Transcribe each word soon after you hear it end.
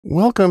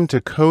Welcome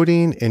to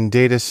Coding in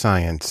Data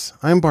Science.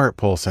 I'm Barton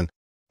Poulson,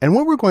 and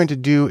what we're going to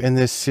do in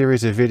this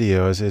series of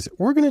videos is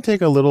we're going to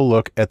take a little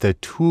look at the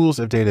tools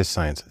of data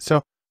science.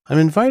 So I'm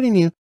inviting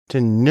you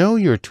to know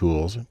your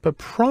tools, but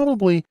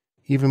probably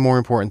even more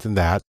important than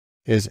that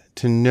is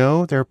to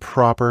know their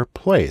proper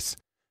place.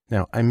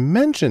 Now, I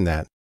mention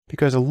that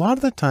because a lot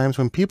of the times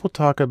when people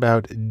talk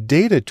about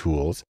data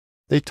tools,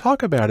 they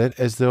talk about it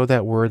as though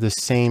that were the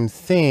same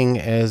thing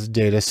as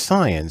data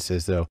science,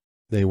 as though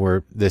they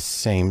were the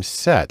same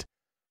set.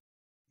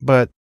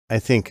 But I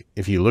think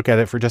if you look at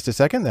it for just a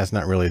second, that's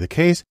not really the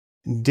case.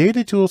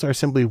 Data tools are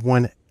simply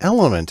one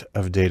element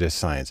of data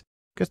science,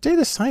 because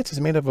data science is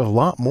made up of a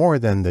lot more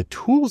than the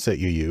tools that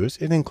you use.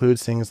 It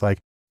includes things like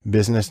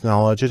business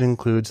knowledge. It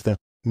includes the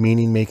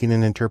meaning making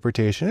and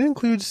interpretation. It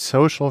includes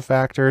social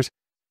factors.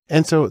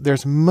 And so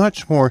there's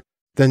much more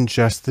than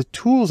just the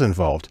tools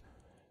involved.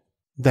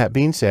 That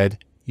being said,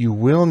 you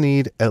will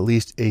need at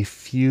least a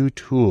few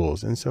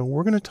tools. And so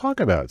we're going to talk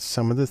about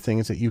some of the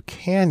things that you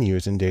can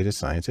use in data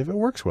science if it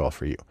works well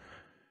for you.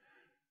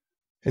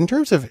 In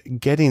terms of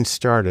getting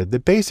started, the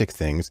basic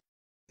things,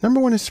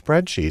 number one is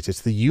Spreadsheets.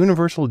 It's the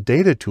universal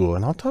data tool,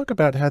 and I'll talk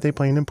about how they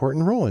play an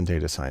important role in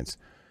data science.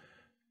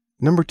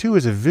 Number two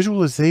is a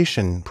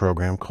visualization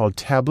program called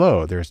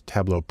Tableau. There's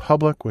Tableau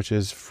Public, which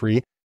is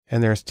free,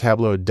 and there's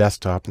Tableau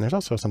Desktop, and there's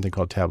also something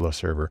called Tableau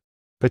Server.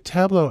 But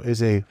Tableau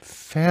is a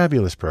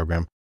fabulous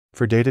program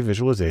for data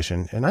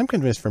visualization, and I'm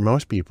convinced for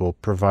most people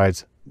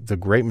provides the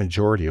great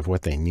majority of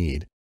what they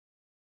need.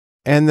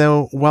 And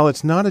though, while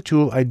it's not a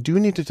tool, I do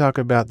need to talk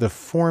about the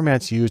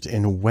formats used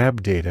in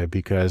web data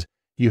because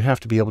you have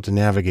to be able to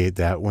navigate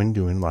that when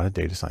doing a lot of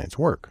data science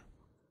work.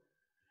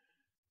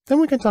 Then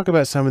we can talk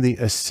about some of the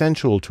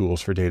essential tools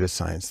for data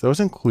science. Those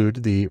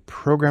include the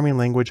programming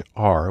language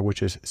R,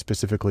 which is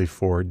specifically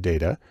for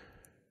data.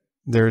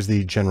 There's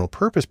the general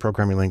purpose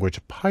programming language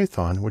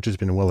Python, which has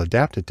been well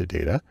adapted to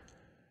data.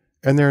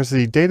 And there's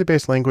the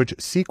database language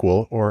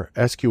SQL, or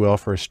SQL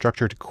for a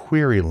structured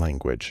query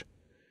language.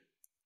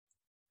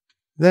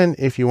 Then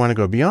if you want to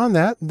go beyond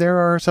that, there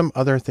are some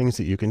other things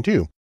that you can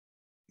do.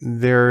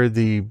 There are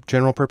the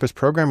general purpose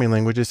programming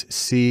languages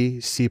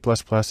C, C++,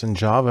 and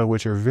Java,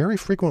 which are very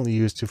frequently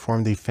used to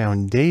form the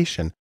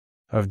foundation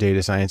of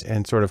data science,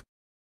 and sort of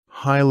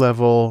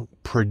high-level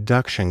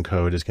production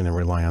code is going to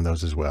rely on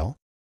those as well.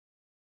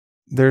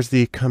 There's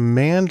the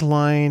command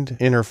line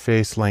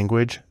interface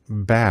language,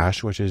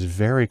 Bash, which is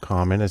very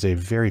common as a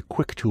very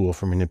quick tool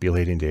for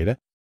manipulating data.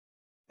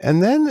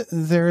 And then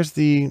there's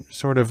the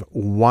sort of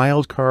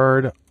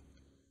wildcard,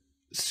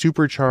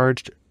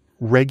 supercharged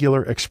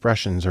regular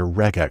expressions, or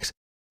Regex.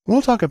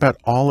 We'll talk about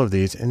all of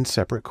these in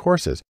separate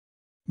courses.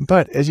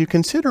 But as you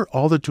consider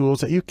all the tools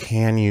that you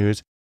can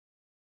use,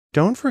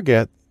 don't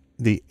forget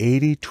the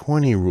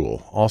 80-20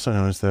 rule, also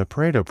known as the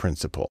Pareto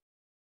principle.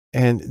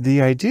 And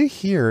the idea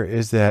here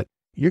is that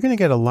you're going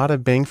to get a lot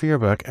of bang for your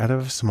buck out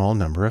of a small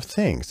number of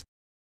things.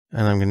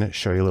 And I'm going to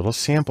show you a little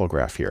sample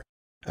graph here.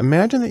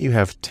 Imagine that you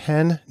have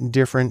 10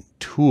 different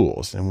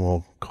tools, and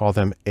we'll call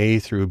them A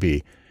through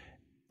B.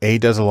 A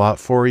does a lot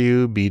for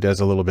you, B does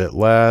a little bit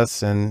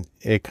less, and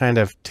it kind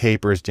of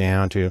tapers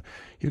down to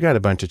you've got a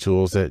bunch of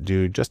tools that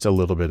do just a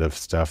little bit of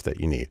stuff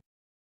that you need.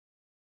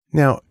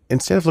 Now,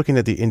 instead of looking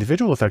at the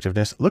individual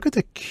effectiveness, look at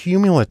the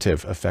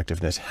cumulative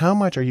effectiveness. How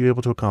much are you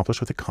able to accomplish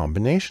with a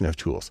combination of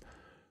tools?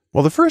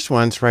 Well, the first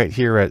one's right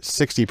here at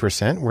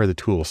 60% where the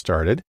tool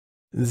started.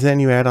 Then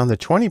you add on the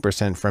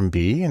 20% from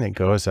B and it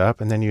goes up,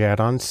 and then you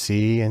add on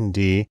C and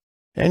D,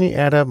 and you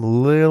add up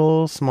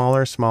little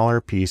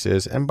smaller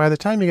pieces. And by the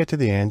time you get to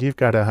the end, you've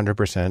got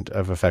 100%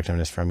 of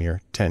effectiveness from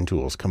your 10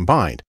 tools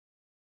combined.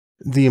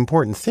 The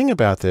important thing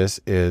about this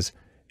is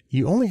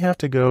you only have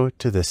to go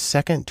to the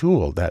second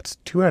tool. That's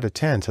 2 out of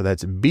 10. So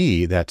that's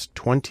B, that's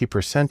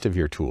 20% of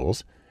your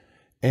tools.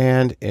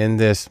 And in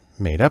this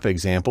made up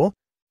example,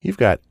 you've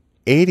got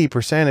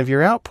 80% of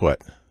your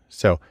output.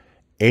 So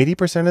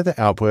 80% of the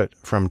output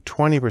from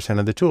 20%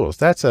 of the tools.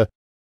 That's a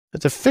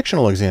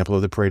fictional example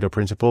of the Pareto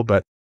principle,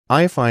 but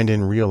I find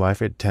in real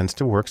life it tends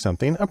to work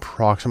something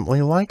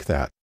approximately like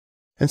that.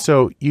 And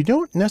so you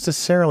don't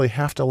necessarily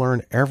have to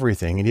learn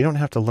everything, and you don't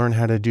have to learn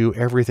how to do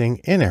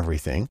everything in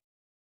everything.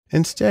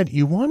 Instead,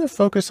 you want to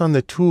focus on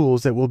the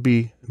tools that will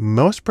be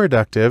most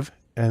productive,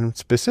 and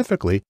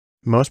specifically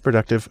most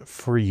productive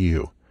for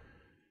you.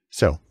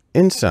 So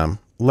in sum,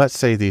 let's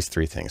say these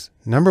three things.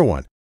 Number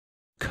one,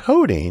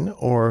 coding,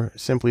 or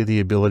simply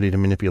the ability to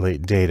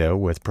manipulate data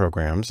with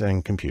programs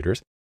and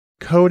computers.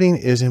 Coding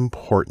is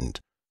important,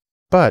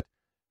 but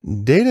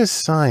data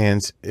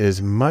science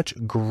is much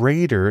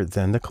greater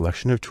than the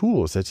collection of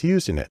tools that's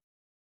used in it.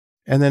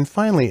 And then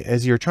finally,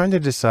 as you're trying to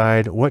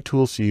decide what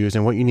tools to use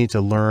and what you need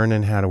to learn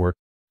and how to work,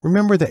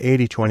 remember the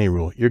 80-20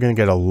 rule. You're going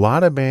to get a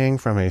lot of bang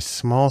from a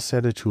small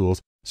set of tools.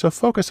 So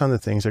focus on the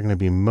things that are going to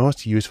be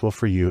most useful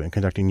for you in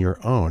conducting your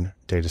own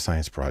data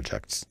science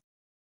projects.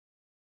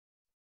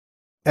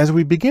 As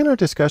we begin our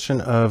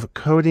discussion of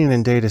coding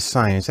and data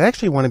science, I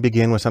actually want to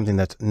begin with something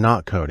that's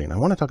not coding. I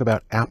want to talk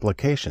about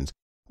applications,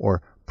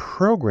 or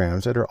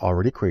programs that are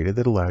already created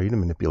that allow you to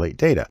manipulate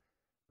data.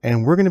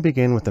 And we're going to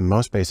begin with the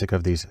most basic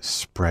of these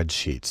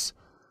spreadsheets.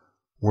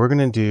 We're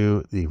going to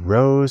do the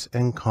rows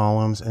and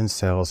columns and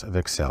cells of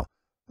Excel.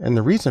 And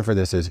the reason for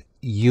this is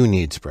you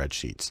need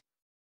spreadsheets.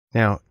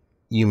 Now,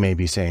 you may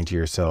be saying to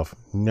yourself,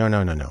 no,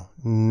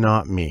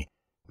 not me.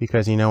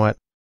 Because you know what?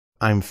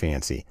 I'm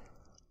fancy.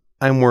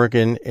 I'm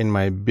working in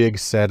my big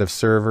set of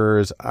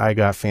servers. I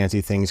got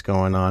fancy things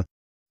going on.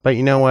 But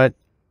you know what?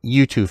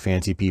 You too,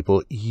 fancy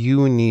people,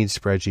 you need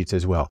spreadsheets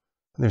as well.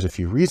 And there's a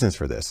few reasons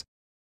for this.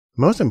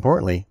 Most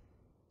importantly,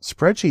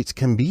 spreadsheets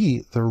can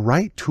be the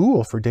right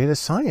tool for data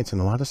science in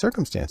a lot of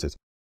circumstances.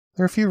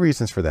 There are a few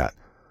reasons for that.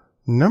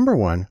 Number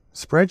one,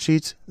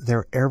 spreadsheets,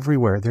 they're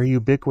everywhere. They're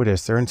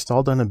ubiquitous. They're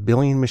installed on 1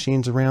 billion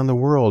machines around the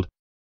world.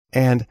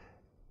 And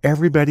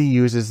everybody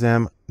uses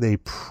them. They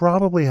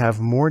probably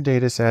have more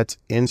data sets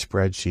in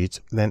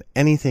spreadsheets than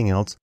anything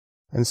else.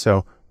 And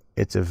so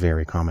it's a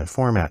very common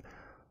format.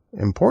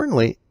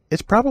 Importantly,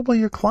 it's probably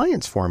your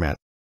client's format.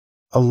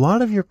 A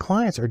lot of your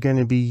clients are going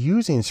to be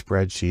using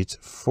spreadsheets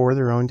for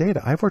their own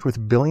data. I've worked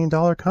with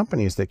billion-dollar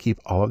companies that keep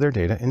all of their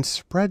data in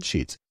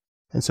spreadsheets.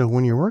 And so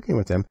when you're working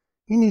with them,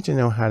 you need to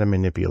know how to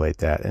manipulate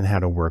that and how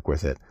to work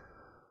with it.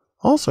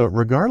 Also,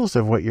 regardless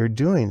of what you're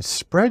doing,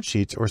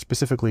 spreadsheets, or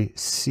specifically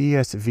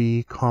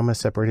CSV,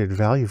 comma-separated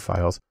value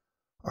files,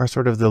 are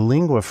sort of the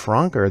lingua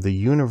franca, the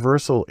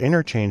universal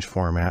interchange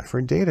format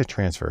for data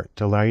transfer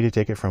to allow you to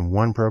take it from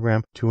one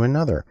program to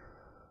another.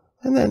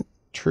 And then,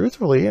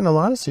 truthfully, in a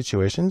lot of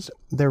situations,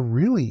 they're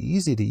really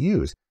easy to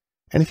use.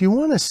 And if you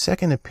want a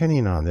second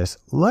opinion on this,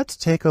 let's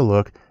take a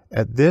look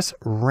at this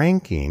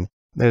ranking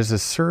that is a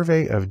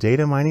survey of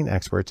data mining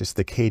experts. It's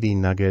the KD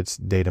Nuggets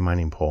data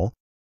mining poll.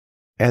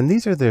 And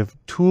these are the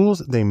tools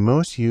they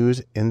most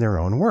use in their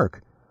own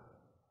work.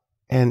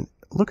 And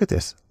look at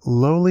this.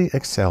 Lowly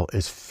Excel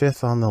is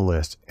 5th on the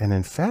list. And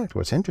in fact,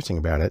 what's interesting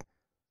about it,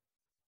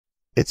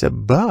 it's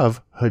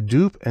above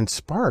Hadoop and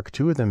Spark,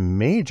 two of the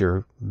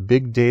major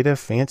big data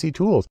fancy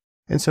tools.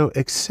 And so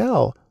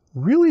Excel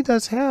really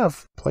does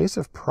have a place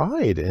of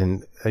pride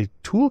in a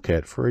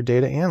toolkit for a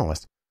data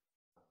analyst.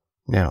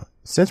 Now,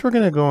 since we're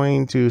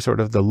going to sort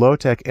of the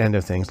low-tech end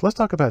of things, let's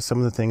talk about some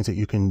of the things that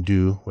you can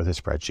do with a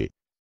spreadsheet.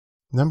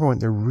 Number one,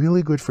 they're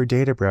really good for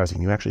data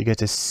browsing. You actually get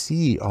to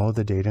see all of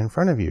the data in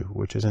front of you,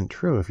 which isn't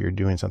true if you're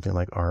doing something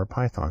like R or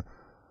Python.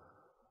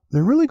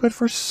 They're really good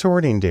for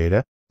sorting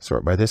data.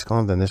 Sort by this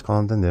column, then this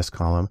column, then this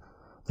column.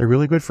 They're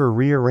really good for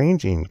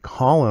rearranging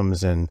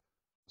columns and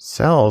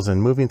cells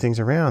and moving things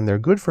around. They're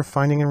good for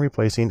finding and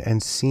replacing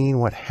and seeing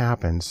what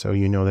happened so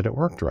you know that it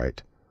worked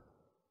right.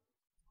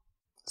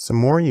 Some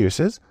more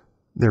uses.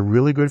 They're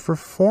really good for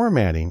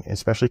formatting,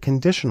 especially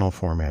conditional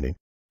formatting.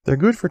 They're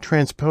good for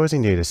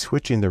transposing data,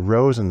 switching the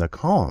rows and the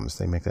columns.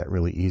 They make that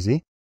really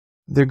easy.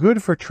 They're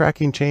good for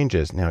tracking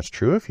changes. Now, it's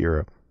true if you're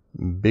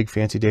a big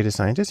fancy data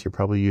scientist, you're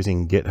probably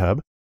using GitHub.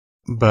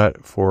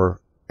 But for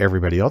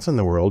everybody else in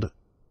the world,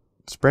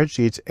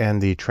 spreadsheets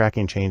and the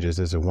tracking changes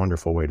is a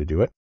wonderful way to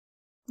do it.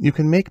 You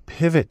can make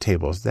pivot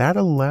tables. That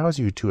allows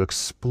you to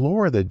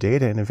explore the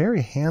data in a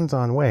very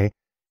hands-on way,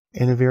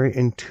 in a very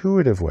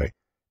intuitive way.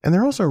 And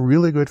they're also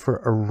really good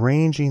for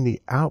arranging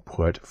the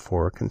output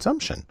for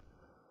consumption.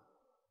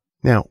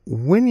 Now,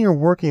 when you're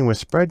working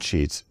with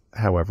spreadsheets,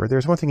 however,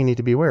 there's one thing you need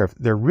to be aware of.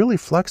 They're really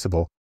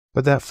flexible,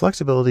 but that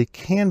flexibility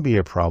can be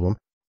a problem,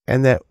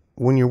 and that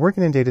when you're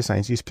working in data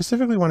science, you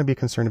specifically want to be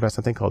concerned about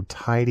something called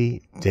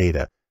tidy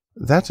data.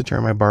 That's a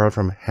term I borrowed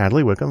from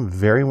Hadley Wickham,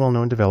 very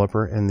well-known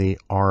developer in the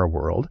R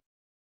world.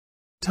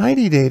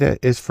 Tidy data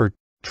is for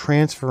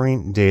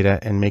transferring data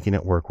and making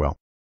it work well.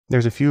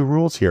 There's a few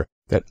rules here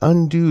that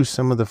undo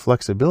some of the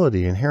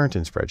flexibility inherent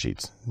in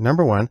spreadsheets.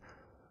 Number one,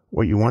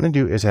 what you want to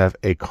do is have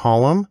a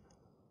column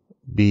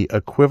be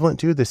equivalent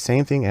to the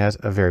same thing as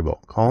a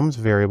variable. Columns,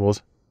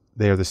 variables,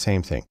 they are the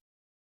same thing.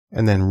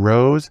 And then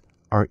rows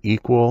are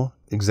equal,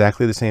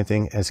 exactly the same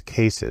thing as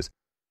cases.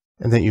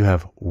 And then you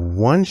have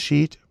one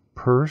sheet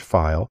per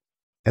file,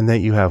 and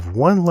then you have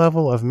one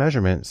level of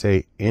measurement,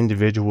 say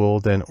individual,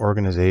 then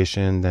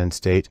organization, then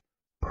state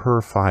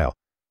per file.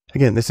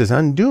 Again, this is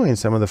undoing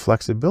some of the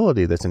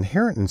flexibility that's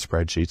inherent in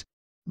spreadsheets,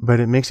 but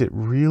it makes it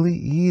really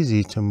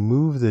easy to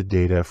move the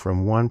data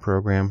from one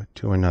program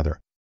to another.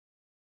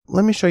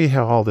 Let me show you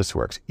how all this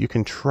works. You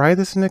can try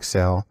this in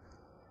Excel.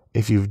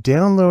 If you've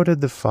downloaded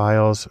the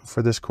files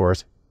for this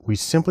course, we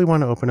simply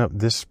want to open up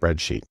this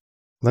spreadsheet.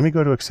 Let me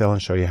go to Excel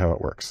and show you how it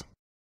works.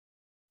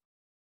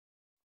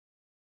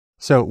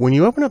 So when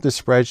you open up the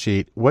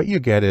spreadsheet, what you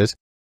get is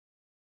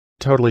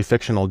totally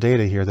fictional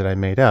data here that I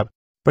made up,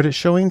 but it's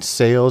showing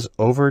sales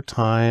over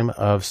time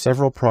of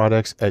several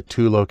products at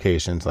 2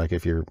 locations, like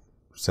if you're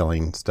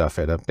selling stuff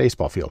at a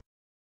baseball field.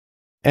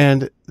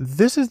 And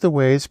this is the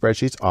way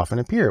spreadsheets often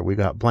appear. We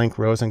got blank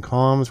rows and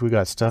columns. We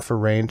got stuff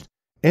arranged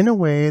in a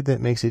way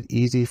that makes it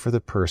easy for the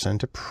person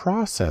to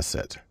process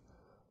it.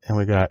 And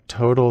we got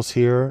totals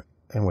here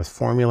and with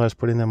formulas,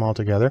 putting them all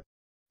together.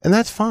 And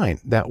that's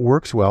fine. That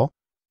works well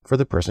for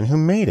the person who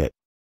made it.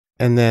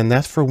 And then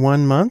that's for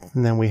 1 month.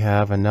 And then we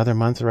have another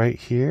month right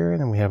here.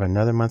 And then we have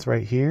another month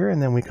right here.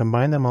 And then we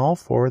combine them all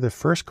for the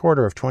first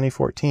quarter of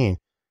 2014.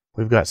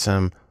 We've got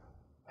some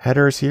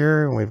headers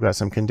here. We've got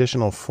some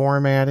conditional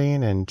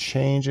formatting and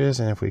changes.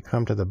 And if we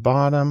come to the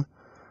bottom,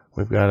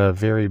 we've got a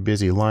very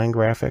busy line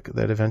graphic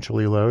that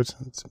eventually loads.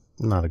 It's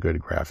not a good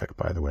graphic,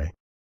 by the way,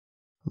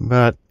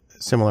 but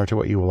similar to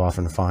what you will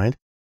often find.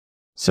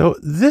 So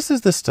this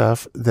is the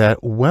stuff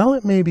that, while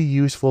it may be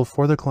useful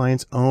for the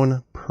client's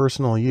own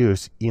personal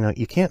use,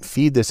 you can't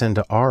feed this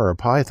into R or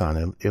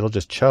Python. It'll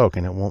just choke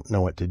and it won't know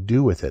what to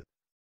do with it.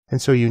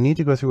 And so you need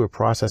to go through a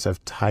process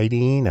of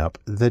tidying up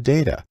the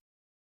data.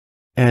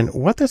 And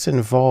what this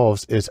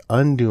involves is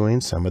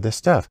undoing some of this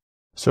stuff.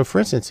 So for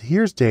instance,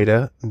 here's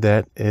data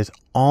that is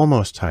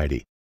almost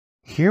tidy.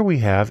 Here we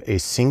have a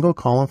single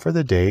column for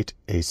the date,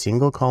 a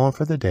single column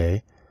for the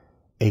day,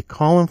 a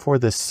column for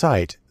the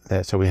site.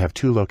 So we have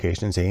 2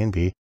 locations, A and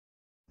B.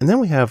 And then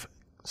we have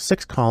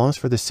 6 columns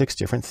for the 6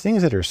 different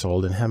things that are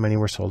sold and how many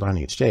were sold on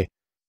each day.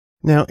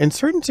 Now, in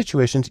certain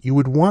situations, you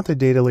would want the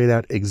data laid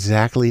out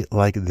exactly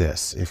like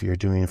this. If you're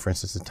doing, for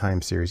instance, a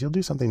time series, you'll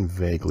do something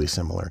vaguely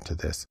similar to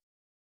this.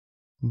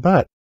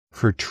 But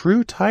for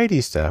true tidy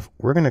stuff,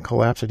 we're going to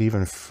collapse it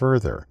even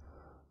further.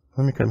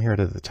 Let me come here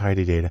to the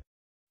tidy data.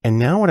 And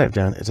now what I've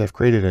done is I've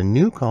created a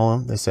new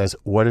column that says,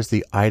 what is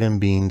the item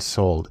being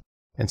sold?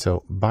 And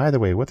so, by the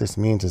way, what this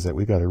means is that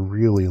we've got a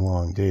really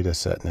long data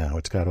set now.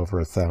 It's got over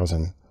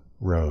 1,000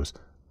 rows.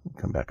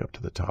 Come back up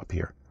to the top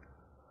here.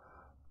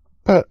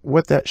 But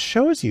what that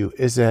shows you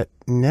is that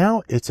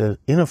now it's in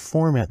a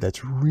format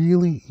that's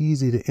really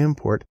easy to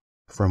import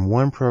from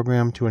one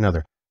program to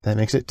another. That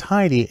makes it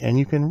tidy, and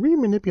you can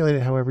remanipulate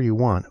it however you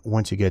want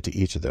once you get to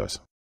each of those.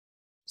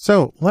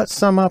 So let's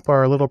sum up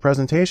our little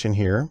presentation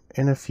here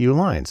in a few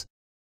lines.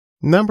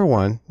 Number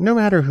 1, no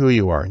matter who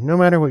you are, no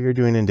matter what you're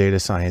doing in data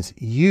science,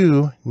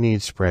 you need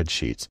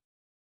spreadsheets.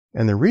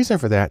 And the reason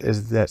for that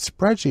is that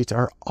spreadsheets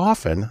are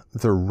often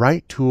the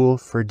right tool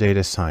for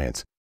data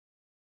science.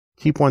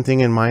 Keep one thing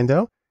in mind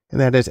though,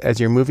 and that is, as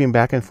you're moving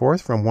back and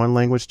forth from one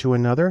language to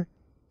another,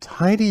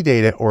 tidy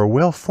data or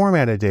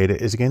well-formatted data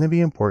is going to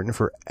be important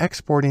for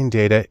exporting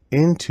data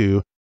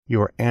into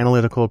your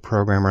analytical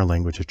programmer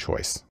language of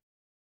choice.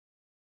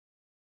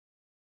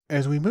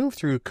 As we move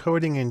through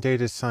coding and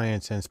data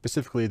science, and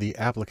specifically the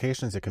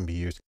applications that can be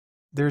used,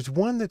 there's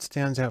one that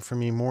stands out for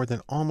me more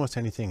than almost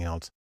anything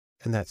else,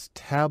 and that's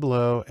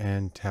Tableau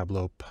and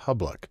Tableau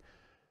Public.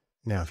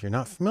 Now, if you're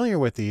not familiar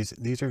with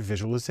these are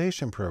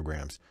visualization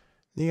programs.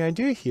 The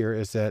idea here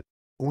is that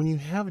when you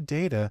have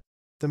data,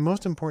 the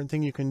most important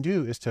thing you can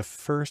do is to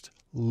first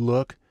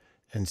look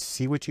and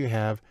see what you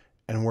have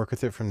and work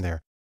with it from there.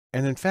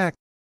 And in fact,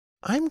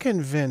 I'm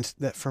convinced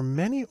that for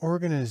many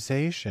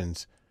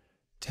organizations,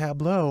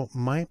 Tableau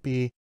might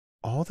be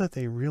all that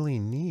they really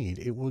need.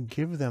 It will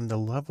give them the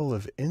level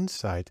of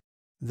insight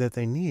that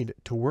they need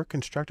to work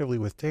constructively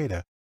with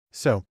data.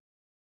 So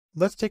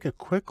let's take a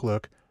quick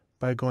look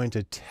by going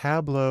to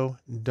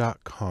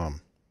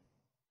tableau.com.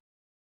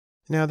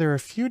 Now there are a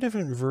few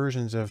different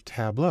versions of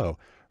Tableau.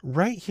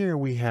 Right here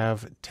we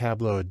have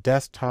Tableau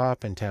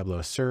Desktop and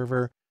Tableau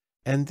Server,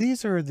 and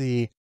these are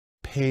the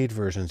paid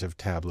versions of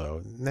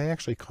Tableau. They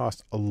actually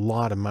cost a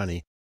lot of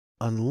money,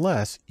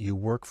 unless you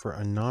work for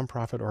a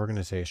nonprofit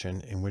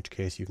organization, in which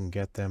case you can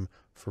get them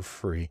for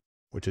free,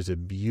 which is a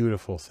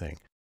beautiful thing.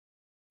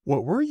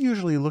 What we're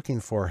usually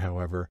looking for,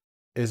 however,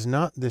 is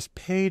not this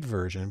paid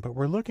version, but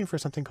we're looking for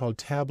something called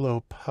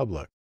Tableau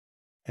Public.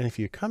 And if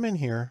you come in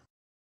here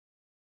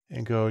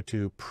and go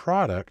to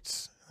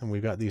Products, and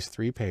we've got these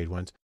 3 paid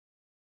ones,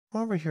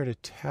 come over here to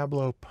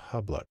Tableau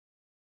Public.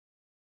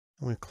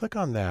 And we click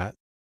on that,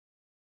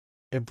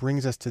 it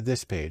brings us to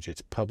this page.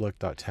 It's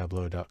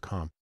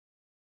public.tableau.com.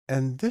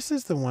 And this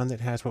is the one that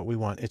has what we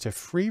want. It's a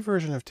free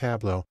version of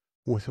Tableau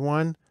with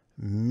one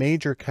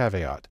major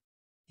caveat.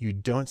 You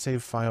don't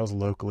save files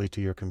locally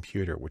to your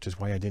computer, which is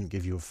why I didn't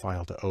give you a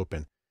file to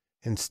open.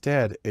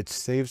 Instead, it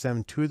saves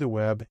them to the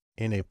web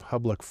in a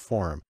public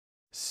form.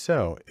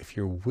 So if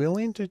you're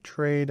willing to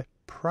trade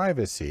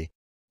privacy,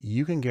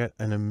 you can get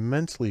an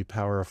immensely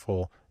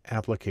powerful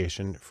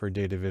application for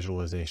data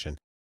visualization.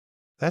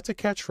 That's a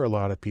catch for a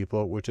lot of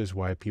people, which is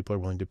why people are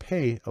willing to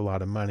pay a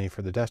lot of money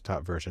for the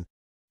desktop version.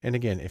 And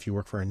again, if you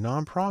work for a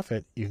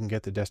nonprofit, you can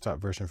get the desktop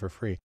version for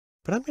free.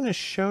 But I'm going to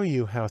show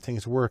you how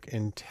things work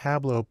in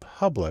Tableau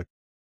Public.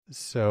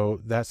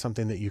 So that's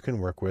something that you can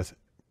work with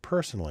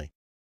personally.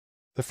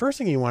 The first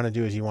thing you want to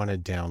do is you want to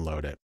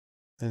download it.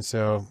 And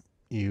so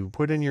you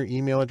put in your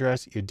email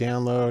address, you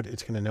download,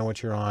 it's going to know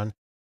what you're on.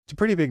 It's a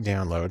pretty big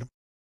download.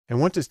 And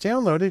once it's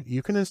downloaded,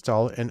 you can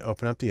install it and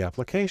open up the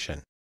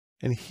application.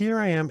 And here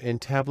I am in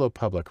Tableau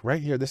Public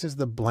right here. This is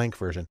the blank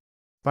version.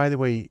 By the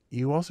way,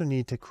 you also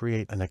need to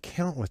create an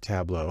account with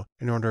Tableau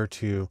in order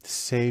to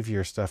save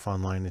your stuff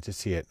online and to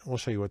see it. We'll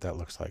show you what that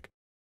looks like.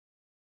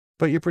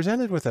 But you're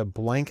presented with a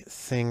blank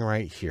thing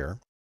right here.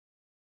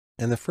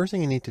 And the first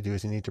thing you need to do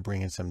is you need to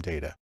bring in some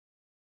data.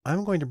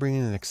 I'm going to bring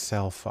in an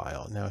Excel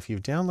file. Now, if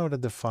you've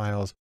downloaded the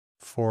files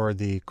for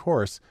the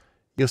course,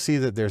 you'll see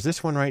that there's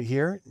this one right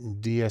here,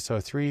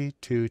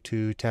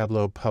 DSO322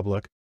 Tableau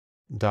Public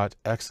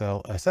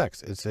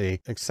 .xlsx. It's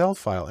a Excel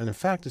file, and in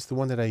fact, it's the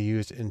one that I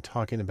used in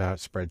talking about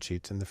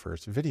spreadsheets in the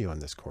first video in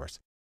this course.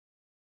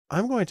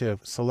 I'm going to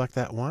select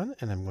that one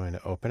and I'm going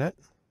to open it.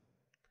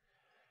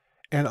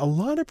 And a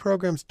lot of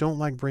programs don't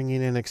like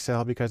bringing in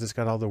Excel because it's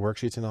got all the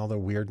worksheets and all the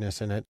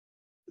weirdness in it.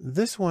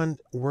 This one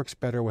works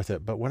better with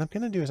it. But what I'm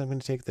going to do is I'm going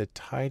to take the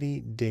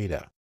tidy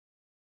data.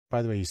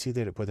 By the way, you see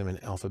that it put them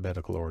in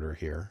alphabetical order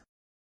here.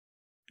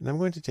 And I'm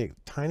going to take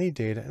tiny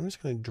data. I'm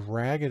just going to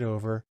drag it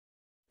over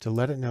to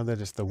let it know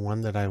that it's the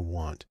one that I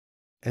want.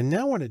 And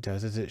now what it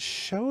does is it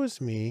shows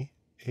me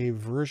a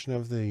version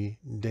of the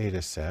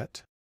data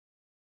set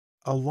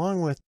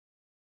along with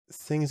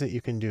things that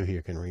you can do here.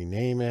 You can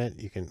rename it.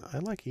 You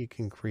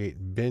can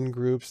create bin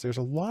groups. There's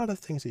a lot of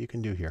things that you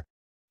can do here.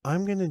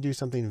 I'm going to do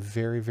something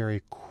very,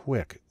 very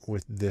quick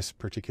with this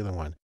particular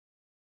one.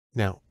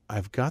 Now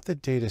I've got the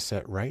data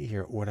set right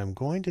here. What I'm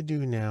going to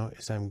do now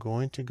is I'm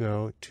going to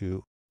go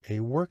to a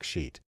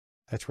worksheet.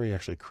 That's where you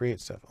actually create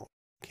stuff. I'll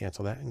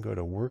cancel that and go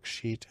to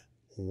worksheet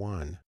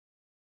 1.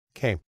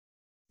 Okay.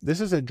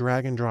 This is a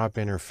drag and drop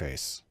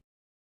interface.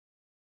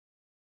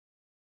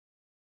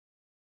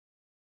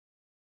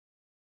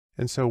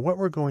 And so what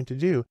we're going to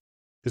do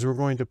is we're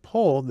going to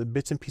pull the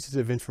bits and pieces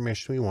of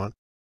information we want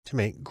to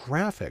make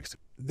graphics.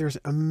 There's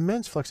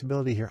immense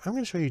flexibility here. I'm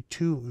going to show you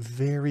two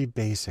very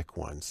basic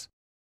ones.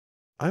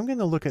 I'm going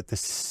to look at the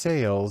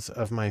sales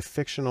of my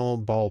fictional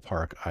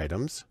ballpark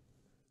items.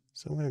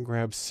 So I'm going to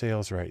grab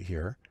sales right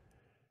here.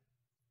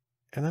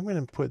 And I'm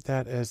going to put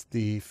that as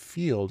the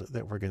field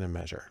that we're going to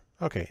measure.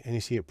 Okay, and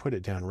you see it put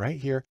it down right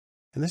here.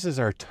 And this is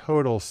our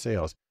total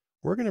sales.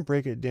 We're going to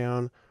break it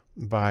down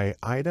by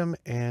item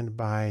and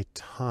by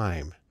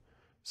time.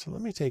 So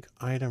let me take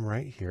item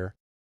right here.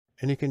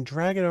 And you can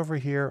drag it over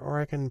here, or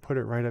I can put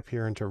it right up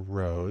here into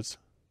rows.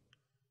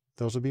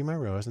 Those will be my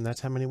rows, and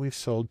that's how many we've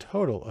sold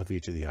total of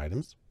each of the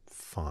items.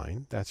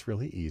 Fine, that's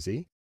really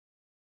easy.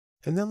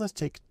 And then let's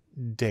take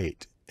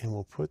date, and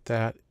we'll put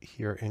that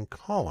here in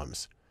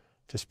columns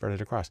to spread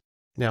it across.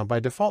 Now, by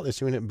default, it's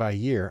doing it by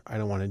year. I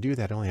don't want to do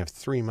that. I only have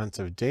 3 months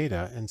of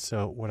data. And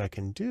so what I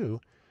can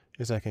do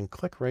is I can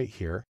click right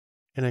here,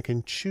 and I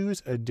can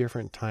choose a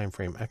different time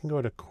frame. I can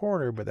go to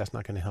quarter, but that's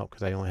not going to help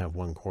because I only have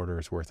 1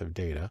 quarter's worth of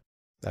data.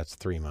 That's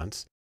 3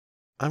 months.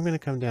 I'm going to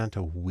come down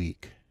to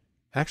week.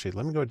 Actually,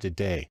 let me go to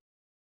day.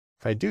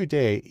 If I do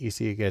day, you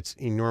see it gets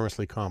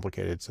enormously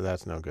complicated, so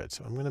that's no good.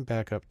 So I'm going to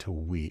back up to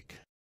week.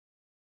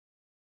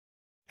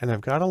 And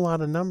I've got a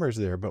lot of numbers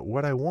there, but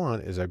what I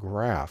want is a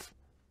graph.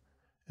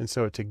 And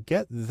so to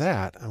get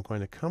that, I'm going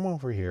to come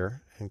over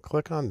here and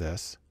click on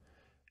this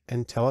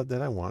and tell it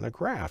that I want a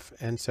graph.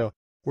 And so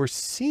we're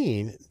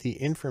seeing the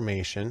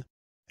information,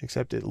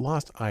 except it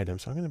lost item.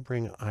 So I'm going to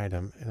bring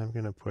item and I'm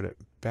going to put it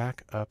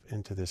back up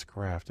into this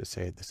graph to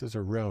say this is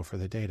a row for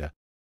the data.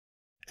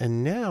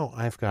 And now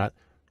I've got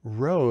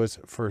rows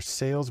for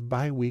sales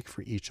by week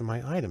for each of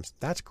my items.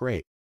 That's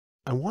great.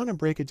 I want to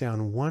break it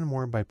down one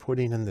more by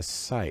putting in the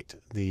site,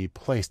 the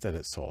place that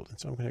it's sold. And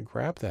so I'm going to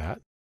grab that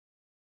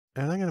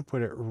and I'm going to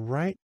put it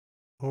right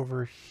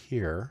over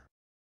here.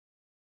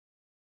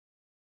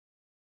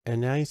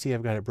 And now you see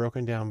I've got it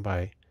broken down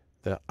by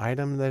the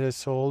item that is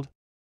sold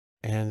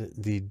and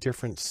the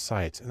different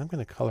sites. And I'm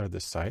going to color the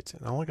sites.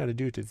 And all I got to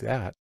do to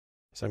that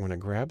is I'm going to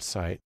grab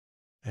site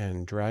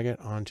and drag it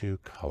onto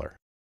color.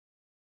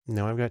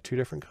 Now I've got 2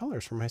 different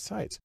colors for my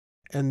sites.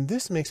 And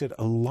this makes it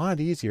a lot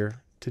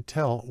easier to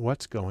tell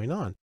what's going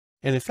on.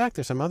 And in fact,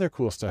 there's some other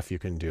cool stuff you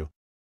can do.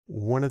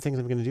 One of the things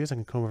I'm going to do is I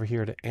can come over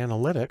here to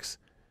analytics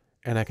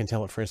and I can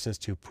tell it, for instance,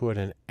 to put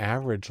an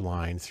average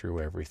line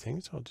through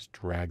everything. So I'll just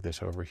drag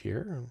this over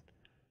here and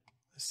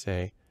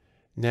say,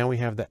 now we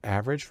have the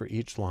average for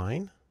each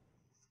line.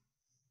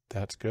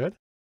 That's good.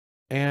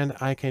 And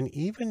I can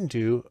even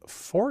do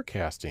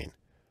forecasting.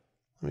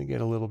 Let me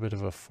get a little bit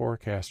of a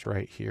forecast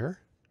right here.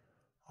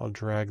 I'll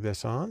drag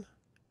this on.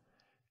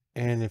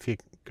 And if you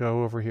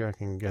go over here, I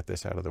can get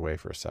this out of the way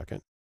for a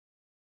second.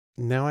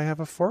 Now I have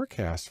a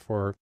forecast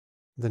for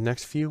the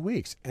next few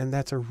weeks. And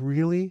that's a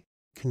really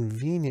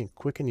convenient,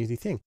 quick and easy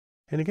thing.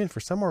 And again, for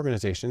some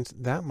organizations,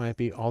 that might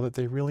be all that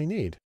they really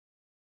need.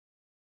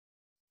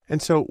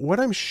 And so what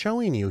I'm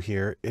showing you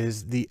here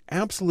is the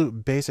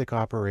absolute basic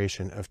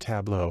operation of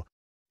Tableau,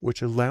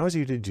 which allows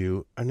you to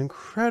do an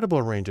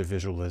incredible range of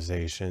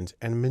visualizations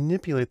and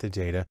manipulate the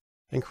data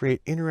and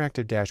create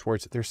interactive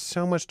dashboards. There's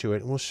so much to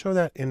it, and we'll show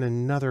that in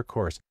another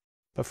course.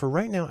 But for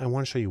right now, I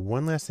want to show you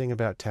one last thing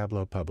about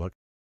Tableau Public,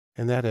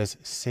 and that is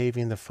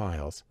saving the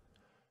files.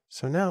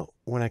 So now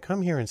when I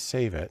come here and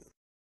save it,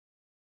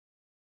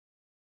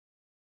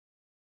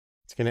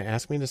 it's going to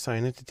ask me to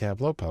sign into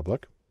Tableau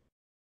Public.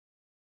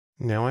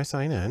 Now I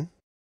sign in,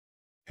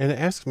 and it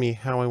asks me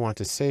how I want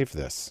to save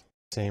this.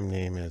 Same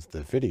name as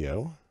the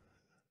video.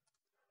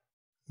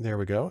 There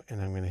we go,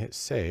 and I'm going to hit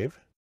save.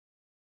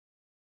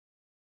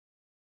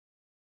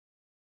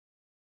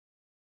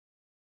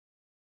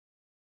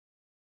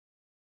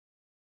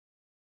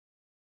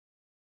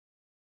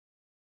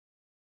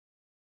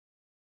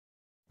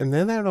 And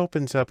then that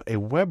opens up a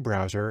web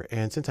browser,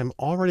 and since I'm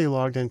already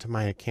logged into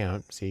my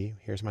account, see,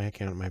 here's my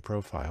account, my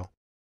profile.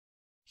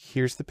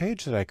 Here's the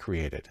page that I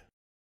created.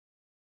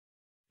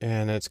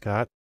 And it's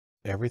got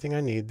everything I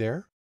need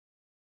there.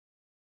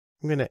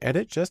 I'm going to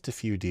edit just a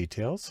few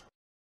details.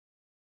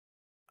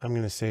 I'm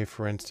going to say,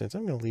 for instance,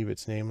 I'm going to leave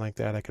its name like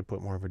that. I could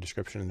put more of a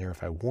description in there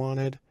if I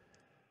wanted.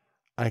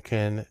 I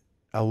can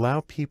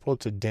allow people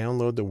to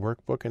download the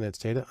workbook and its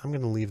data. I'm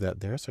going to leave that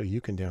there so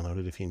you can download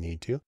it if you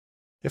need to.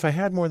 If I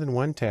had more than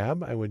one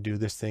tab, I would do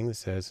this thing that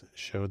says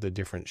show the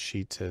different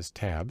sheets as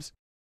tabs.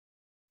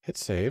 Hit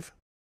save.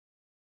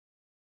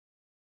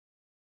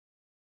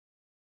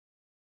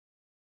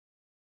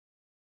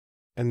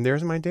 And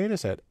there's my data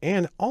set.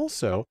 And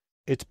also,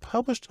 it's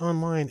published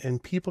online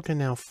and people can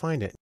now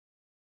find it.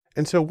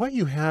 And so what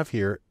you have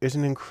here is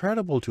an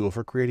incredible tool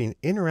for creating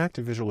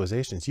interactive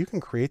visualizations. You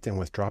can create them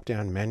with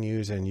drop-down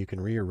menus and you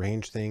can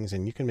rearrange things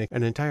and you can make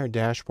an entire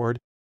dashboard.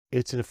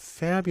 It's a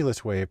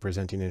fabulous way of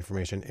presenting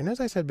information. And as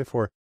I said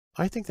before,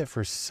 I think that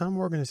for some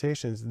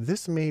organizations,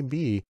 this may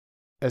be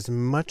as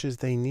much as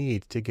they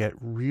need to get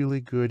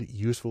really good,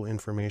 useful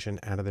information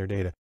out of their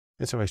data.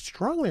 And so I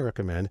strongly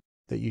recommend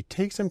that you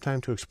take some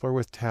time to explore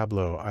with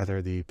Tableau,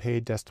 either the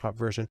paid desktop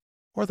version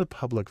or the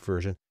public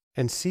version,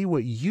 and see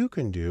what you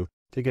can do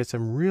to get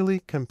some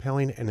really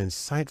compelling and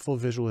insightful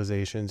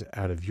visualizations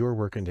out of your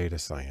work in data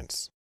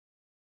science.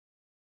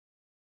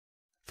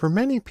 For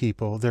many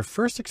people, their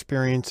first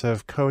experience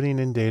of coding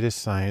in data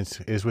science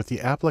is with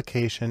the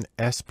application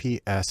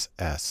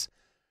SPSS.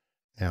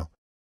 Now,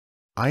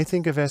 I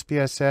think of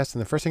SPSS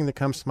and the first thing that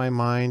comes to my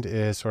mind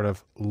is sort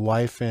of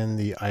life in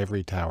the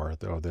ivory tower,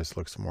 though this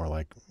looks more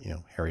like,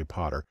 Harry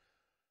Potter.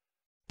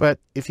 But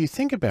if you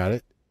think about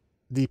it,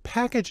 the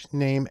package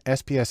name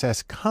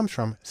SPSS comes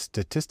from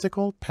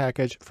Statistical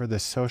Package for the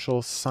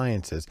Social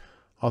Sciences,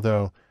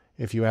 although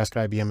if you ask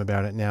IBM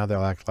about it now,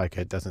 they'll act like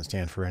it doesn't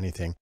stand for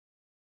anything.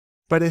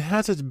 But it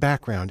has its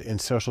background in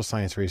social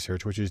science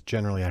research, which is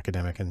generally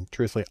academic, and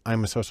truthfully,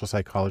 I'm a social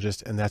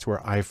psychologist, and that's where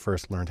I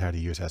first learned how to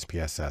use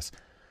SPSS.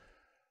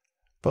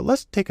 But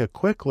let's take a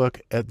quick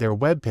look at their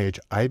webpage,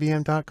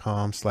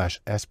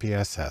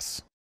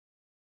 ibm.com/SPSS.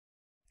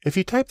 If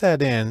you type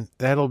that in,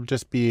 that'll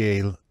just be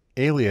a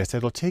alias.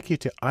 It'll take you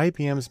to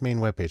IBM's main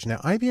webpage. Now,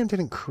 IBM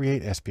didn't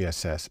create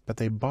SPSS, but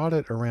they bought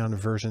it around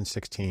version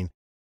 16,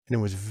 and it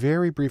was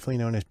very briefly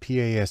known as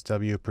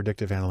PASW,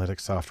 Predictive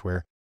Analytics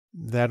Software.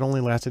 That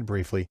only lasted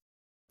briefly,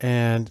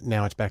 and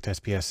now it's back to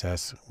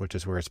SPSS, which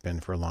is where it's been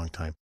for a long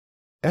time.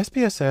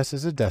 SPSS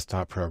is a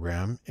desktop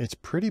program. It's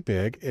pretty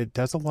big. It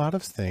does a lot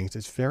of things.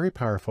 It's very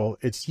powerful.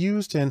 It's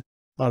used in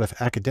a lot of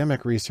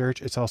academic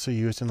research. It's also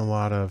used in a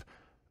lot of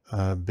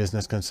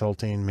business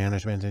consulting,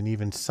 management, and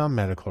even some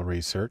medical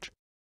research.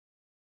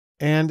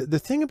 And the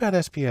thing about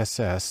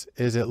SPSS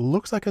is it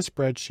looks like a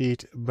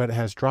spreadsheet, but it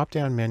has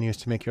drop-down menus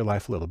to make your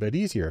life a little bit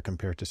easier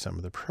compared to some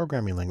of the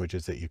programming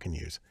languages that you can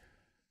use.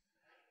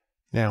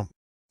 Now,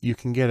 you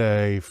can get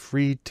a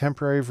free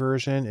temporary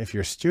version. If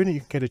you're a student,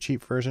 you can get a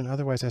cheap version.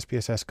 Otherwise,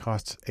 SPSS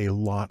costs a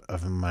lot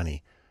of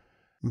money.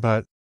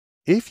 But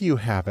if you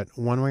have it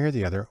one way or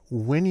the other,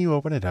 when you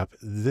open it up,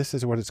 this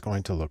is what it's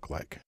going to look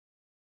like.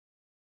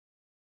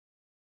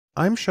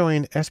 I'm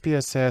showing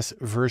SPSS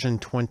version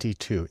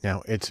 22.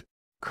 Now, it's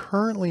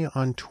currently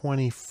on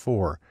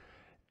 24.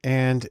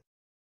 And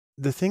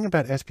the thing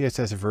about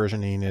SPSS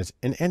versioning is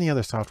in any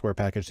other software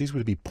package, these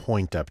would be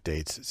point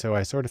updates. So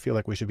I sort of feel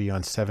like we should be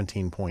on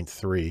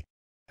 17.3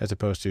 as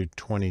opposed to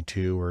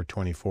 22 or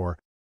 24,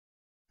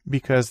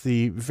 because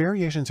the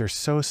variations are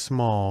so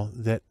small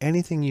that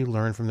anything you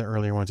learn from the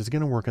earlier ones is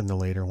going to work in the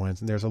later ones.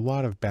 And there's a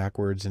lot of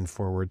backwards and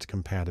forwards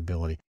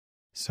compatibility.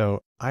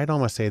 So I'd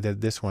almost say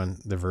that this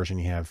one, the version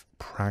you have,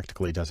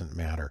 practically doesn't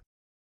matter.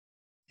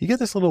 You get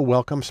this little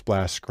welcome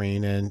splash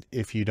screen, and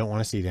if you don't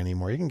want to see it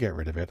anymore, you can get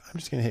rid of it. I'm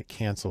just going to hit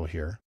cancel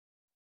here.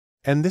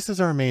 And this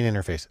is our main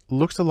interface.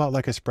 Looks a lot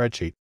like a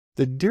spreadsheet.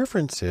 The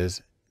difference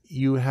is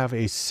you have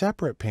a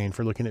separate pane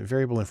for looking at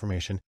variable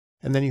information,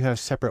 and then you have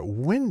separate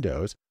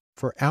windows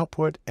for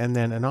output, and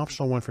then an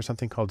optional one for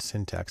something called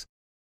syntax.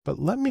 But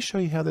let me show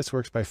you how this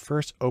works by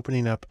first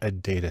opening up a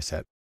data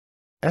set.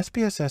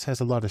 SPSS has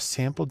a lot of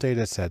sample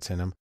data sets in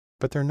them,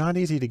 but they're not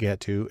easy to get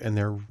to, and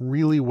they're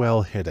really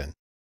well hidden.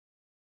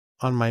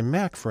 On my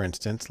Mac, for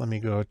instance, let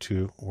me go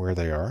to where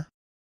they are.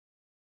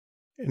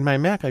 In my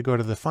Mac, I go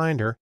to the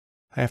Finder.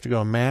 I have to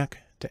go Mac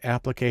to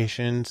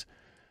Applications,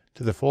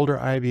 to the folder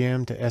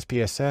IBM, to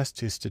SPSS,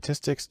 to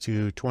Statistics,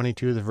 to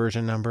 22, the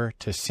version number,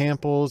 to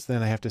Samples.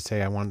 Then I have to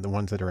say I want the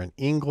ones that are in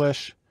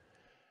English,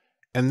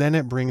 and then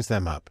it brings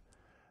them up.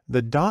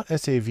 The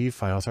 .sav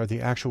files are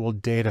the actual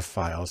data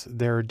files.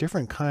 There are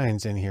different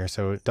kinds in here.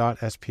 So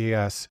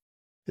 .sps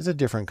is a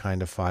different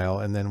kind of file.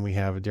 And then we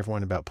have a different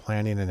one about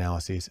planning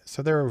analyses.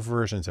 So there are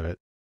versions of it.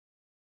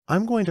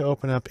 I'm going to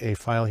open up a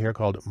file here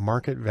called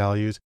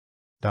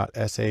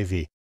marketvalues.sav.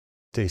 It's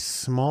a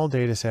small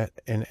data set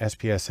in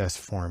SPSS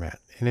format.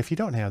 And if you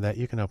don't have that,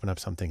 you can open up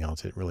something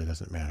else. It really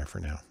doesn't matter for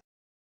now.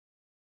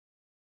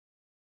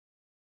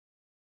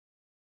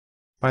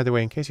 By the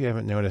way, in case you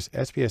haven't noticed,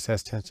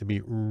 SPSS tends to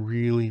be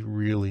really,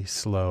 really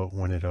slow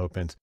when it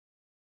opens.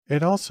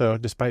 It also,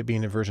 despite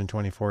being at version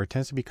 24,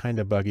 tends to be kind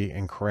of buggy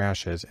and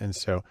crashes. And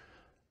so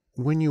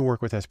when you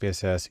work with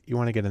SPSS, you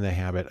want to get in the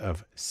habit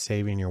of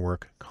saving your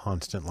work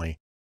constantly.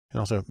 and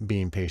also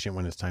being patient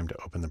when it's time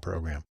to open the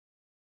program.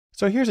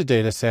 So here's a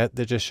data set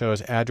that just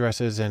shows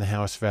addresses and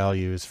house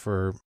values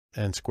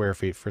and square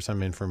feet for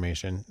some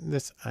information.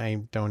 This,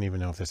 I don't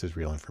even know if this is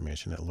real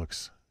information. It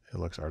looks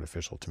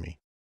artificial to me.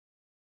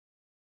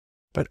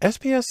 But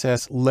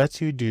SPSS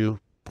lets you do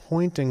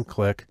point and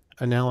click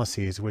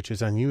analyses, which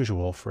is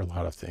unusual for a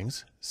lot of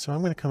things. So I'm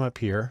going to come up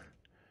here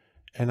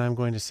and I'm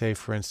going to say,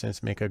 for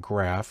instance, make a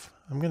graph.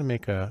 I'm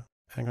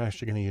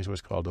actually going to use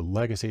what's called a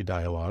legacy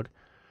dialog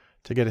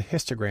to get a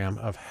histogram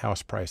of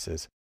house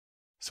prices.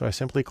 So I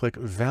simply click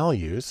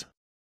values,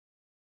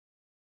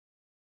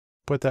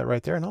 put that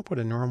right there, and I'll put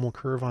a normal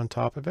curve on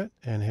top of it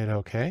and hit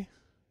OK.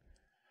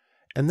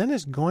 And then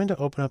it's going to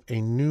open up a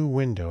new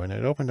window, and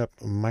it opened up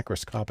a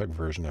microscopic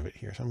version of it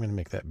here. So I'm going to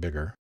make that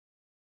bigger.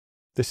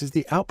 This is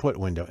the output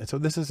window. And so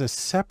this is a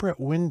separate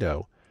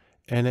window,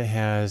 and it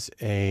has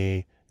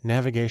a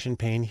navigation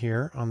pane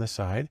here on the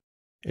side.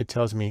 It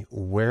tells me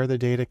where the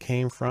data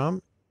came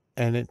from,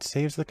 and it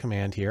saves the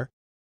command here.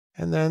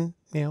 And then,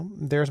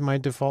 there's my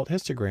default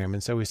histogram.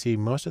 And so we see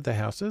most of the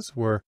houses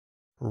were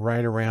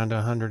right around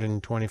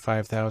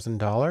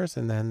 $125,000,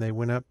 and then they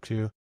went up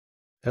to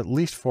at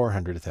least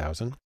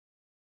 400,000.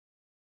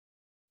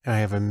 I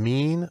have a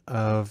mean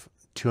of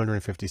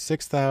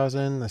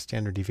 256,000, a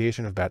standard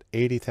deviation of about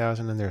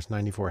 80,000, and there's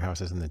 94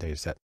 houses in the data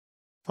set.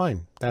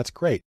 Fine, that's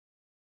great.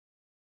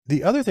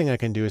 The other thing I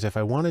can do is if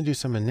I want to do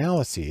some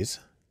analyses,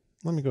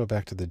 let me go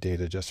back to the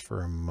data just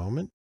for a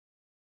moment.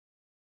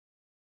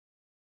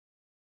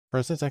 For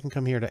instance, I can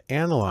come here to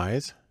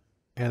analyze,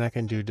 and I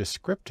can do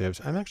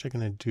descriptives. I'm actually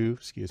going to do,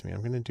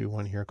 I'm going to do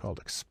one here called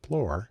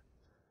explore.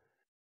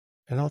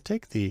 And I'll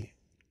take the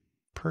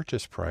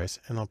purchase price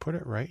and I'll put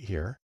it right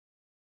here.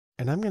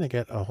 And I'm going to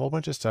get a whole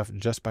bunch of stuff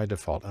just by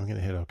default. I'm going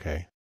to hit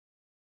OK.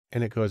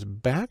 And it goes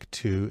back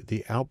to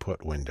the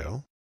output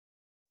window.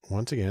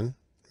 Once again,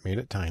 made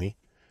it tiny.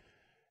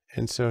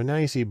 And so now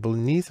you see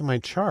beneath my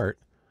chart,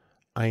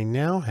 I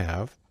now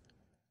have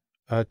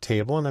a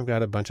table, and I've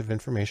got a bunch of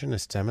information, a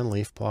stem and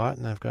leaf plot,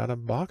 and I've got a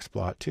box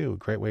plot too.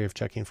 Great way of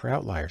checking for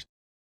outliers.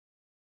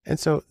 And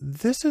so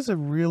this is a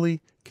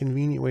really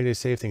convenient way to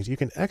save things. You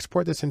can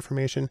export this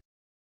information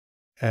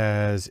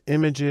as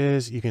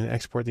images. You can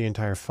export the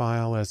entire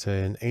file as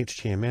an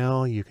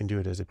HTML. You can do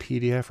it as a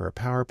PDF or a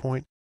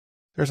PowerPoint.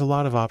 There's a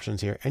lot of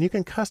options here, and you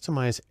can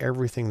customize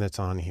everything that's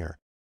on here.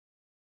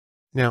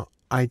 Now,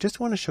 I just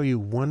want to show you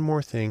one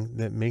more thing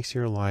that makes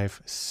your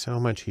life so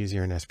much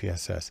easier in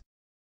SPSS.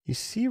 You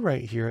see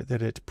right here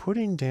that it's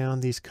putting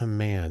down these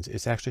commands.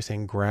 It's actually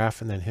saying graph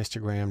and then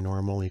histogram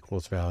normal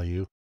equals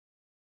value.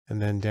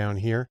 And then down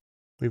here,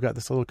 we've got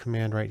this little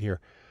command right here.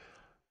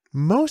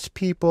 Most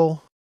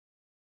people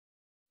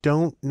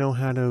don't know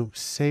how to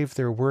save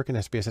their work in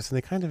SPSS, and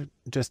they kind of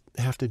just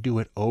have to do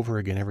it over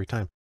again every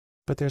time.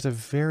 But there's a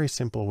very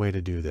simple way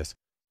to do this.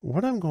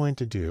 What I'm going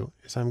to do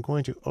is I'm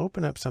going to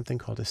open up something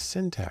called a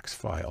syntax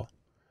file.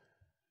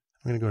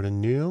 I'm going to go to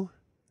New,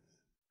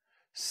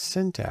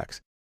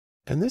 Syntax.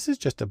 And this is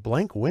just a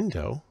blank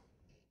window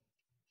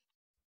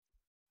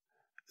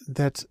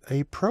that's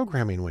a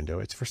programming window.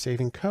 It's for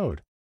saving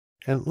code.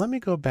 And let me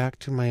go back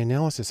to my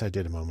analysis I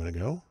did a moment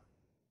ago.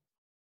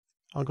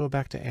 I'll go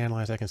back to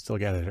Analyze. I can still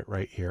get at it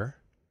right here.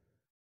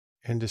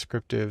 And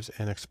Descriptives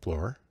and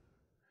Explore.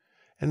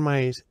 And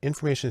my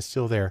information is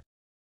still there.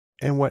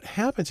 And what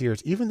happens here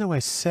is even though I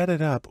set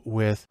it up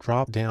with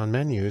drop-down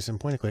menus and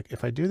point and click,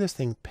 if I do this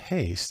thing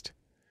paste,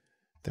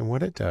 then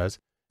what it does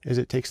is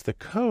it takes the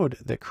code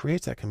that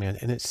creates that command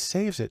and it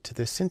saves it to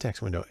this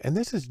syntax window. And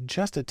this is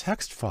just a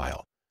text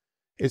file.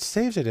 It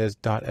saves it as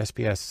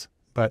 .sps,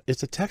 but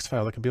it's a text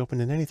file that can be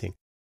opened in anything.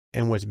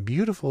 And what's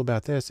beautiful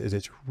about this is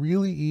it's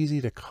really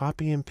easy to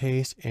copy and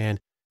paste, and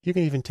you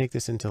can even take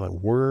this into like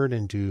Word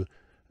and do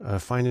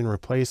find and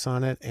replace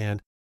on it.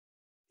 And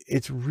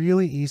it's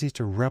really easy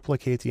to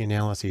replicate the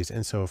analyses.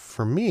 And so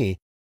for me,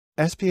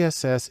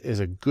 SPSS is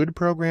a good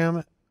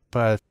program,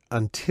 but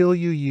until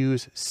you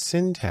use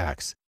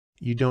syntax,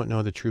 you don't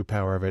know the true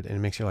power of it, and it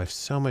makes your life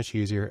so much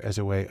easier as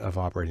a way of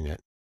operating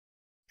it.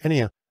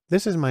 Anyhow,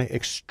 this is my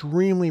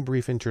extremely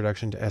brief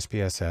introduction to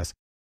SPSS.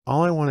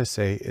 All I want to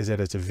say is that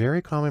it's a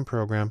very common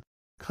program,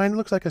 kind of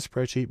looks like a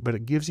spreadsheet, but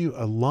it gives you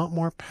a lot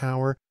more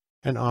power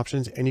and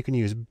options, and you can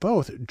use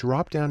both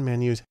drop-down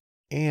menus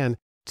and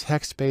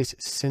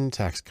text-based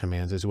syntax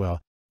commands as well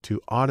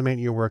to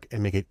automate your work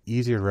and make it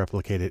easier to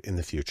replicate it in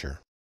the future.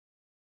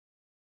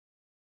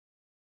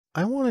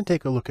 I want to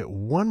take a look at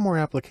one more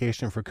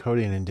application for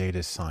coding in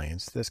data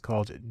science that's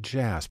called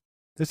JASP.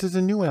 This is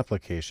a new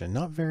application,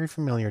 not very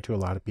familiar to a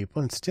lot of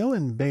people and still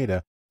in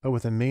beta, but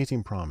with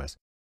amazing promise.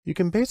 You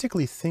can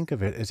basically think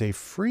of it as a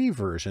free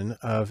version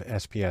of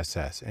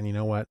SPSS. And you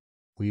know what?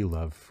 We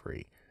love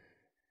free.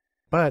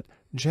 But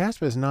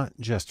JASP is not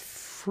just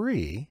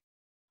free,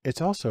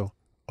 it's also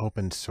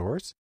open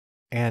source,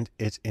 and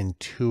it's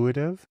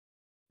intuitive,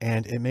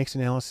 and it makes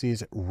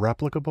analyses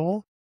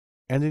replicable,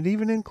 and it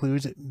even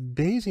includes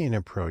Bayesian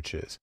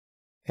approaches.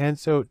 And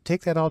so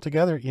take that all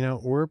together,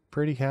 we're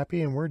pretty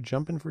happy and we're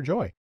jumping for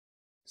joy.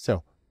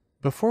 So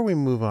before we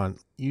move on,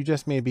 you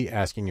just may be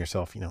asking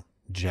yourself,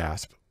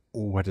 JASP,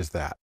 What is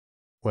that?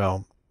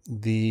 Well,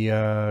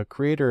 the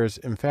creators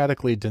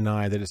emphatically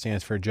deny that it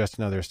stands for just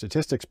another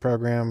statistics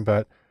program,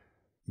 but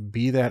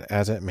be that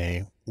as it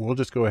may, we'll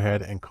just go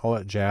ahead and call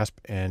it JASP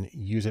and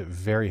use it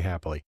very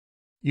happily.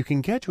 You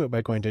can get to it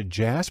by going to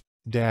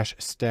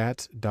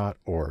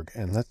jasp-stats.org,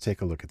 and let's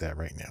take a look at that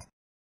right now.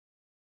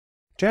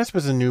 JASP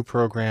is a new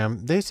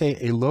program. They say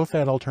a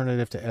low-fat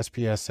alternative to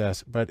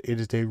SPSS, but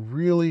it is a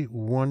really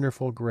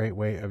wonderful, great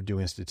way of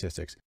doing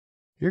statistics.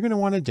 You're going to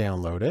want to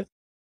download it,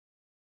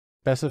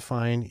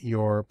 specifying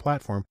your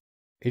platform.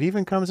 It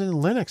even comes in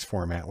Linux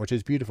format, which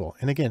is beautiful.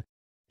 And again,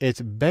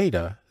 it's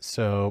beta,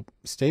 so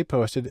stay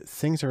posted.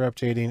 Things are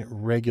updating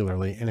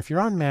regularly. And if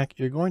you're on Mac,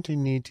 you're going to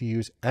need to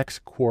use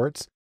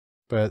Xquartz,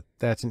 but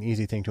that's an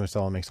easy thing to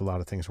install. It makes a lot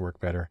of things work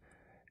better.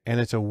 And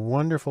it's a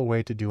wonderful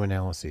way to do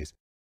analyses.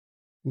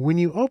 When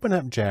you open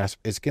up JASP,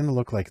 it's going to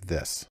look like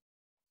this.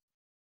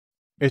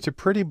 It's a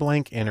pretty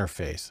blank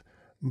interface,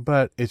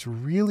 but it's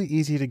really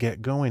easy to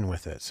get going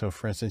with it. So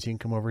for instance, you can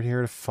come over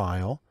here to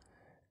File,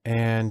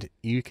 and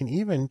you can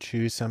even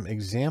choose some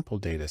example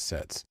data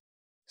sets.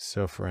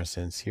 So for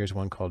instance, here's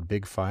one called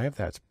Big Five.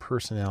 That's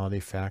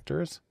personality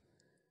factors.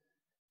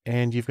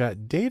 And you've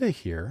got data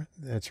here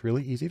that's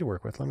really easy to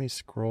work with. Let me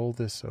scroll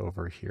this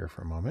over here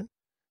for a moment.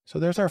 So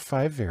there's our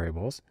 5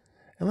 variables.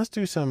 And let's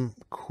do some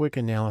quick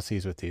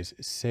analyses with these.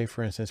 Say,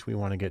 for instance, we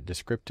want to get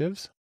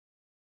descriptives.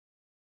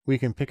 We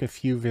can pick a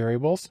few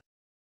variables.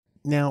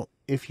 Now,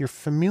 if you're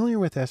familiar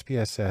with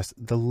SPSS,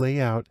 the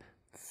layout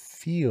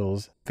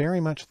feels very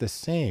much the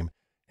same,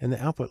 and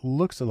the output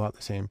looks a lot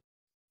the same.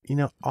 You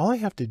know, all I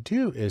have to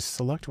do is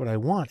select what I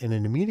want, and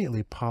it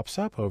immediately pops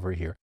up over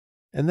here.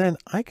 And then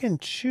I can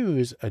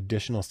choose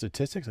additional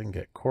statistics. I can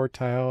get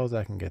quartiles.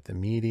 I can get the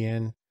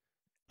median.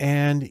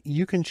 And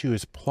you can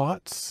choose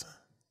plots.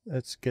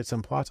 Let's get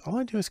some plots. All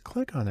I do is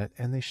click on it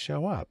and they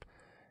show up.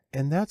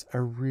 And that's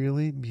a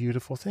really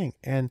beautiful thing.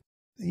 And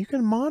you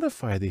can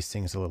modify these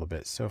things a little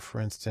bit. So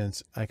for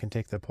instance, I can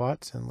take the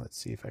plots and let's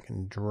see if I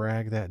can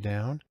drag that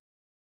down.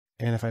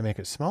 And if I make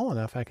it small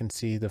enough, I can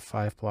see the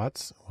 5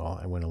 plots. Well,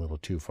 I went a little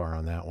too far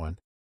on that one.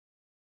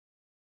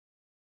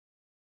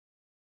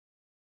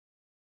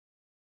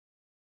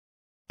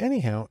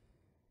 Anyhow,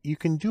 you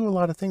can do a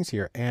lot of things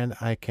here, and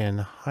I can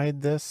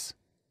hide this.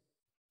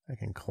 I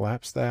can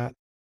collapse that.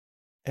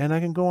 And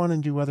I can go on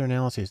and do other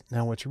analyses.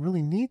 Now, what's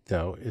really neat,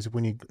 though, is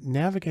when you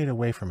navigate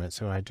away from it.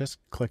 So I just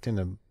clicked in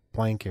the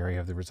blank area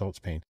of the results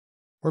pane.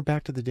 We're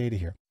back to the data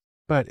here.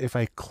 But if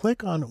I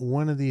click on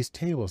one of these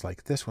tables,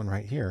 like this one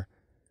right here,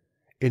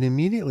 it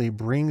immediately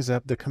brings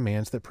up the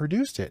commands that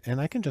produced it.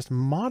 And I can just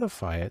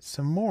modify it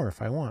some more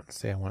if I want.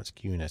 Say I want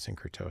skewness and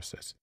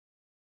kurtosis.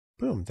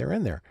 Boom, they're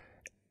in there.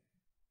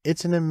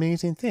 It's an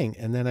amazing thing.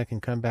 And then I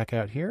can come back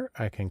out here.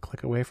 I can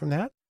click away from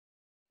that.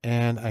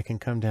 And I can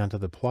come down to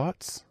the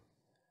plots.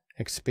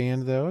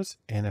 Expand those,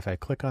 and if I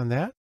click on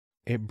that,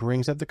 it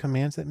brings up the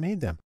commands that made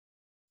them.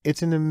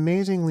 It's an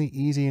amazingly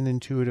easy and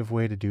intuitive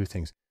way to do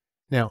things.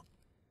 Now,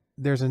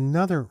 there's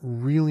another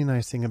really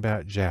nice thing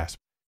about JASP,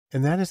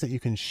 and that is that you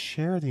can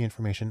share the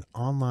information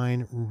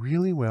online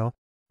really well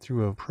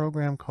through a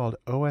program called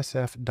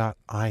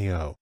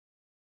osf.io.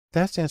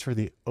 That stands for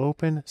the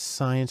Open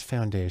Science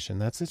Foundation.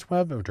 That's its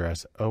web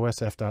address,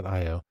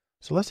 osf.io.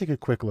 So let's take a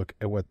quick look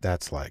at what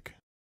that's like.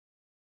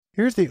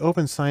 Here's the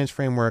Open Science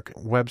Framework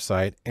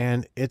website,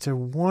 and it's a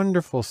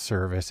wonderful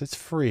service. It's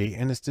free,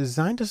 and it's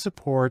designed to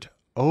support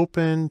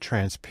open,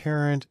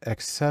 transparent,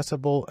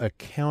 accessible,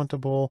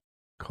 accountable,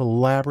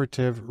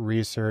 collaborative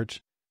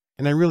research.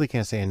 And I really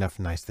can't say enough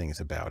nice things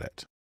about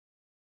it.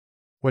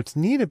 What's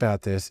neat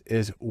about this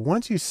is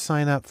once you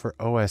sign up for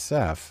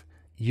OSF,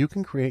 you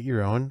can create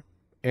your own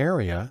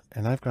area,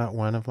 and I've got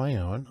one of my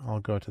own. I'll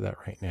go to that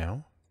right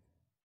now.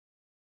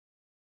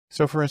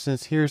 So for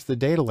instance, here's the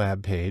Data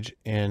Lab page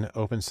in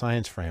Open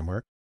Science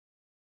Framework.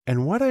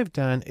 And what I've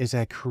done is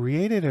I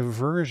created a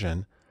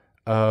version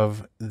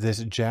of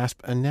this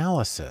JASP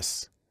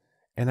analysis,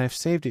 and I've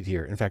saved it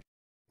here. In fact,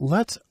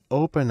 let's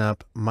open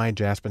up my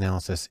JASP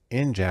analysis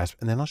in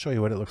JASP, and then I'll show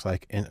you what it looks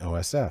like in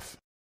OSF.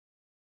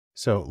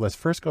 So let's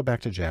first go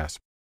back to JASP.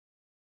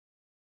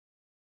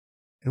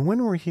 And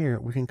when we're here,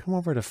 we can come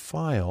over to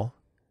File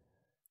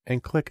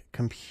and click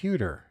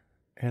Computer.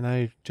 And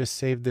I just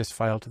saved this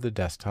file to the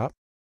desktop.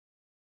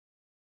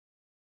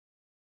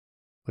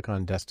 Click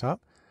on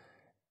Desktop.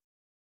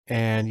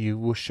 And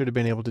you should have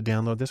been able to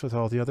download this with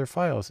all the other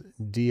files.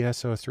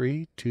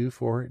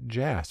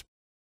 DSO324JASP.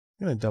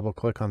 I'm going to double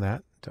click on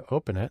that to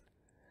open it.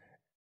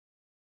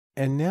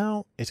 And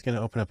now it's going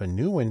to open up a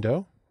new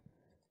window.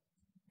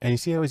 And you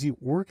see I was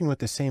working with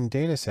the same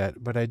data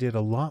set, but I did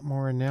a lot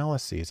more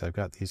analyses. I've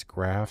got these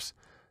graphs.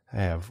 I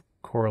have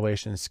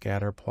correlation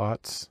scatter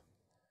plots.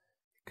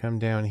 Come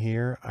down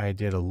here, I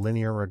did a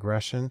linear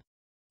regression.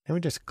 And we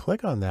just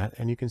click on that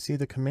and you can see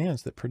the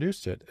commands that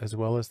produced it as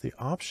well as the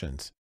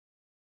options.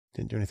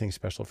 Didn't do anything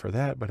special for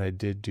that, but I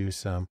did do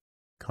some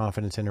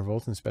confidence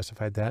intervals and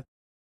specified that.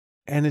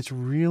 And it's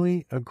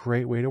really a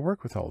great way to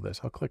work with all of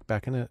this. I'll click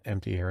back in an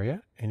empty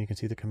area and you can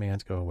see the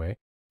commands go away.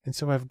 And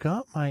so I've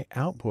got my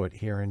output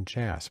here in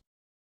JASP.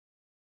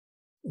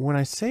 When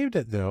I saved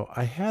it though,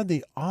 I had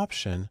the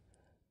option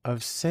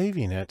of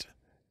saving it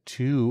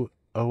to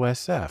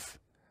OSF.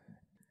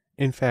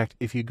 In fact,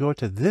 if you go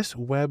to this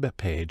web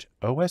page,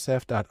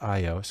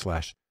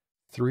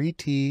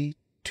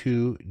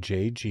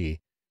 osf.io/3t2jg,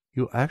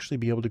 you'll actually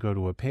be able to go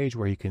to a page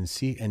where you can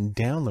see and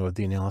download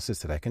the analysis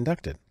that I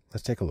conducted.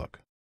 Let's take a look.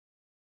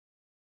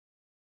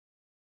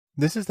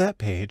 This is that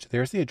page.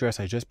 There's the address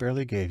I just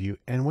barely gave you.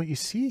 And what you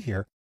see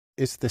here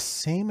is the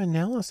same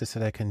analysis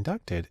that I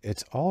conducted.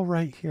 It's all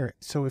right here.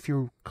 So if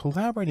you're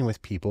collaborating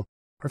with people,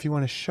 or if you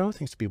want to show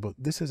things to people,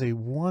 this is a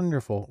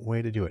wonderful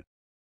way to do it.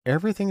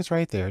 Everything's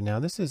right there. Now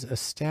this is a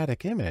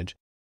static image,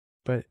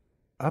 but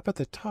up at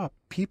the top,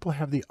 people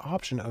have the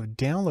option of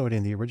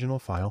downloading the original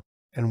file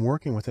and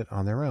working with it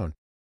on their own.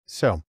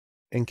 So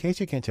in case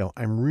you can't tell,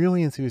 I'm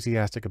really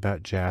enthusiastic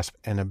about JASP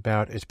and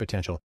about its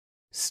potential.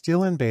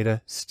 Still in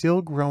beta,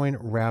 still growing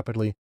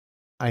rapidly.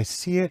 I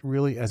see it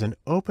really as an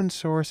open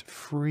source,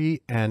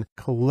 free, and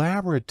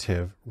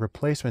collaborative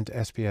replacement to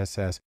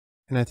SPSS.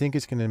 And I think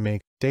it's going to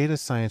make data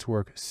science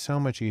work so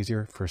much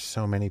easier for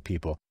so many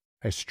people.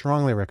 I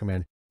strongly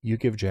recommend you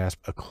give JASP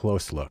a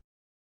close look.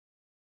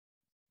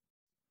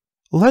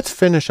 Let's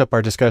finish up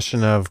our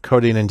discussion of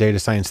coding and data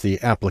science,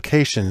 the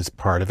applications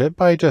part of it,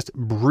 by just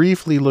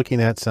briefly looking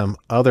at some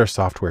other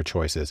software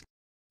choices.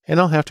 And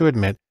I'll have to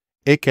admit,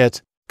 it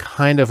gets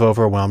kind of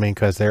overwhelming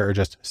because there are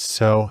just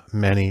so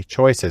many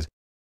choices.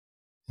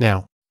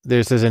 Now,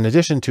 this is in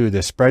addition to the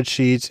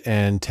Spreadsheets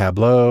and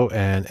Tableau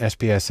and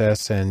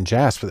SPSS and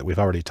JASP that we've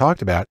already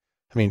talked about.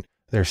 I mean,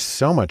 there's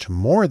so much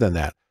more than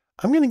that.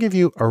 I'm going to give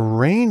you a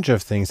range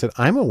of things that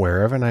I'm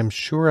aware of, and I'm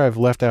sure I've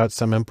left out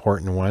some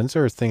important ones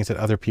or things that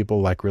other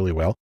people like really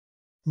well.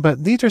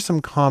 But these are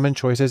some common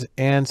choices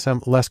and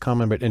some less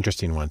common but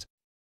interesting ones.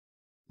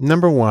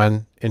 Number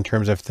one, in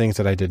terms of things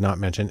that I did not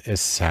mention, is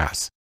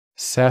SAS.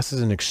 SAS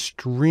is an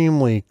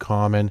extremely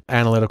common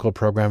analytical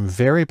program,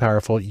 very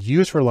powerful,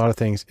 used for a lot of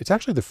things. It's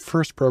actually the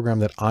first program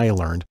that I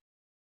learned.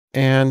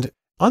 And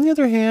on the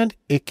other hand,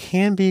 it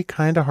can be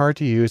kind of hard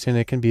to use and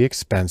it can be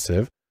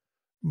expensive.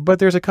 But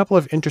there's a couple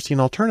of interesting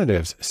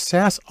alternatives.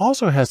 SAS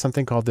also has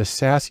something called the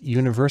SAS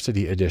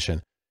University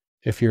Edition.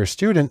 If you're a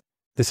student,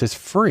 this is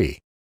free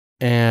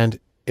and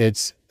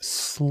it's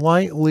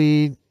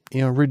slightly,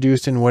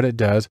 reduced in what it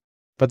does.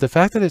 But the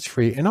fact that it's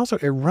free, and also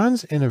it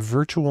runs in a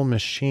virtual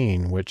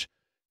machine, which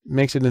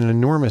makes it an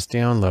enormous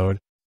download,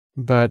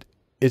 but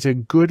it's a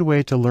good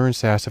way to learn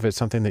SAS if it's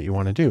something that you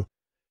want to do.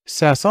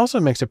 SAS also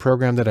makes a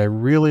program that I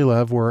really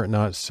love were it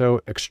not so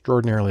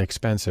extraordinarily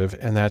expensive,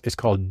 and that is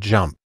called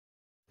JUMP.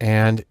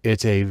 And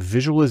it's a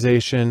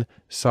visualization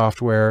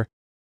software.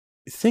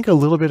 Think a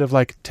little bit of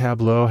like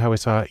Tableau, how I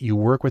saw it. You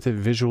work with it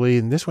visually,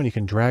 and this one you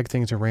can drag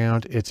things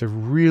around. It's a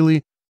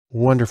really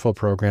wonderful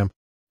program.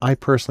 I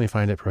personally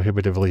find it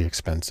prohibitively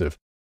expensive.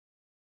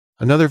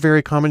 Another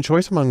very common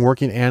choice among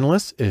working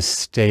analysts is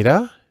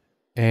Stata,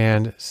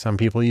 and some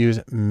people use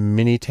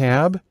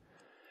Minitab.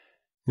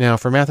 Now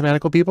for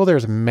mathematical people,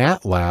 there's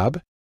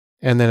MATLAB,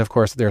 and then of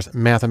course there's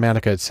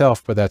Mathematica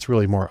itself, but that's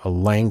really more a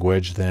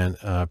language than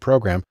a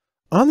program.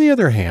 On the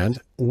other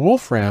hand,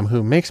 Wolfram,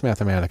 who makes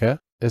Mathematica,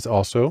 is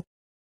also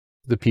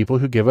the people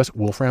who give us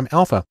Wolfram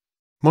Alpha.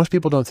 Most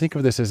people don't think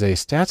of this as a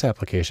stats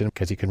application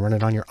because you can run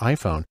it on your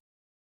iPhone.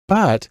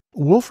 But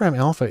Wolfram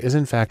Alpha is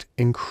in fact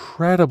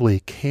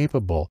incredibly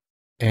capable.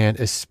 And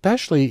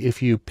especially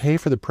if you pay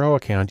for the Pro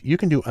account, you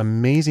can do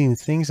amazing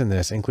things in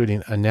this,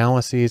 including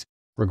analyses,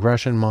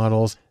 regression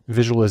models,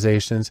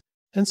 visualizations.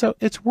 And so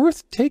it's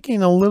worth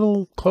taking a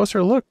little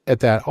closer look at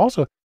that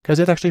also, because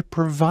it actually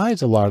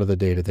provides a lot of the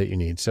data that you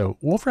need. So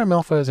Wolfram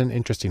Alpha is an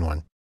interesting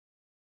one.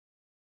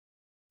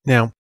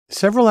 Now,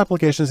 several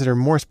applications that are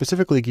more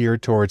specifically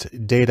geared towards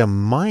data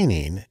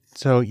mining.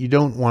 So you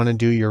don't want to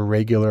do your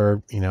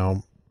regular,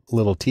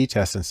 little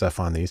t-tests and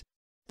stuff on these,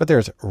 but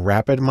there's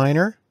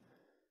RapidMiner,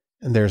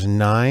 and there's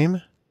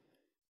KNIME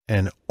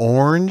and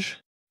Orange.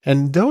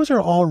 And those are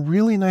all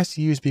really nice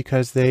to use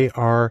because they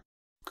are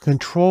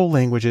control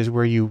languages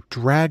where you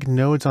drag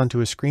nodes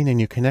onto a screen and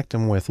you connect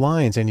them with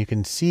lines and you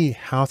can see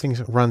how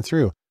things run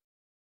through.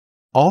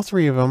 All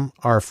three of them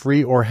are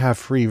free or have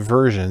free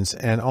versions,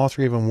 and all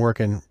three of them work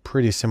in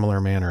pretty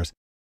similar manners.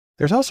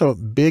 There's also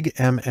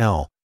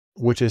BigML,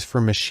 which is for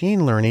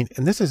machine learning.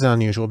 And this is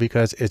unusual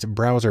because it's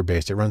browser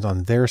based. It runs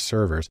on their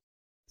servers.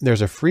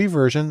 There's a free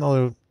version,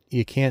 although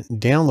you can't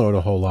download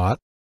a whole lot.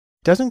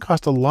 It doesn't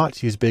cost a lot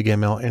to use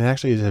BigML, and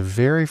actually is a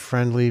very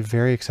friendly,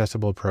 very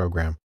accessible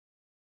program.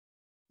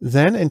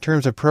 Then in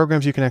terms of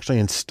programs you can actually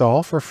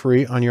install for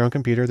free on your own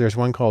computer, there's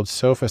one called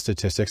SOFA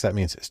Statistics. That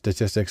means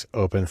Statistics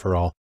Open for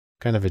All.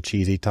 Kind of a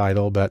cheesy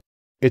title, but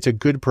it's a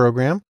good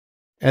program.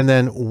 And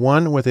then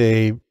one with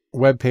a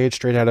web page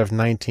straight out of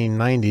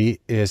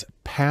 1990 is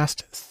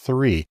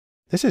Past3.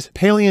 This is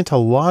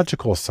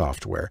paleontological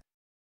software.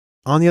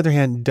 On the other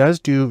hand, does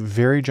do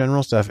very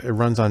general stuff. It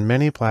runs on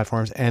many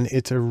platforms, and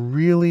it's a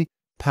really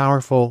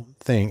powerful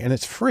thing, and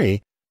it's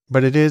free,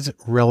 but it is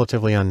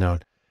relatively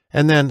unknown.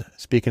 And then,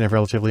 speaking of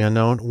relatively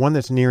unknown, one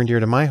that's near and dear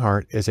to my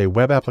heart is a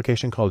web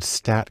application called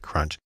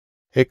StatCrunch.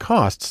 It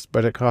costs,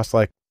 but it costs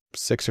like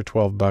 $6 or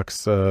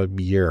 $12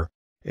 a year.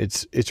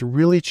 It's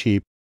really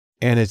cheap,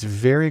 and it's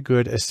very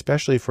good,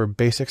 especially for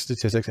basic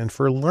statistics and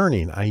for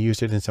learning. I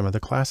used it in some of the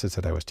classes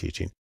that I was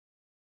teaching.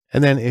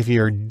 And then if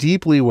you're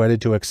deeply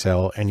wedded to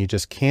Excel and you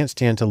just can't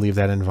stand to leave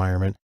that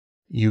environment,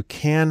 you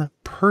can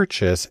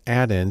purchase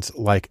add-ins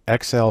like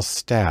Excel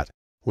Stat,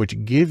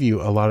 which give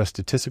you a lot of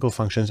statistical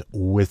functions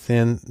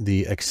within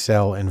the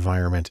Excel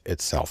environment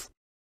itself.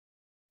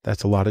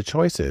 That's a lot of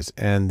choices.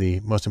 And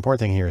the most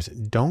important thing here is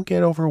don't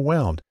get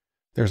overwhelmed.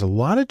 There's a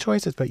lot of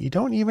choices, but you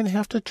don't even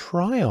have to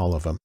try all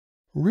of them.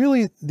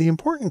 Really, the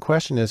important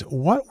question is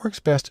what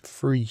works best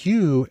for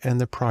you and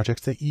the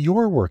projects that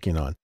you're working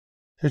on.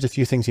 There's a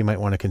few things you might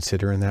want to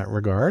consider in that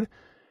regard.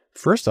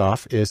 First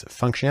off is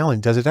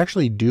functionality. Does it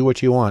actually do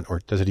what you want, or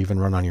does it even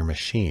run on your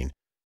machine?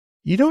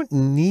 You don't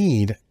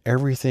need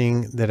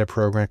everything that a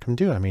program can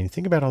do. I mean,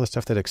 think about all the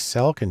stuff that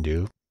Excel can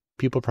do.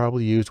 People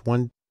probably use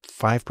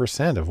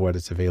 5% of what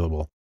is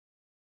available.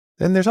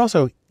 Then there's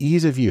also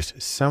ease of use.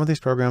 Some of these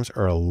programs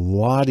are a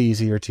lot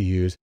easier to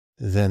use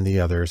than the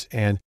others.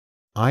 And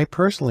I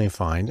personally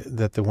find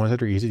that the ones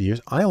that are easy to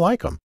use, I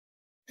like them.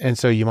 And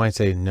so you might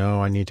say,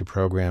 no, I need to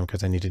program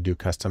because I need to do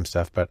custom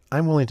stuff, but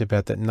I'm willing to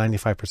bet that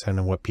 95%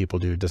 of what people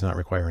do does not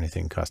require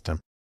anything custom.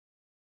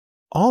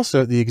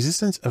 Also, the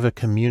existence of a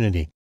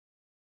community.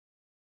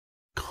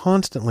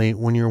 Constantly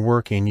when you're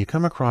working, you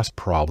come across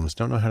problems,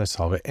 don't know how to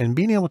solve it, and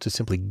being able to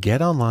simply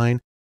get online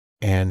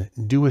and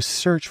do a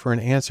search for an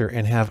answer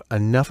and have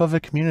enough of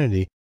a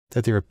community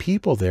that there are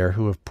people there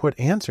who have put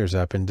answers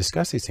up and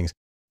discuss these things.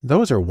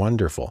 Those are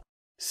wonderful.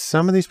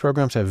 Some of these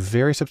programs have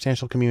very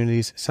substantial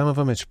communities. Some of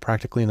them it's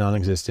practically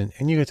non-existent,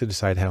 and you get to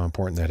decide how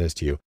important that is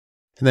to you.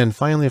 And then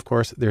finally, of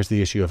course, there's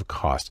the issue of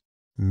cost.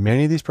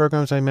 Many of these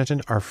programs I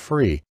mentioned are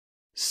free.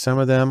 Some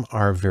of them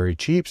are very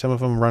cheap. Some of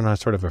them run on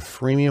sort of a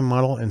freemium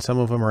model, and some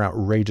of them are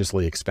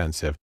outrageously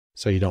expensive.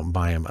 So you don't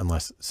buy them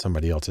unless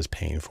somebody else is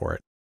paying for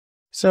it.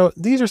 So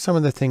these are some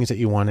of the things that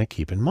you want to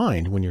keep in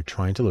mind when you're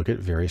trying to look at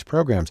various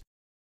programs.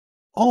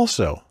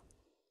 Also,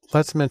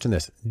 let's mention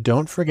this.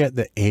 Don't forget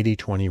the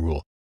 80-20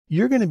 rule.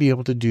 You're going to be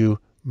able to do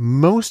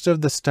most of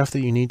the stuff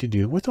that you need to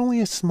do with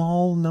only a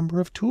small number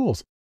of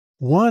tools.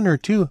 1 or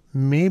 2,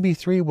 maybe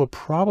 3 will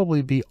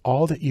probably be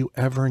all that you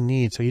ever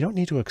need. So you don't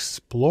need to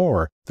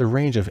explore the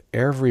range of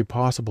every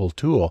possible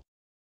tool.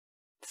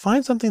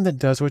 Find something that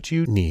does what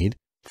you need,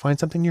 find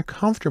something you're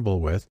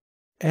comfortable with,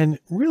 and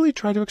really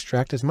try to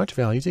extract as much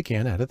value as you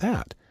can out of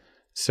that.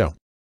 So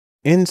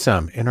in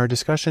sum, in our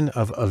discussion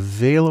of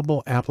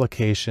available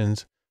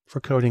applications for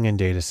coding and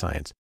data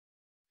science,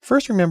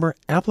 first, remember,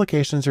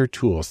 applications are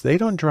tools. They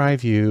don't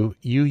drive you,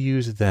 you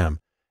use them.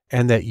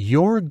 And that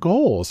your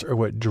goals are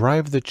what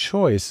drive the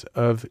choice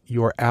of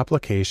your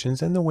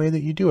applications and the way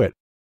that you do it.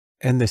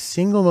 And the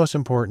single most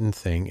important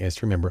thing is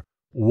to remember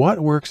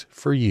what works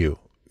for you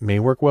may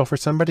work well for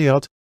somebody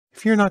else.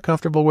 If you're not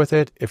comfortable with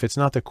it, if it's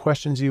not the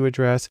questions you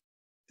address,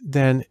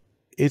 then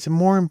it's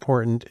more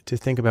important to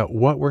think about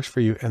what works for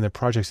you and the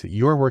projects that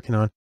you're working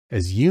on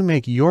as you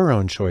make your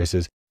own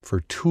choices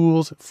for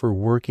tools for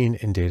working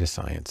in data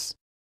science.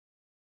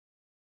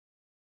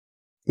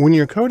 When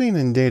you're coding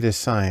in data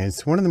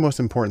science, one of the most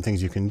important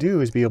things you can do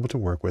is be able to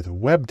work with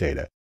web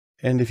data.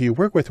 And if you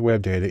work with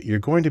web data, you're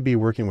going to be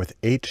working with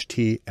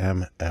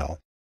HTML.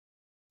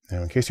 Now,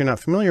 in case you're not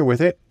familiar with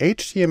it,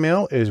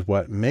 HTML is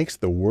what makes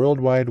the World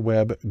Wide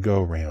Web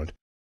go round.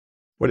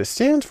 What it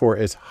stands for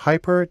is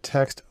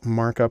Hypertext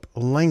Markup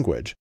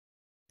Language.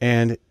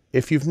 And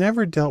if you've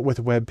never dealt with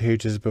web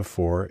pages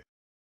before,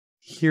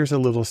 here's a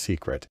little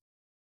secret.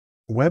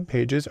 Web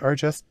pages are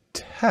just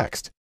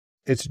text.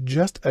 It's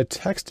just a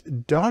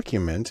text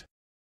document,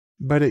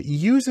 but it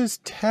uses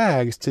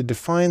tags to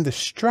define the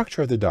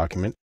structure of the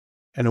document,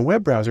 and a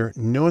web browser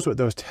knows what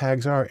those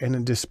tags are and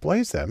it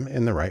displays them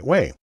in the right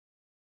way.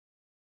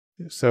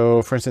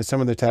 So for instance,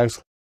 some of the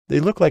tags, they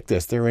look like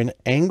this. They're in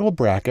angle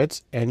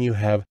brackets, and you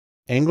have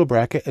angle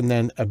bracket and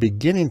then a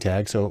beginning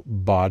tag, so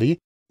body.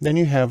 Then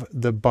you have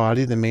the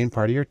body, the main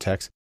part of your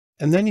text,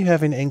 and then you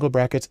have in angle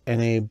brackets and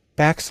a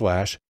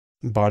backslash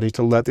body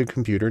to let the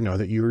computer know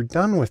that you're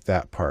done with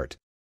that part.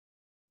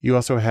 You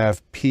also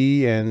have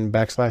P and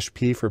backslash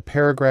P for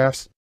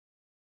paragraphs.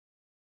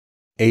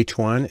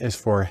 H1 is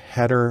for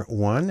header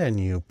 1, and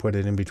you put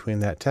it in between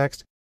that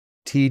text.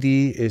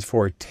 TD is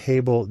for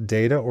table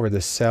data, or the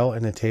cell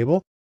in a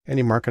table, and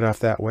you mark it off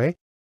that way.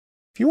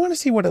 If you want to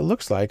see what it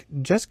looks like,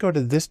 just go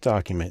to this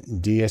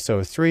document,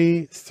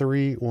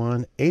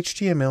 DSO331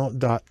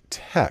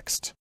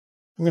 HTML.text.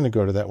 I'm going to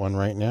go to that one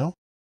right now.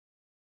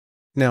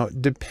 Now,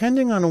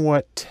 depending on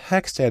what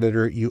text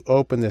editor you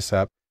open this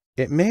up,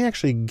 it may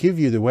actually give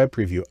you the web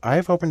preview.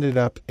 I've opened it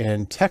up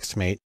in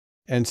TextMate,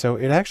 and so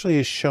it actually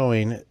is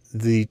showing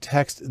the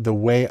text the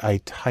way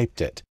I typed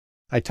it.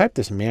 I typed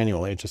this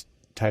manually, I just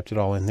typed it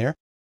all in there,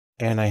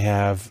 and I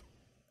have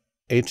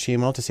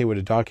HTML to say what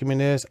a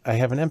document is. I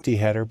have an empty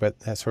header, but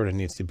that sort of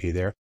needs to be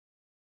there.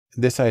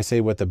 This I say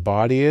what the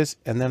body is,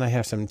 and then I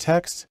have some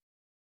text.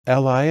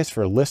 LI is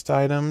for list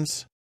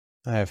items.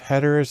 I have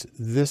headers.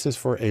 This is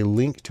for a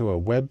link to a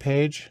web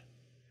page.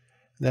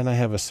 Then I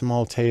have a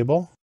small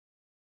table.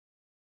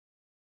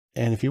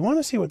 And if you want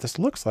to see what this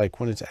looks like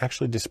when it's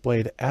actually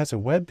displayed as a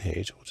web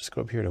page, we'll just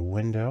go up here to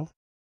Window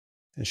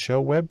and Show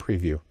Web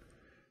Preview.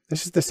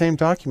 This is the same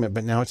document,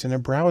 but now it's in a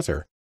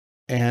browser.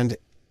 And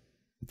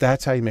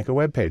that's how you make a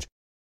web page.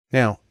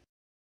 Now,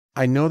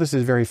 I know this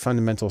is very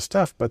fundamental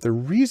stuff, but the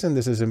reason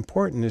this is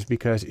important is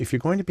because if you're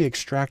going to be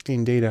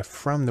extracting data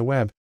from the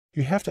web,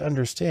 you have to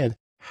understand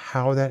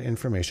how that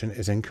information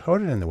is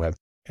encoded in the web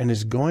and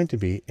is going to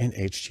be in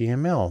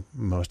HTML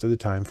most of the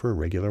time for a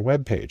regular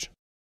web page.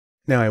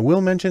 Now, I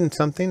will mention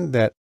something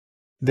that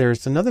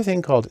there's another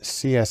thing called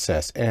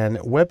CSS, and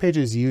web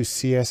pages use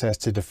CSS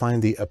to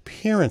define the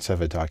appearance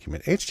of a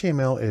document.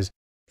 HTML is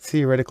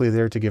theoretically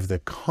there to give the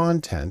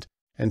content,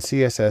 and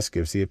CSS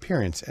gives the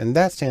appearance, and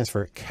that stands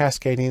for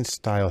Cascading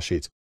Style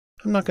Sheets.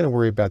 I'm not going to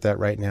worry about that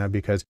right now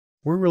because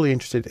we're really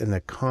interested in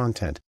the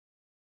content.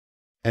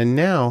 And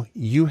now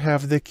you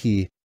have the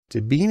key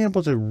to being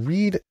able to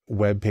read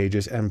web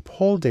pages and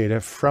pull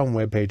data from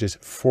web pages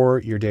for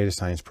your data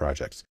science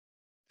projects.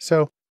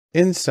 So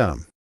in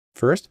sum,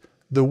 first,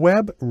 the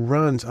web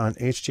runs on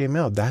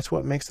HTML. That's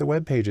what makes the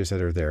web pages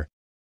that are there.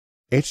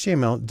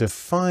 HTML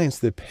defines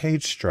the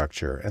page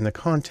structure and the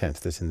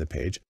content that's in the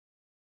page.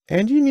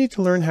 And you need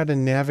to learn how to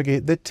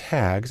navigate the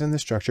tags and the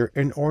structure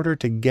in order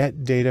to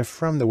get data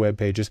from the web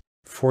pages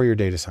for your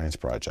data science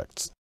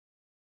projects.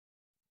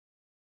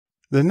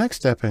 The next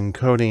step in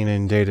coding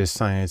in data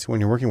science when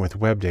you're working with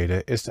web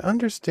data is to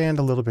understand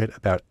a little bit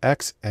about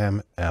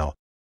XML.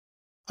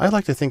 I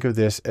like to think of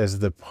this as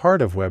the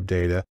part of web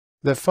data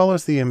that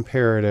follows the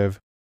imperative,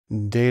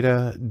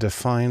 data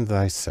define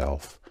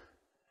thyself.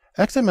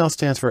 XML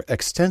stands for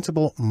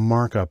Extensible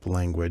Markup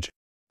Language.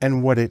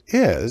 And what it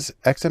is,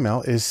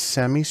 XML is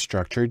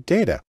semi-structured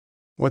data.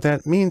 What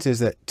that means is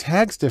that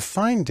tags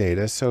define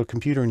data so a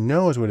computer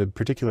knows what a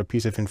particular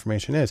piece of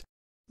information is.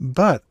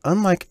 But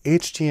unlike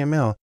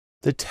HTML,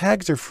 the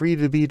tags are free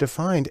to be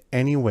defined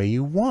any way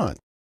you want.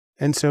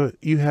 And so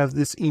you have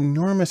this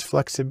enormous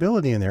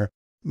flexibility in there,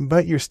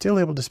 but you're still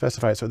able to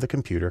specify it so the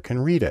computer can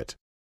read it.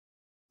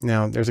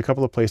 Now, there's a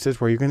couple of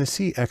places where you're going to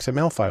see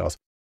XML files.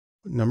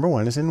 Number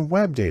one is in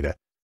web data.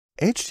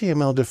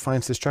 HTML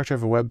defines the structure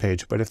of a web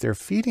page, but if they're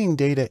feeding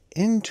data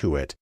into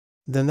it,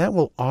 then that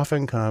will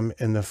often come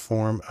in the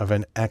form of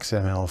an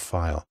XML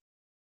file.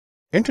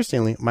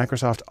 Interestingly,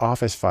 Microsoft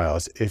Office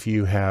files, if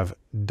you have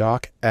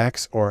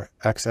docx or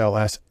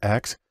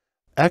XLSX,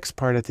 X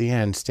part at the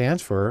end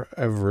stands for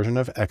a version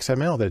of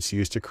XML that's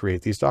used to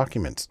create these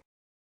documents.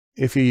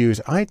 If you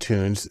use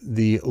iTunes,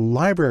 the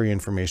library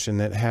information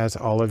that has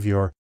all of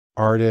your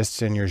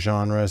artists and your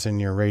genres and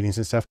your ratings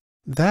and stuff,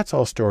 that's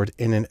all stored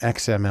in an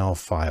XML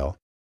file.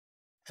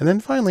 And then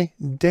finally,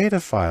 data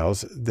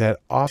files that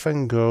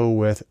often go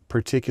with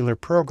particular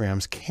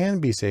programs can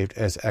be saved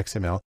as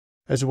XML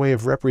as a way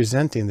of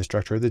representing the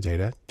structure of the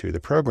data to the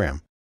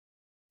program.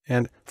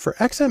 And for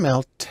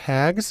XML,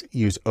 tags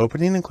use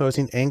opening and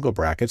closing angle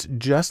brackets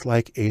just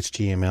like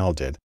HTML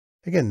did.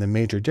 Again, the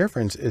major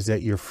difference is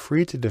that you're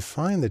free to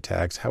define the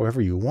tags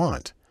however you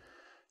want.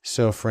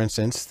 So for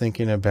instance,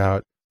 thinking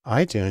about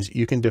iTunes,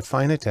 you can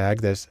define a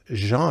tag that's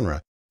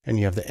genre, and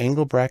you have the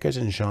angle brackets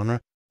and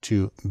genre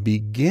to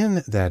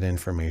begin that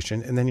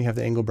information. And then you have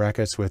the angle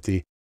brackets with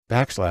the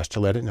backslash to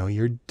let it know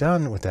you're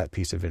done with that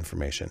piece of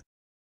information.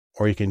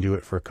 Or you can do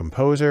it for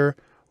composer,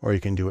 or you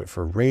can do it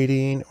for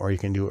rating, or you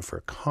can do it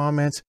for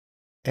comments.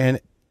 And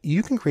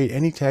you can create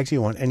any tags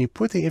you want, and you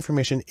put the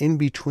information in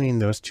between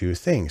those two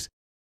things.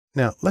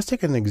 Now, let's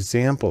take an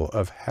example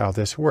of how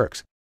this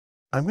works.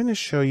 I'm going to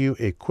show you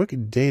a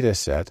quick data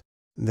set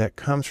that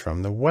comes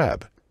from the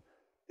web.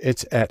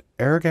 It's at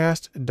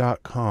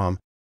ergast.com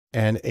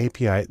and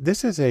API.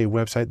 This is a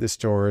website that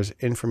stores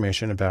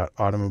information about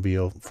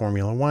automobile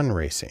Formula One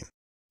racing.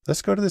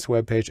 Let's go to this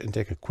web page and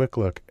take a quick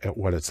look at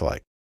what it's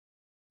like.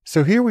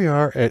 So here we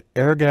are at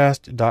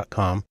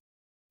ergast.com,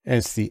 and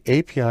it's the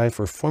API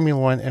for Formula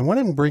One. And what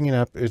I'm bringing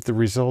up is the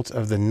results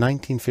of the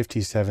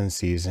 1957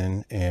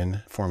 season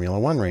in Formula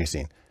One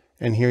racing.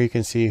 And here you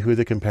can see who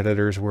the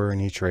competitors were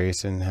in each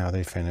race and how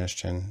they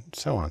finished and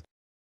so on.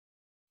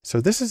 So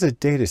this is a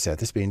data set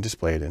that's being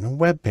displayed in a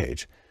web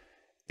page.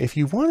 If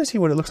you want to see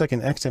what it looks like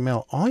in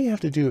XML, all you have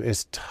to do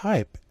is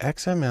type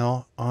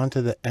XML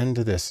onto the end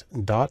of this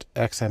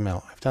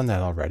 .xml. I've done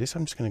that already, so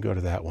I'm just going to go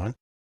to that one.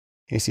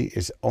 You see,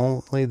 it's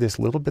only this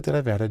little bit that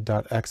I've added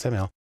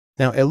 .xml.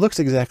 Now it looks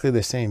exactly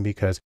the same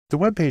because the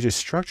web page is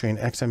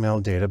structuring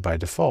XML data by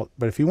default.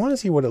 But if you want to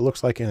see what it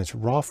looks like in its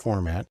raw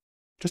format,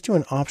 just do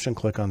an option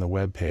click on the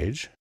web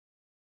page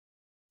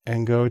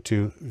and go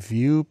to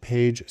View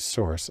Page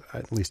Source.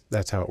 At least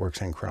that's how it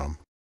works in Chrome.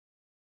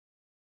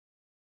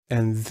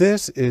 And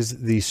this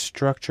is the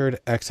structured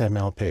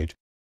XML page.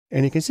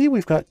 And you can see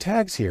we've got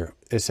tags here.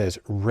 It says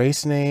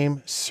race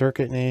name,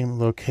 circuit name,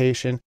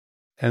 location.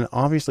 And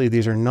obviously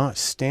these are not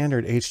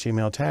standard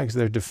HTML tags.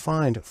 They're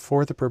defined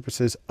for the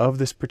purposes of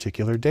this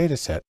particular data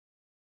set.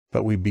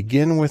 But we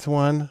begin with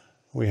one,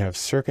 we have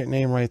circuit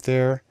name right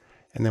there,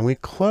 and then we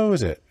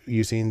close it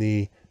using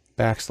the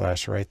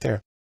backslash right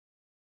there.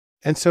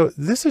 And so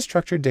this is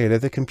structured data.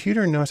 The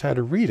computer knows how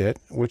to read it,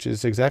 which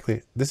is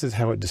exactly, this is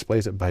how it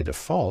displays it by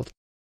default.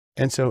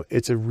 And so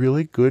it's a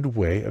really good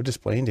way of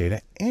displaying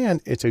data,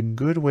 and it's a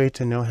good way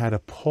to know how to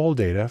pull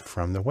data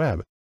from the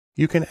web.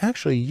 You can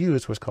actually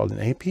use what's called an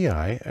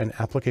API, an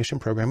application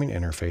programming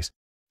interface,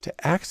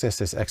 to access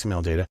this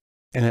XML data,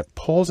 and it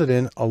pulls it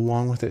in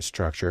along with its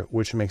structure,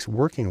 which makes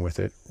working with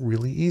it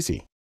really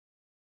easy.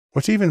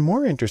 What's even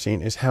more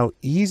interesting is how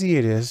easy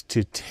it is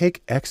to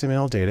take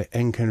XML data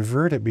and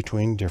convert it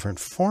between different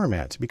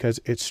formats because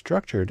it's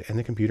structured and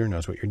the computer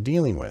knows what you're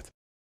dealing with.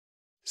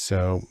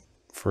 So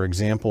for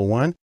example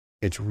 1,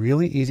 it's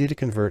really easy to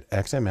convert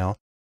XML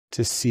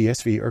to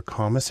CSV or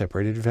comma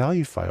separated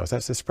value files.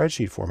 That's the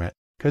spreadsheet format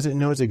because it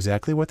knows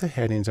exactly what the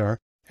headings are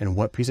and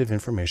what piece of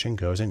information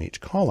goes in each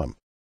column.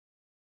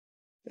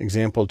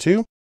 Example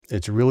 2,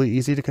 it's really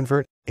easy to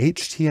convert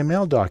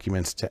HTML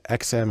documents to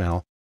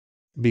XML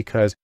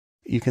because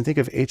you can think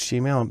of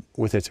HTML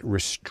with its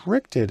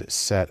restricted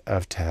set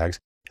of tags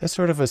as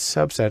sort of a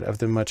subset of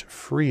the much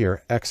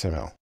freer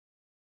XML.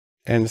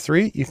 And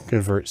 3, you can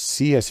convert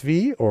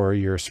CSV or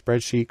your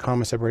spreadsheet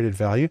comma separated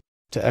value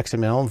to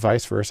XML and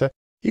vice versa.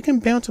 You can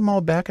bounce them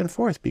all back and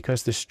forth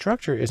because the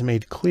structure is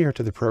made clear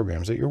to the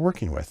programs that you're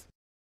working with.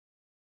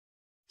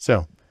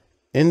 So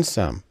in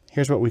sum,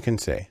 here's what we can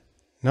say.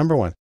 Number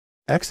 1,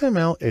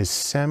 XML is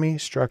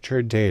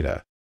semi-structured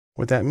data.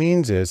 What that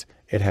means is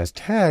it has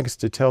tags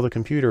to tell the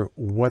computer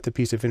what the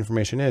piece of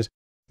information is,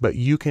 but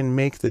you can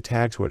make the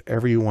tags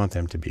whatever you want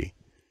them to be.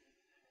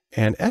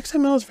 And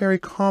XML is very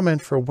common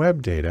for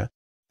web data,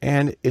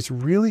 and it's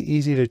really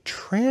easy to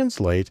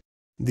translate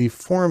the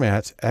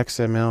formats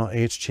XML,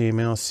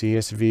 HTML,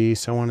 CSV,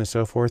 so on and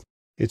so forth.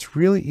 It's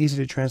really easy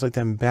to translate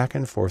them back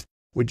and forth,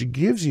 which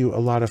gives you a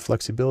lot of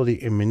flexibility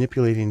in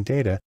manipulating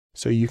data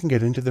so you can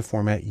get into the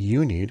format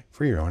you need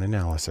for your own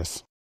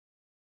analysis.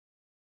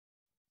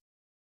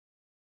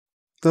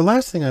 The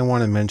last thing I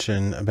want to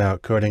mention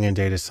about coding in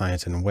data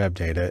science and web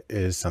data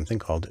is something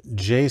called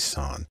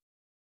JSON.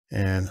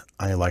 And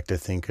I like to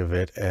think of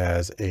it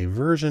as a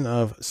version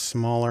of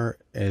smaller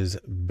is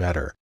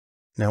better.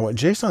 Now, what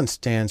JSON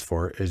stands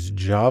for is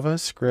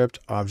JavaScript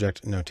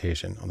Object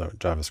Notation, although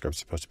JavaScript is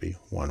supposed to be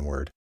one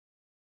word.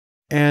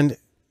 And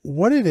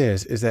what it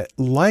is that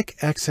like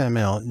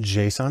XML,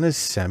 JSON is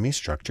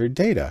semi-structured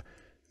data.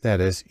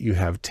 That is, you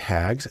have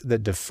tags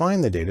that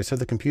define the data so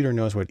the computer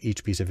knows what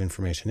each piece of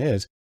information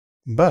is.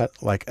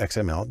 But like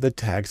XML, the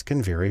tags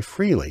can vary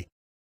freely.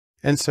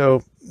 And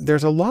so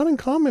there's a lot in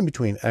common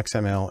between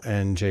XML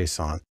and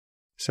JSON.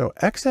 So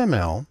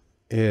XML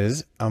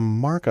is a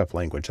markup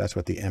language. That's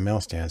what the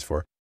ML stands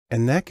for.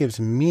 And that gives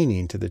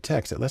meaning to the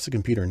text. It lets the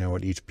computer know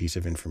what each piece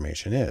of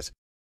information is.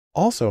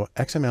 Also,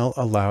 XML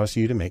allows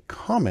you to make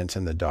comments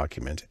in the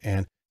document,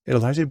 and it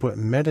allows you to put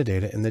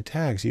metadata in the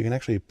tags. You can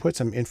actually put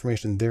some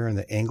information there in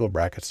the angle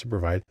brackets to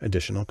provide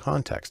additional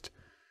context.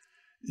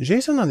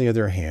 JSON, on the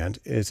other hand,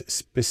 is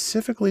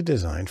specifically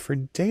designed for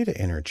data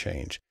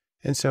interchange.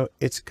 And so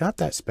it's got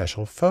that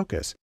special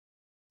focus.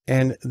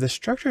 And the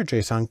structured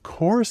JSON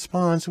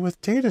corresponds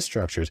with data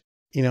structures.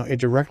 You know, it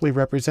directly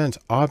represents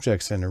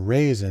objects and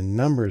arrays and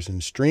numbers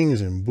and strings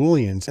and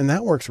booleans. And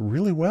that works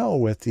really well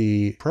with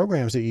the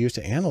programs that you use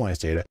to analyze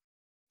data.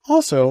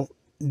 Also,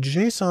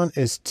 JSON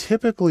is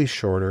typically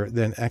shorter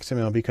than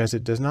XML because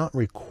it does not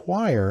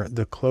require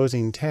the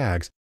closing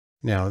tags.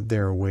 Now,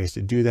 there are ways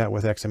to do that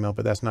with XML,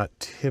 but that's not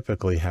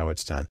typically how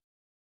it's done.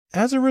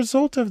 As a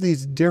result of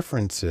these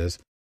differences,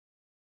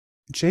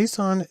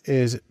 JSON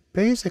is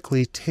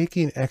basically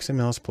taking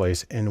XML's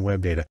place in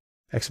web data.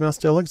 XML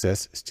still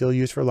exists, still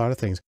used for a lot of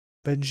things,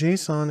 but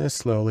JSON is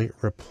slowly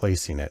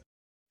replacing it.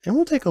 And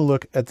we'll take a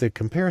look at the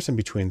comparison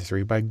between the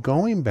three by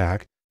going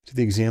back to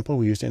the example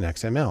we used in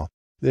XML.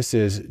 This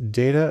is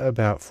data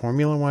about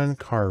Formula One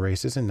car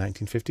races in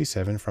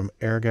 1957 from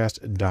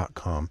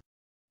airgas.com.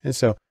 And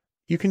so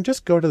you can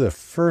just go to the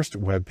first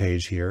web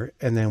page here,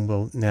 and then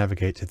we'll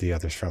navigate to the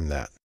others from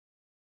that.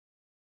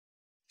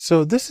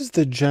 So this is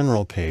the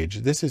general page.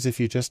 This is if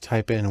you just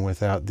type in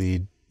without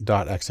the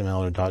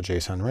 .xml or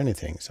 .json or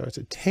anything. So it's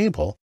a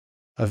table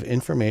of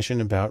information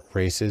about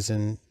races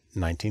in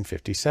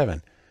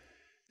 1957.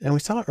 And we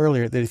saw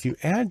earlier that if you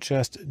add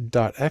just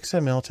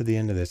 .xml to the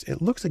end of this,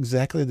 it looks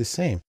exactly the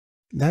same.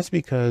 That's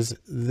because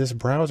this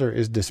browser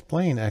is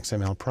displaying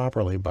XML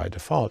properly by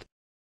default.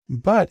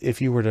 But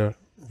if you were to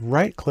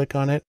right click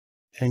on it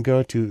and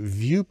go to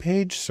view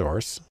page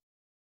source,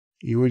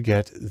 you would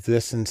get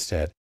this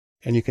instead.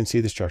 And you can see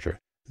the structure.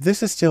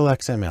 This is still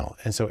XML.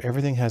 And so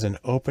everything has an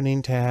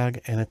opening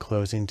tag and a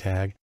closing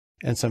tag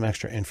and some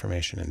extra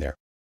information in there.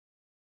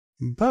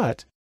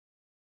 But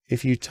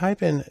if you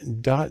type in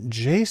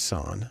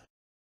 .json,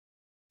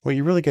 what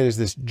you really get is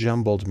this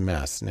jumbled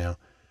mess. Now,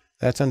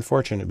 that's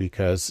unfortunate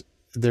because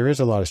there is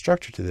a lot of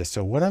structure to this.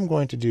 So what I'm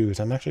going to do is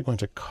I'm actually going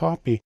to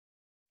copy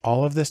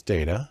all of this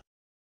data.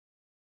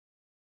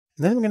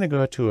 And then I'm going to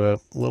go to a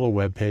little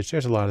web page.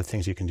 There's a lot of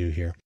things you can do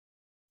here.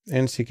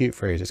 And it's a cute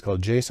phrase. It's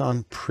called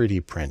JSON Pretty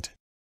Print.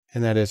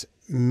 And that is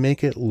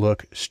make it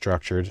look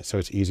structured so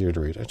it's easier to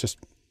read. I just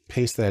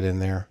paste that in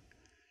there.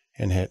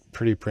 and hit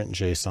pretty print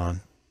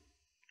JSON.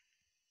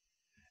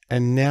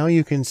 And now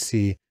you can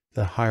see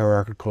the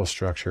hierarchical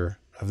structure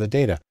of the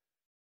data.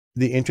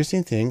 The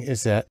interesting thing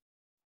is that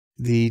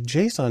the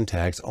JSON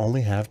tags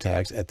only have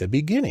tags at the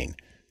beginning.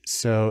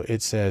 So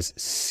it says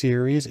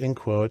series in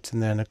quotes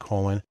and then a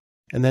colon,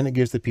 and then it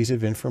gives the piece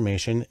of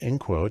information in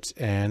quotes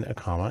and a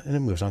comma, and it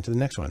moves on to the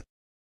next one.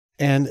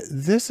 And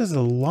this is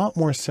a lot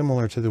more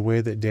similar to the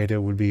way that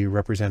data would be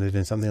represented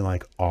in something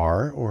like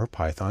R or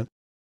Python.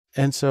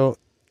 And so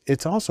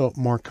it's also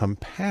more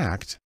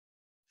compact.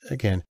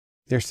 Again,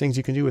 there's things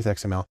you can do with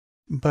XML,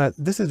 but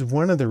this is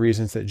one of the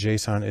reasons that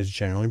JSON is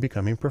generally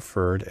becoming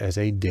preferred as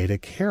a data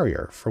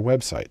carrier for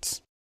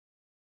websites.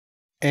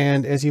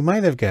 And as you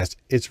might have guessed,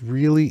 it's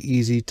really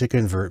easy to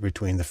convert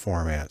between the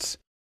formats.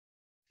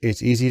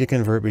 It's easy to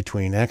convert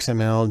between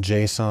XML,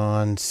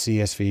 JSON,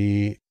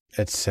 CSV,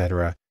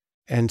 etc.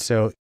 And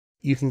so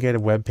you can get a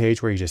web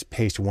page where you just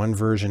paste one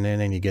version in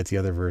and you get the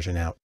other version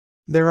out.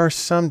 There are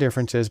some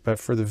differences, but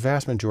for the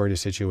vast majority of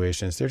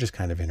situations, they're just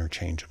kind of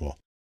interchangeable.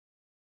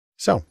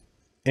 So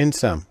in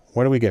sum,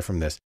 what do we get from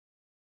this?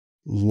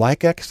 Like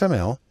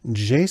XML,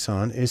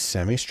 JSON is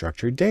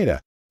semi-structured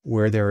data,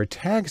 where there are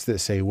tags that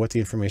say what the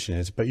information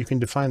is, but you can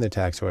define the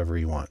tags however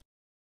you want.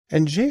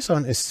 And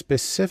JSON is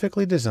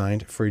specifically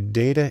designed for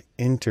data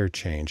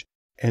interchange.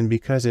 And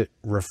because it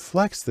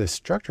reflects the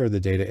structure of the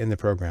data in the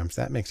programs,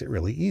 that makes it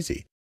really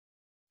easy.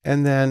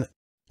 And then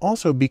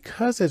also,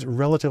 because it's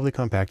relatively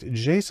compact,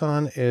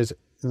 JSON is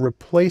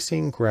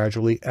replacing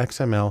gradually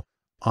XML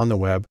on the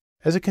web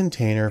as a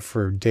container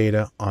for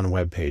data on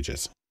web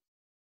pages.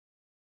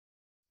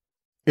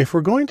 If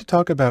we're going to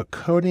talk about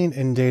coding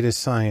in data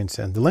science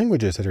and the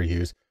languages that are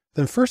used,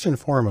 then first and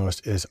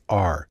foremost is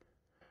R.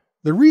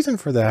 The reason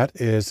for that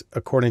is,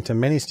 according to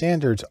many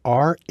standards,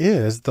 R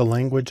is the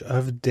language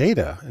of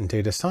data and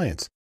data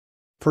science.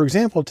 For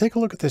example, take a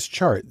look at this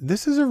chart.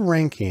 This is a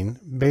ranking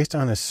based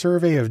on a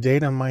survey of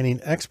data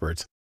mining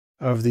experts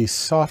of the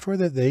software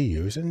that they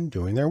use in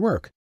doing their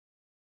work.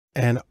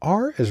 And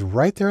R is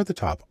right there at the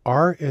top.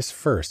 R is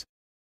first.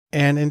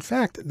 And in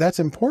fact, that's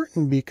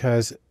important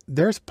because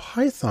there's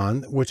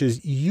Python, which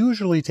is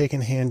usually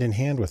taken hand in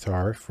hand with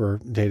R for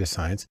data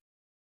science.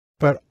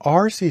 But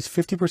R sees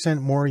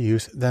 50% more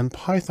use than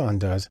Python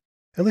does,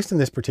 at least in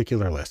this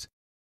particular list.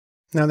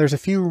 Now, there's a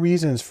few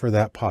reasons for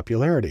that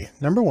popularity.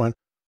 Number one,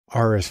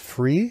 R is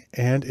free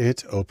and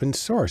it's open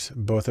source,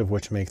 both of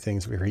which make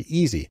things very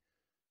easy.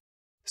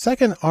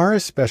 Second, R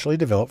is specially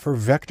developed for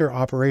vector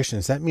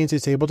operations. That means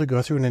it's able to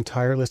go through an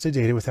entire list of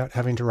data without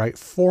having to write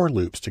for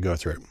loops to go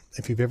through it.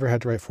 If you've ever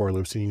had to write for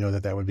loops, then you know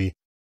that that would be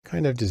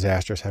kind of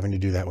disastrous having to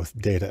do that with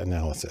data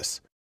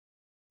analysis.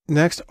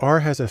 Next,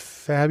 R has a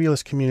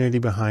fabulous community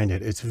behind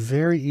it. It's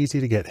very easy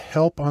to get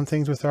help on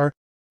things with R.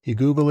 You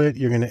Google it,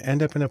 you're going to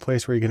end up in a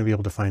place where you're going to be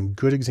able to find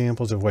good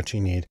examples of what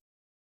you need.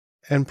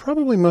 And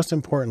probably most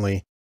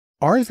importantly,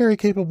 R is very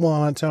capable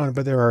on its own,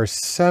 but there are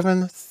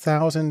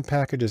 7,000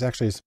 packages,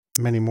 actually it's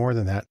many more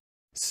than that,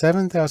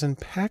 7,000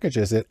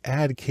 packages that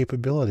add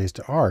capabilities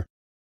to R.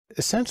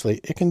 Essentially,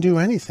 it can do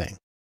anything.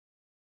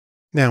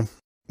 Now,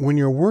 when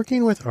you're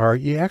working with R,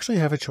 you actually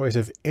have a choice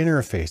of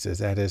interfaces.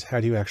 That is, how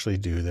do you actually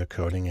do the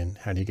coding and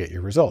how do you get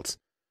your results?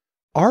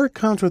 R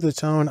comes with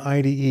its own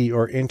IDE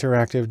or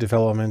interactive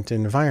development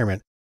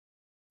environment.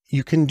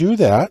 You can do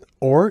that,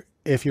 or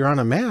if you're on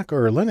a Mac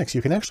or a Linux,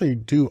 you can actually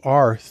do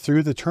R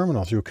through the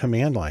terminal, through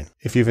command line.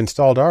 If you've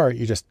installed R,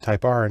 you just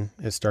type R and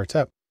it starts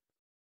up.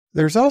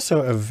 There's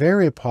also a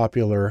very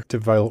popular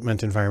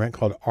development environment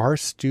called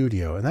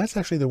RStudio, and that's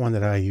actually the one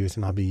that I use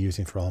and I'll be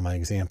using for all my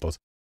examples.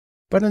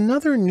 But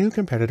another new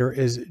competitor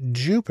is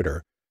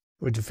Jupyter,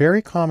 which is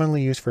very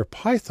commonly used for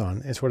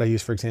Python. Is what I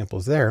use for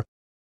examples there.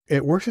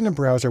 It works in a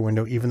browser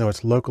window, even though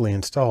it's locally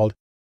installed.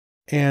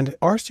 And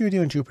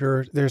RStudio and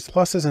Jupyter, there's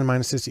pluses and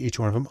minuses to each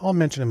one of them. I'll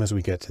mention them as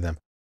we get to them.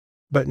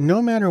 But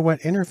no matter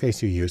what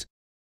interface you use,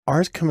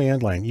 R's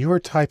command line, you are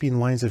typing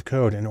lines of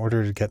code in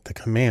order to get the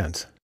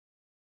commands.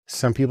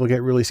 Some people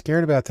get really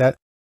scared about that,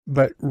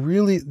 but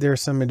really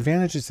there's some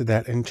advantages to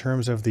that in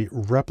terms of the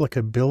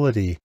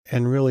replicability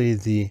and really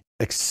the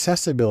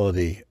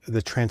accessibility,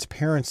 the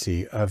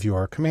transparency of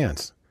your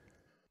commands.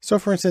 So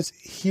for instance,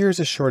 here's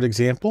a short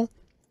example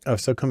of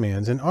some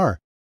commands in R.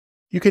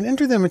 You can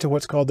enter them into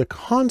what's called the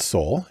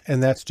console,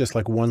 and that's just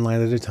like one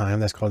line at a time.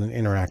 That's called an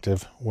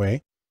interactive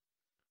way.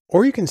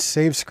 Or you can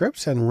save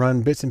scripts and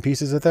run bits and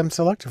pieces of them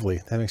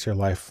selectively. That makes your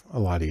life a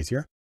lot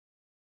easier.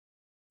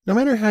 No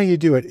matter how you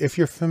do it, if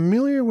you're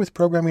familiar with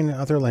programming in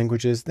other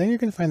languages, then you're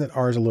going to find that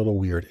R is a little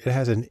weird. It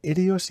has an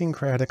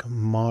idiosyncratic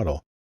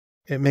model.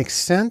 It makes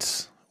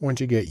sense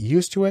once you get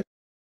used to it,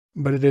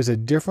 but it is a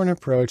different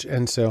approach.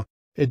 And so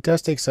it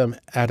does take some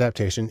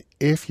adaptation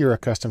if you're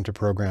accustomed to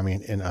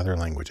programming in other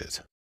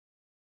languages.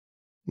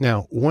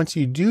 Now, once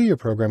you do your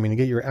programming and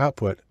get your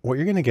output, what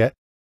you're going to get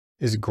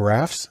is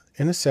graphs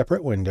in a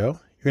separate window.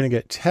 You're going to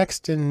get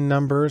text and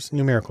numbers,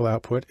 numerical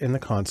output in the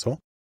console.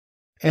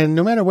 And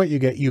no matter what you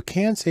get, you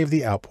can save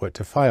the output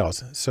to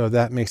files. So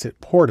that makes it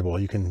portable.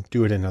 You can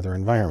do it in other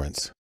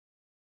environments.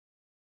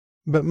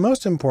 But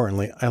most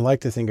importantly, I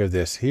like to think of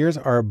this. Here's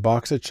our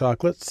box of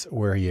chocolates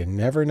where you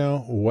never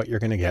know what you're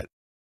going to get.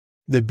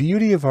 The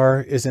beauty of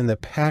R is in the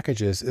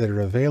packages that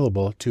are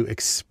available to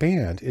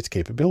expand its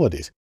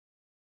capabilities.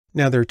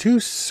 Now, there are two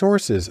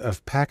sources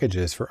of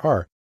packages for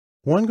R.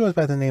 One goes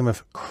by the name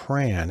of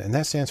CRAN, and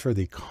that stands for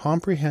the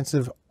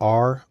Comprehensive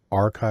R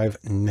Archive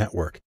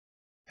Network.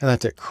 And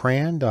that's at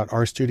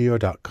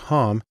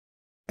cran.rstudio.com.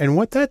 And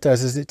what that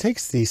does is it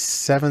takes these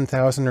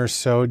 7,000 or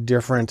so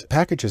different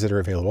packages that are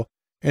available,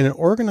 and it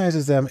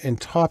organizes them in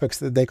topics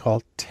that they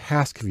call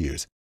task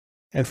views.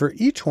 And for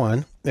each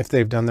one, if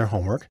they've done their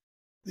homework,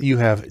 you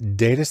have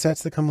data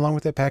sets that come along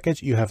with that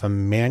package. You have a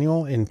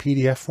manual in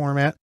PDF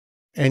format,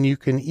 and you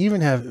can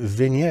even have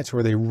vignettes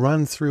where they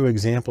run through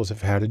examples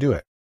of how to do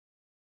it.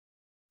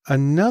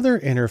 Another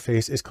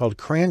interface is called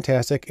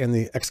Crantastic, and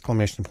the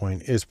exclamation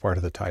point is part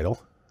of the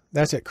title.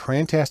 That's at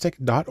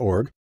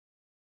crantastic.org.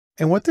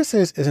 And what this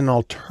is an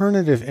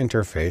alternative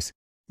interface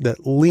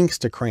that links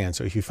to CRAN.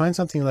 So if you find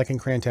something like in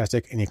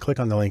Crantastic and you click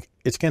on the link,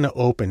 it's going to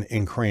open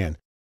in CRAN.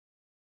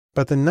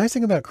 But the nice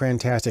thing about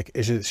Crantastic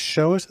is it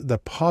shows the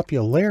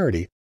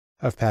popularity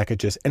of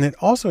packages, and it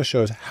also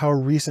shows how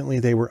recently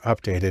they were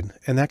updated.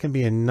 And that can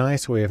be a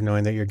nice way of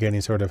knowing that you're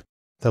getting sort of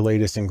the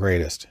latest and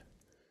greatest.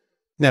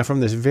 Now,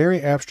 from this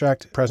very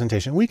abstract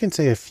presentation, we can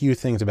say a few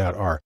things about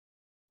R.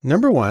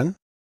 Number one,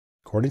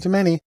 according to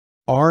many,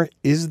 R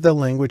is the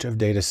language of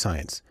data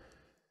science.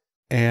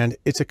 And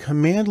it's a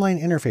command line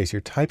interface.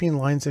 You're typing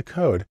lines of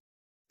code.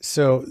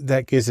 So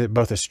that gives it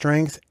both a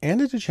strength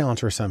and it's a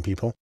challenge for some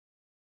people.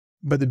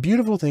 But the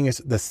beautiful thing is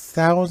the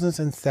thousands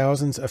and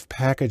thousands of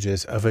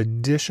packages of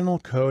additional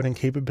code and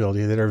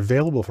capability that are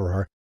available for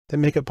R that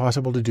make it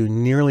possible to do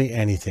nearly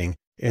anything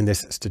in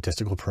this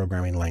statistical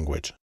programming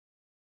language.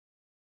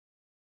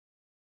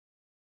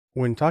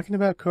 When talking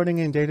about coding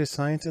in data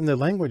science and the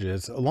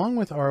languages, along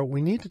with R,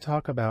 we need to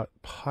talk about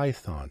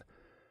Python.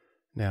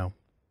 Now,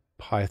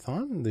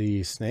 Python,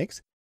 the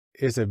snakes,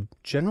 is a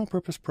general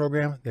purpose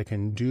program that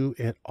can do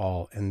it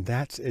all, and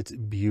that's its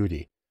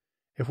beauty.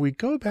 If we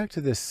go back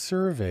to this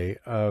survey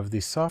of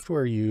the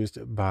software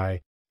used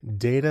by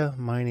data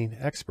mining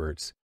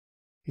experts,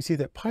 you see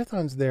that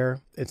Python's there.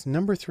 It's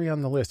number 3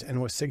 on the list.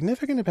 And what's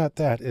significant about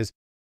that is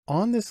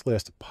on this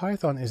list,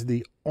 Python is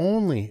the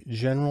only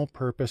general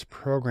purpose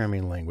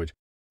programming language.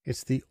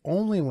 It's the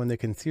only one that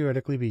can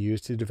theoretically be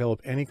used to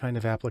develop any kind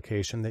of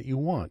application that you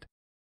want.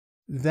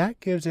 That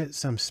gives it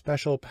some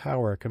special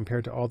power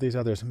compared to all these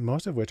others,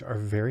 most of which are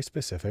very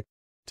specific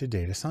to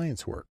data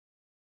science work.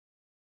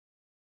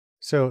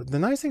 So the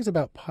nice things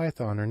about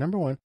Python are, number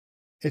one,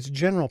 it's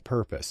general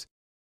purpose.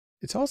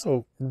 It's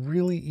also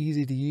really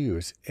easy to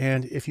use.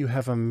 And if you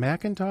have a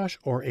Macintosh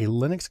or a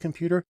Linux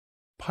computer,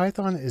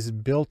 Python is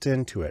built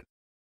into it.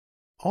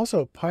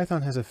 Also,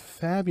 Python has a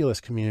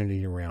fabulous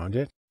community around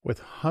it with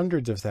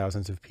hundreds of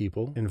thousands of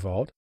people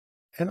involved.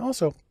 And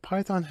also,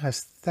 Python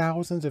has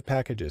thousands of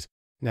packages.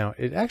 Now,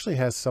 it actually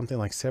has something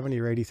like 70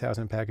 or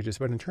 80,000 packages,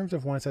 but in terms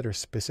of ones that are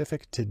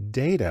specific to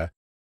data,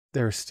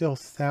 there are still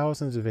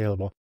thousands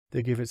available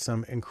that give it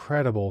some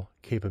incredible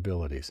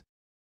capabilities.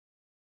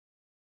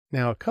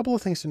 Now, a couple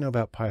of things to know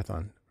about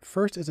Python.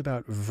 First is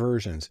about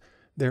versions.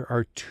 There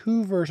are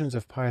 2 versions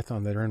of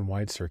Python that are in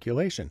wide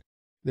circulation.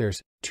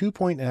 There's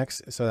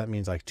 2.x, so that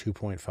means like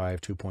 2.5,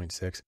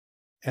 2.6,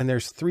 and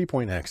there's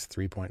 3.x,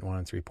 3.1,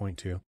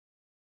 3.2.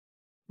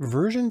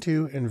 Version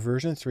 2 and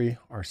version 3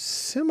 are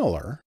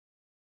similar,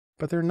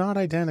 but they're not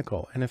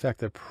identical. And in fact,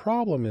 the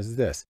problem is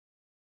this.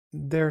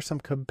 There are some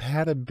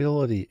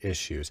compatibility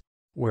issues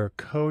where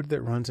code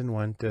that runs in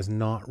one does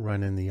not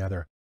run in the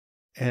other.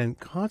 And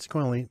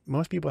consequently,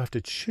 most people have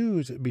to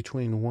choose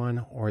between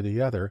one or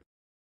the other.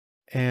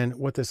 And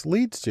what this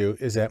leads to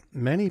is that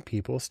many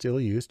people still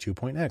use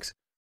 2.x.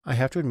 I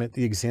have to admit,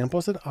 the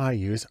examples that I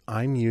use,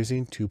 I'm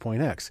using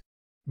 2.x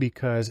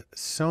because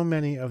so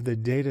many of the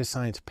data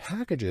science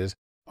packages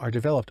are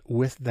developed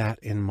with that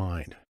in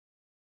mind.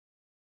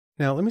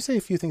 Now, let me say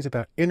a few things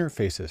about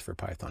interfaces for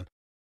Python.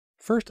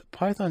 First,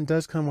 Python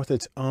does come with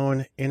its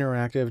own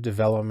interactive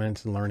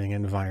development and learning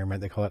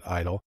environment. They call it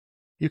idle.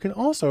 You can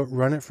also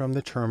run it from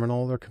the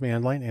terminal or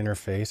command line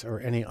interface or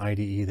any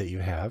IDE that you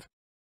have.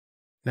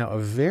 Now, a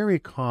very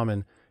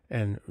common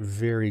and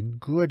very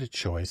good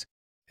choice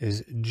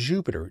is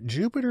Jupyter.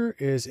 Jupyter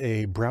is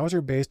a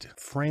browser-based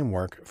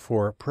framework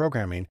for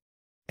programming,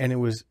 and it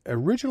was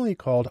originally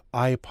called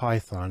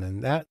IPython,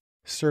 and that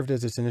served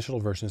as its initial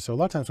version. So a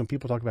lot of times when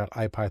people talk about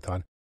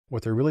IPython,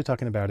 what they're really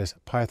talking about is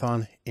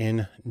Python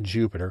in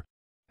Jupyter,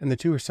 and the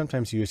two are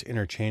sometimes used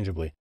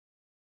interchangeably.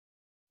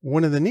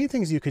 One of the neat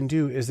things you can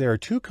do is there are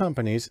 2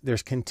 companies,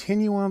 there's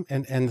Continuum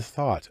and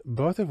Endthought,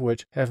 both of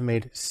which have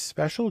made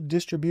special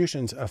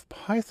distributions of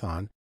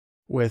Python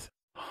with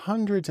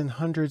hundreds and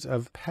hundreds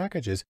of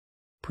packages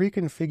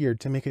pre-configured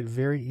to make it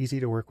very easy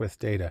to work with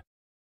data.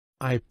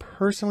 I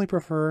personally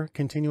prefer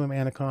Continuum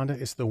Anaconda.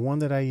 It's the one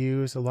that I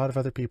use. A lot of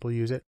other people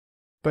use it,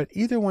 but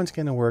either one's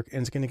going to work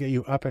and it's going to get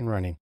you up and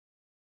running.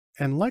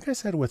 And like I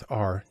said with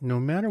R, no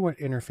matter what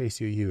interface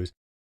you use,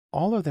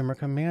 all of them are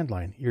command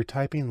line. You're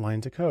typing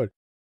lines of code.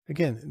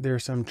 Again, there are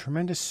some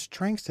tremendous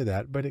strengths to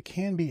that, but it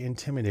can be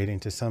intimidating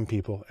to some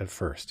people at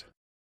first.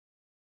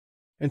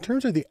 In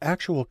terms of the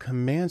actual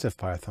commands of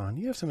Python,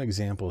 you have some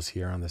examples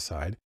here on the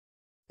side.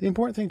 The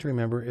important thing to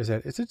remember is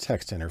that it's a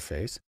text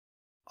interface.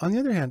 On the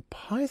other hand,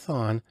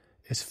 Python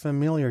is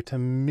familiar to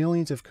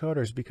millions of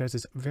coders because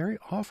it's very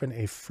often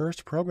a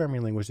first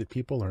programming language that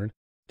people learn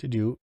to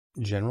do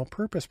general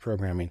purpose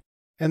programming.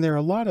 And there are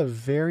a lot of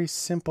very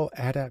simple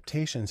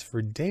adaptations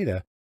for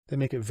data that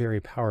make it very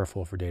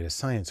powerful for data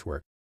science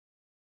work.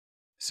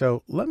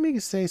 So let me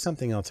say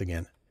something else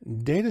again.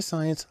 Data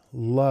science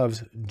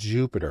loves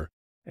Jupyter,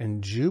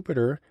 and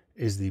Jupyter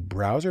is the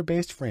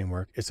browser-based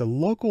framework. It's a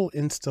local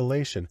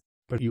installation,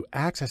 but you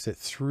access it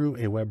through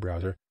a web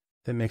browser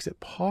that makes it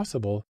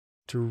possible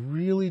to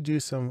really do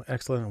some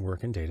excellent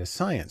work in data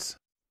science.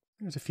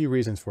 There's a few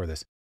reasons for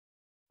this.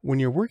 When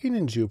you're working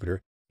in Jupyter,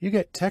 you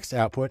get text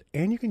output,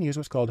 and you can use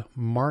what's called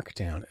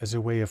Markdown as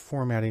a way of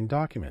formatting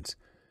documents.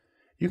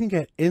 You can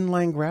get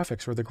inline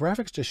graphics where the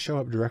graphics just show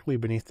up directly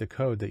beneath the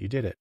code that you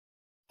did it.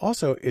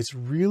 Also, it's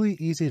really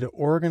easy to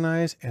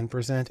organize and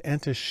present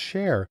and to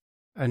share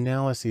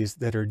analyses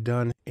that are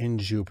done in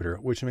Jupyter,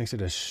 which makes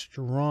it a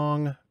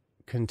strong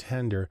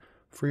contender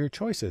for your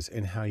choices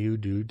in how you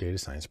do data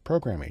science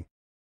programming.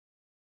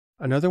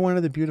 Another one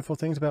of the beautiful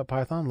things about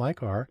Python,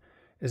 like R,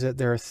 is that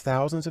there are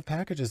thousands of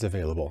packages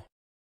available.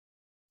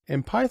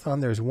 In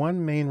Python, there's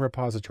one main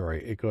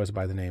repository. It goes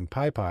by the name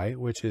PyPy,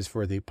 which is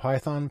for the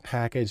Python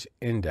Package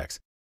Index.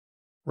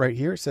 Right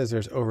here, it says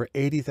there's over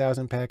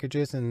 80,000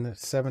 packages, and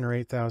 7,000 or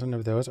 8,000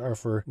 of those are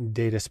for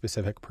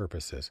data-specific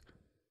purposes.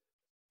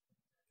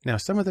 Now,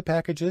 some of the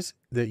packages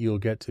that you'll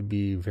get to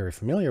be very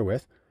familiar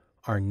with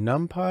are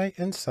NumPy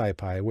and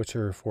SciPy, which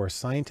are for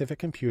scientific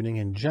computing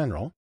in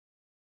general.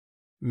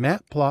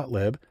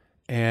 Matplotlib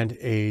and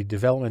a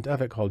development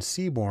of it called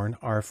Seaborn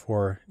are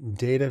for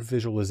data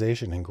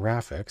visualization and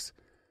graphics.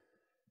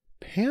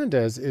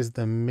 Pandas is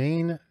the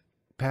main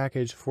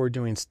package for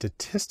doing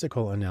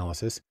statistical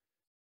analysis.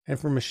 And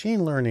for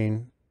machine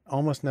learning,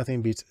 almost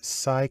nothing beats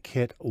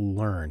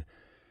scikit-learn.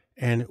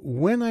 And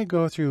when I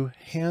go through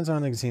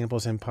hands-on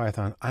examples in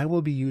Python, I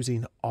will be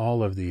using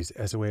all of these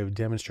as a way of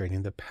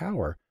demonstrating the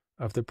power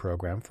of the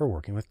program for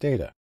working with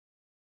data.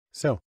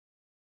 So,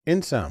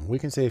 in sum, we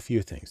can say a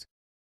few things.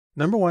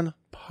 Number one,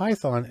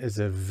 Python is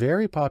a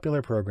very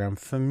popular program,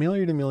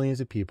 familiar to millions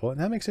of people, and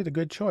that makes it a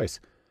good choice.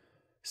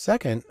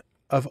 Second,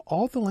 of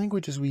all the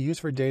languages we use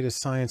for data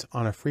science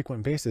on a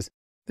frequent basis,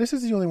 this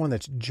is the only one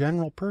that's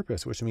general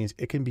purpose, which means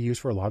it can be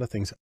used for a lot of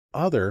things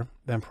other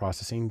than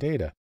processing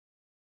data.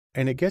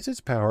 And it gets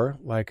its power,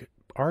 like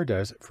R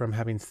does, from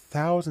having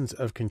thousands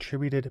of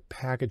contributed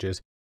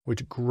packages,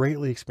 which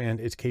greatly expand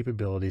its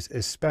capabilities,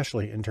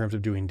 especially in terms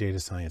of doing data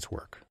science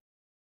work.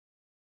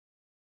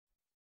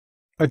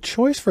 A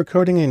choice for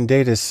coding in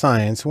data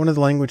science, one of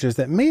the languages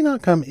that may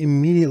not come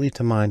immediately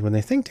to mind when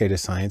they think data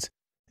science,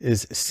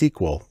 is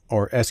SQL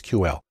or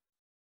SQL.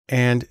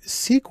 And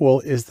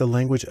SQL is the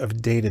language of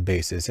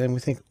databases. And we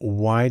think,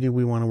 why do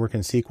we want to work in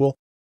SQL?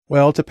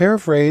 Well, to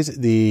paraphrase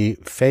the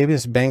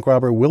famous bank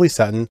robber Willie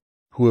Sutton,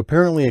 who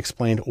apparently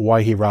explained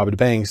why he robbed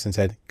banks and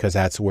said, because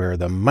that's where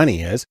the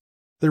money is.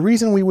 The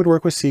reason we would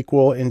work with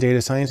SQL in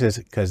data science is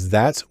because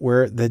that's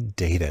where the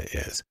data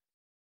is.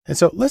 And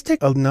so let's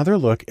take another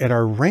look at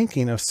our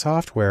ranking of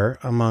software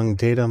among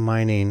data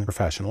mining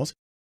professionals.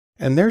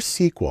 And there's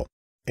SQL.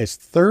 It's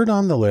third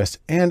on the list.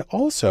 And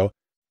also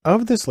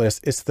of this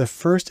list, it's the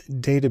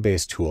first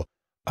database tool.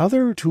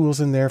 Other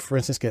tools in there, for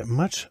instance, get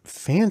much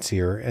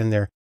fancier and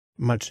they're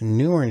much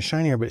newer and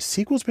shinier, but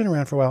SQL's been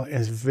around for a while and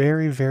is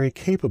very, very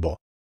capable.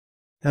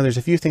 Now there's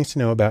a few things to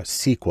know about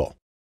SQL.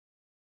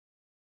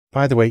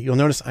 By the way, you'll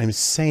notice I'm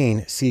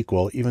saying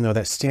SQL, even though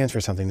that stands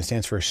for something. That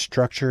stands for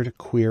Structured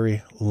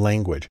Query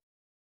Language.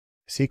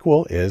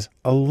 SQL is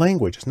a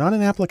language. It's not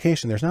an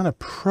application. There's not a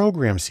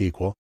program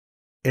SQL.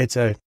 It's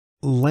a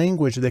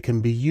language that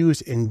can be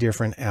used in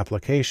different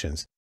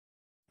applications.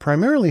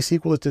 Primarily,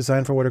 SQL is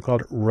designed for what are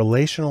called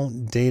relational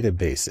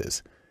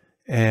databases.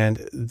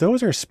 And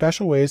those are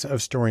special ways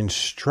of storing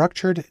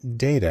structured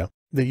data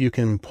that you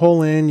can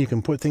pull in, you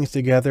can put things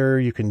together,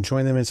 you can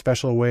join them in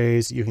special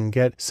ways, you can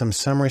get some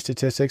summary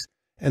statistics.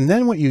 And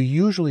then what you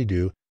usually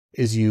do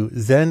is you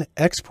then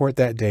export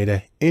that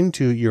data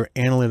into your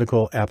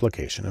analytical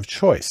application of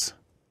choice.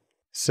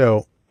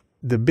 So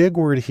the big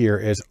word here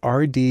is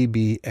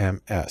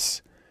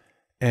RDBMS,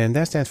 and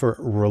that stands for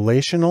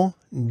Relational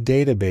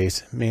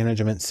Database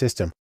Management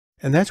System.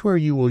 And that's where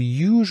you will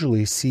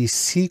usually see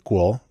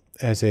SQL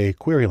as a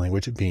query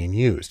language being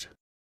used.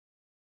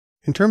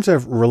 In terms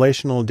of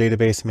relational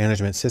database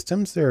management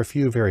systems, there are a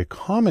few very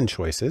common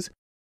choices.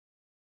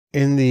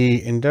 In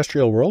the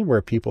industrial world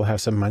where people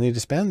have some money to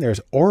spend, there's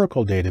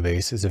Oracle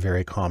database is a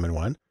very common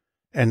one,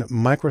 and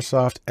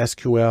Microsoft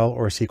SQL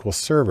or SQL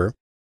Server.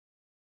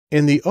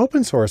 In the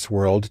open source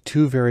world,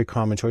 two very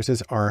common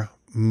choices are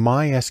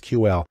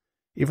MySQL.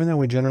 Even though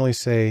we generally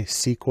say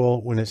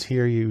SQL, when it's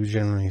here, you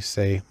generally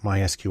say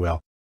MySQL.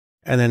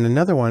 And then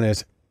another one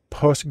is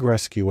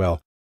PostgreSQL.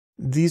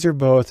 These are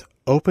both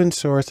open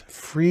source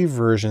free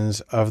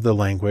versions of the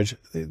language.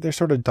 They're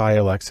sort of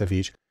dialects of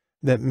each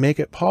that make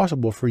it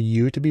possible for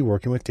you to be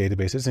working with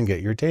databases and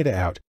get your data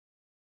out.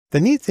 The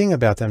neat thing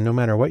about them, no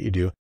matter what you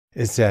do,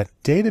 is that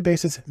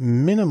databases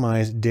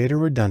minimize data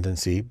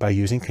redundancy by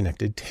using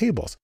connected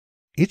tables.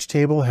 Each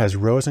table has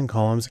rows and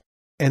columns,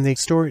 and they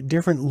store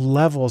different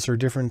levels or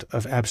different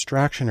of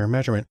abstraction or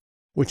measurement,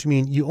 which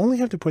mean you only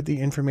have to put the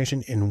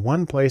information in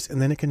one place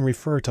and then it can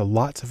refer to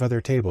lots of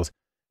other tables.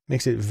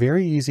 Makes it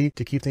very easy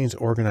to keep things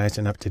organized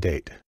and up to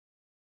date.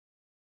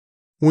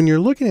 When you're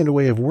looking at a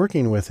way of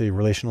working with a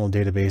relational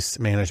database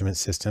management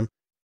system,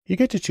 you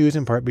get to choose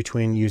in part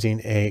between using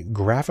a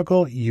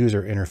graphical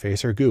user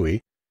interface or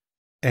GUI,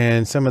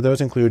 and some of those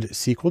include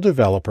SQL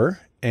Developer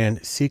and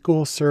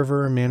SQL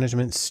Server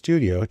Management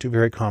Studio, two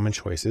very common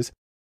choices.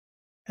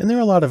 And there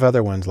are a lot of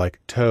other ones like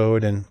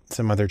Toad and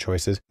some other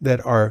choices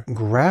that are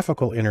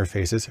graphical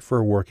interfaces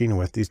for working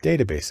with these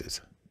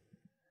databases.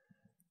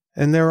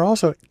 And there are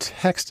also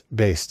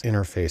text-based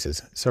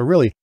interfaces. So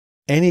really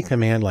any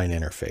command line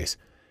interface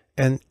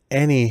and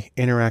any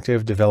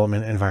interactive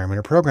development environment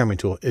or programming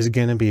tool is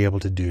going to be able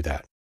to do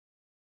that.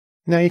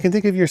 Now you can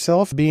think of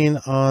yourself being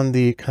on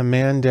the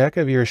command deck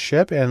of your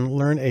ship and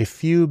learn a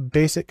few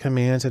basic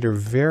commands that are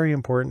very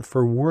important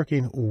for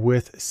working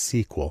with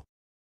SQL.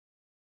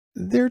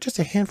 There are just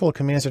a handful of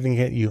commands that can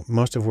get you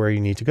most of where you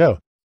need to go.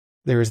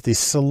 There is the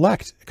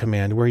select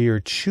command where you're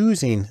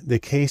choosing the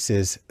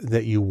cases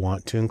that you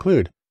want to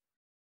include.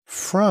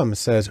 From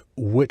says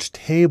which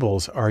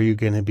tables are you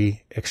going to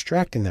be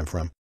extracting them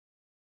from.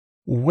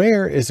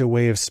 Where is a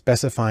way of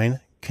specifying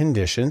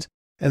conditions,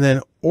 and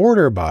then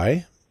order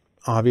by,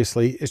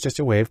 obviously, is just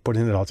a way of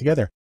putting it all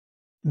together.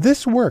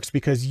 This works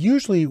because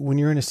usually when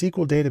you're in a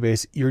SQL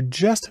database, you're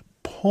just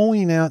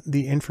pulling out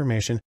the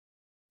information.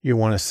 You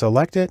want to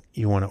select it,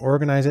 you want to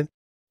organize it,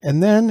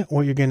 and then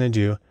what you're going to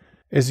do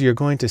is you're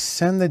going to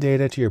send the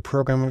data to your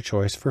program of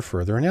choice for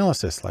further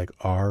analysis, like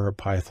R or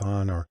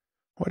Python or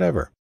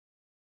whatever.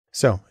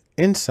 So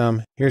in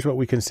sum, here's what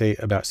we can say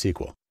about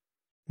SQL.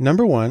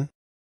 Number one,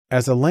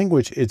 as a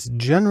language, it's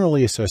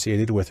generally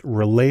associated with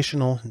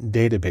relational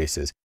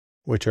databases,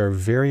 which are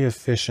very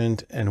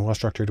efficient and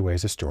well-structured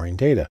ways of storing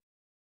data.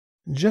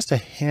 Just a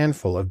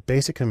handful of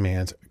basic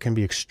commands can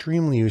be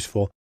extremely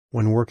useful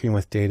when working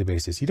with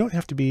databases. You don't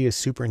have to be a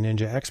super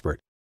ninja expert.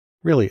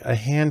 Really, a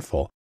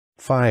handful,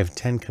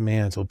 5-10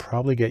 commands will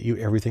probably get you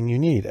everything you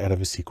need out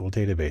of a SQL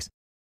database.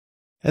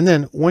 And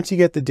then once you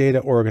get the data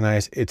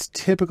organized, it's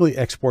typically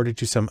exported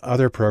to some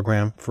other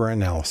program for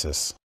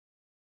analysis.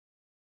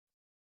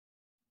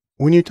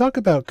 When you talk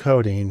about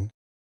coding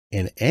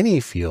in any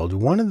field,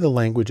 one of the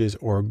languages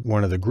or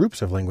one of the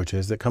groups of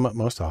languages that come up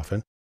most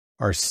often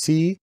are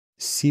C,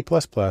 C++,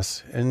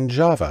 and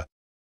Java.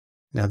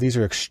 Now, these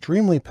are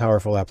extremely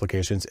powerful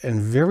applications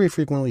and very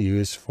frequently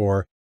used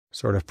for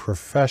sort of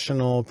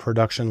professional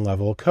production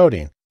level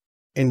coding.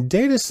 In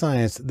data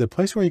science, the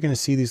place where you're going to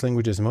see these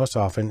languages most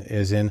often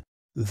is in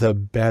the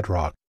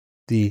bedrock,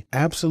 the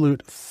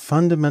absolute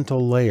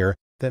fundamental layer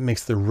that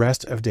makes the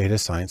rest of data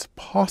science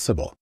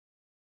possible.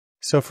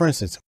 So for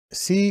instance,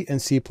 C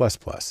and C++.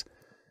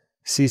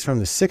 C is from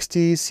the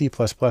 60s, C++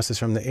 is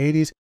from the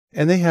 80s,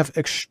 and they have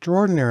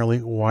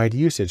extraordinarily wide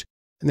usage.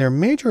 And their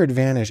major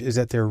advantage is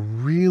that they're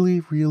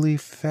really, really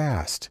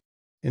fast.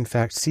 In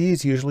fact, C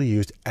is usually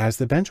used as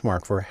the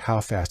benchmark for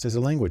how fast is a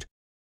language.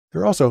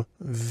 They're also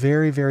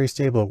very, very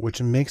stable,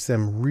 which makes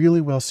them really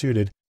well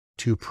suited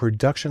to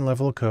production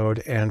level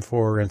code and,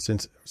 for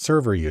instance,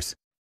 server use.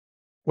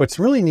 What's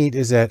really neat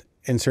is that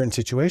in certain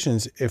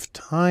situations, if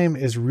time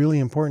is really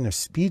important, if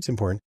speed's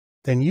important,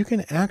 then you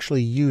can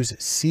actually use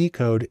C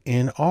code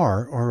in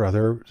R or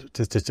other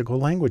statistical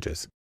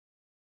languages.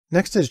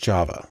 Next is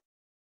Java.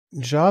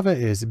 Java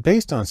is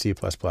based on C++.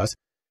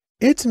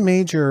 Its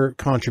major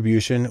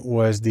contribution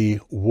was the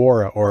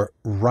WARA, or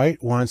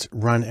write once,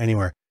 run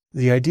anywhere.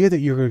 The idea that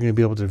you're going to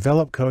be able to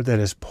develop code that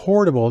is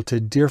portable to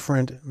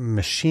different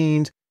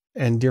machines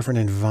and different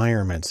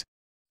environments.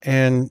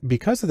 And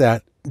because of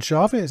that,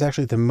 Java is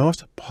actually the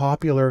most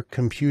popular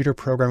computer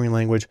programming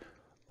language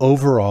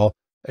overall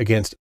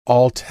against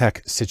all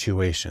tech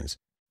situations.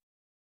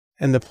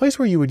 And the place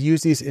where you would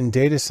use these in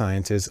data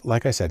science is,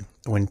 like I said,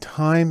 when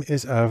time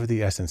is of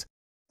the essence,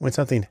 when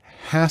something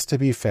has to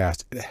be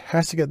fast, it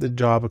has to get the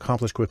job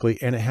accomplished quickly,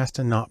 and it has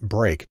to not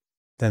break,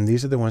 then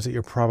these are the ones that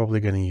you're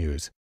probably going to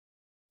use.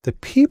 The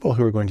people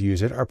who are going to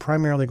use it are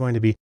primarily going to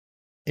be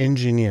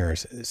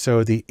engineers.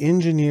 So the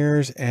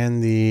engineers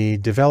and the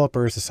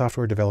developers, the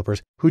software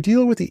developers who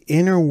deal with the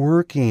inner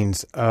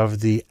workings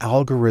of the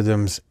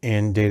algorithms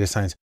in data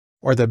science,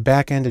 or the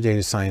back end of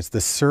data science,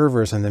 the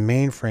servers and the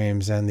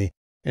mainframes and the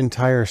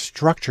entire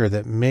structure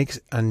that makes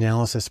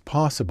analysis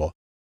possible.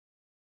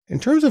 In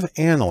terms of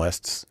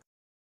analysts,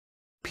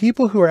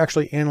 people who are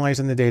actually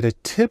analyzing the data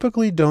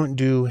typically don't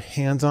do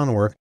hands-on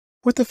work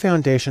with the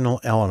foundational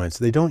elements.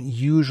 They don't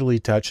usually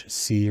touch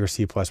C or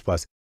C++.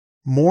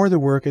 More the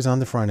work is on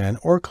the front end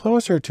or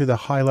closer to the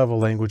high-level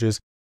languages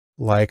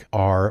like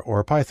R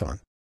or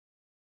Python.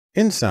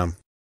 In sum,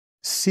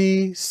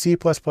 C, C++,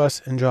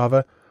 and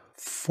Java,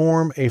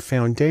 form a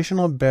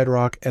foundational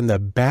bedrock and the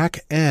back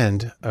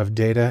end of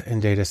data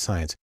and data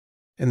science.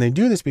 And they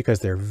do this because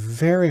they're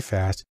very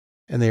fast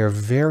and they are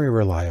very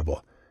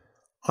reliable.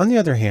 On the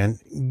other hand,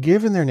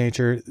 given their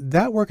nature,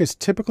 that work is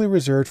typically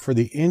reserved for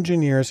the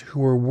engineers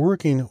who are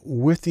working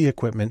with the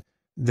equipment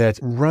that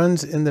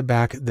runs in the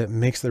back that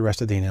makes the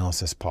rest of the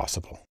analysis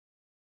possible.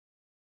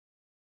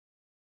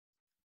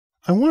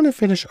 I want to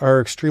finish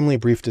our extremely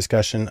brief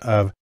discussion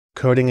of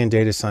coding in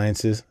data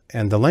sciences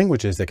and the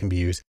languages that can be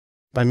used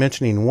by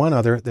mentioning one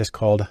other that's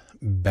called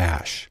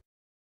Bash.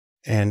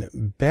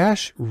 And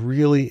Bash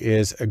really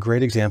is a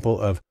great example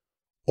of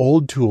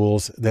old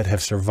tools that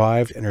have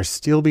survived and are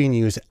still being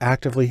used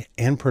actively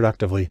and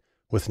productively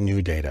with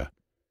new data.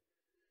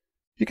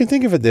 You can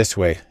think of it this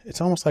way.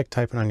 It's almost like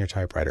typing on your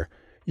typewriter.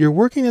 You're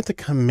working at the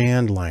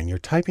command line. You're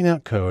typing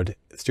out code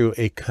through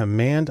a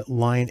command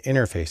line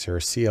interface, or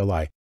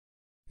CLI.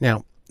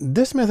 Now,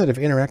 this method of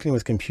interacting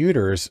with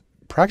computers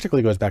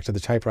practically goes back to the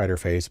typewriter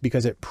phase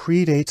because it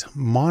predates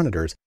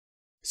monitors.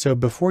 So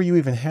before you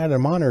even had a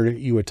monitor,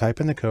 you would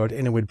type in the code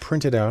and it would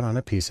print it out on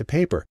a piece of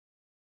paper.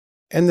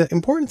 And the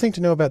important thing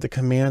to know about the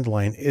command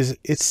line is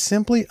it's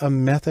simply a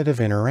method of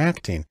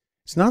interacting.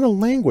 It's not a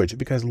language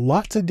because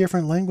lots of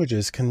different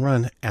languages can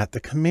run at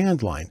the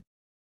command line.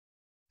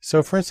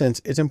 So for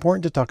instance, it's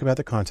important to talk about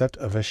the concept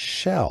of a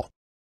shell.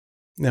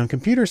 Now in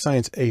computer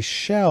science, a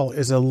shell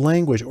is a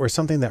language or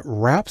something that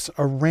wraps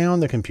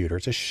around the computer.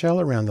 It's a shell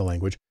around the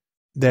language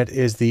that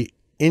is the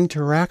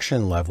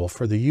interaction level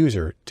for the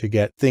user to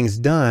get things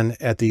done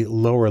at the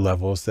lower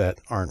levels that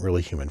aren't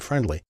really human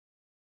friendly.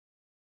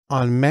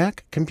 On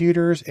Mac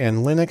computers and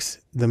Linux,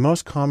 the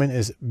most common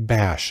is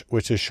Bash,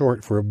 which is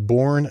short for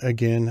Born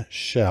Again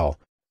Shell.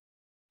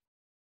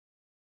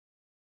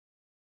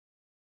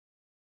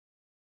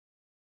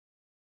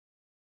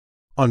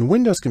 On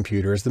Windows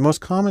computers, the most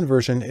common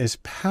version is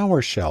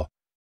PowerShell.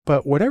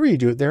 But whatever you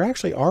do, there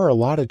actually are a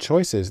lot of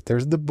choices.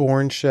 There's the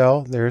Bourne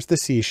shell, there's the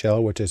C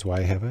shell, which is why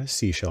I have a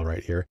C shell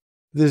right here.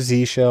 The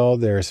Z shell,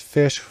 there's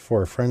Fish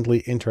for a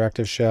friendly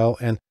interactive shell,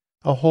 and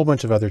a whole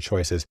bunch of other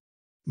choices.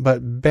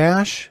 But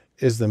Bash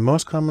is the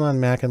most common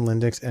on Mac and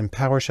Linux, and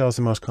PowerShell is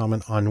the most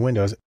common on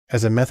Windows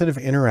as a method of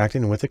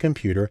interacting with the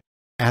computer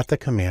at the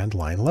command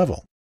line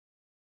level.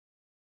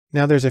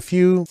 Now there's a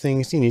few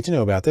things you need to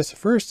know about this.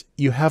 First,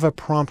 you have a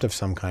prompt of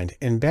some kind.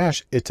 In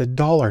Bash, it's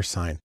a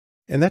 $sign.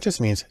 And that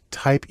just means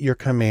type your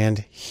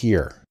command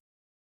here.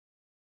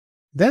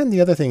 Then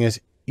the other thing is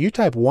you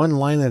type one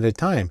line at a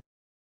time.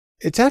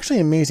 It's actually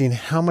amazing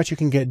how much you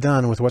can get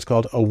done with what's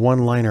called a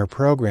one-liner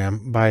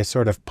program by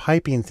sort of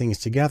piping things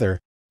together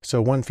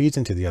so one feeds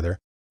into the other.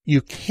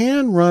 You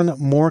can run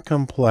more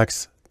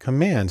complex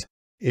commands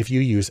if you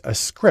use a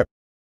script.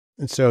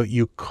 And so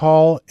you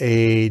call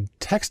a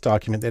text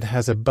document that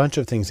has a bunch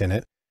of things in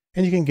it,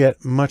 and you can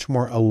get much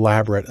more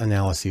elaborate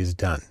analyses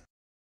done.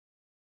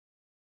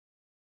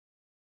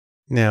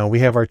 Now we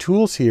have our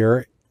tools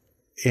here.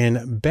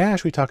 In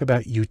Bash, we talk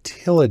about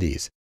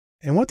utilities.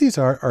 And what these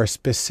are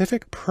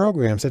specific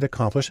programs that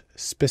accomplish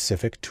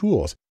specific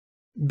tools.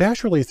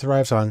 Bash really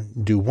thrives on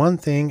do one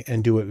thing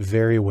and do it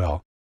very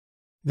well.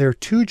 There are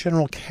two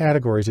general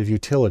categories of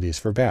utilities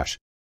for Bash.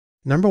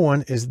 Number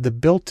one is the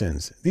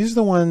built-ins. These are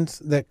the ones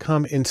that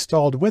come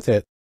installed with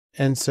it.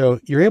 And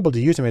so you're able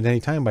to use them at any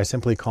time by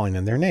simply calling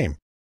in their name.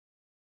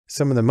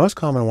 Some of the most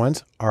common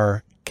ones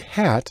are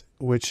cat,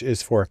 which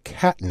is for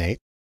catenate,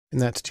 and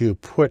that's to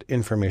put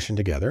information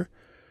together.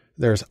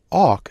 There's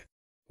awk,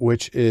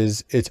 which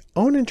is its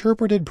own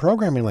interpreted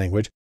programming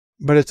language,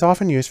 but it's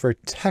often used for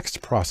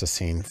text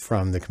processing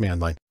from the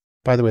command line.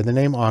 By the way, the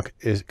name awk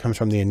comes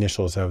from the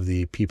initials of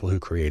the people who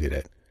created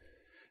it.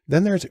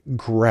 Then there's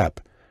grep,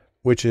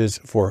 which is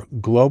for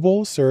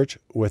global search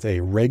with a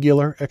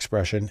regular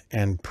expression,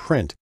 and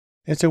print.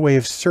 It's a way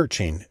of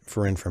searching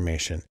for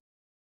information.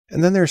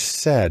 And then there's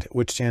sed,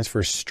 which stands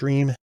for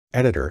stream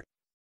editor.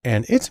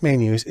 And its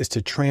main use is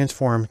to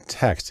transform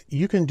text.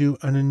 You can do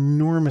an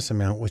enormous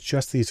amount with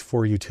just these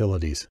four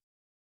utilities.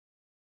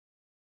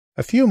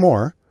 A few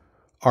more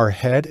are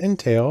head and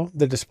tail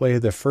that display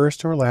the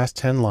first or last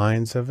 10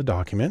 lines of a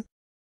document.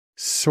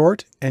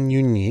 Sort and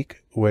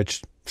unique,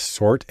 which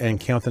sort and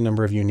count the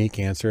number of unique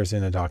answers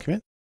in a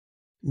document.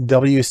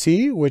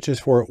 WC, which is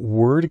for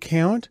word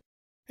count.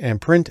 And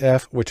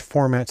printf, which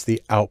formats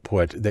the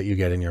output that you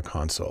get in your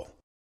console.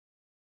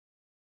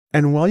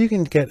 And while you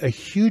can get a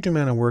huge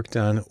amount of work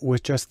done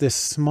with just this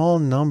small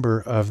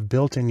number of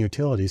built-in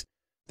utilities,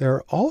 there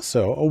are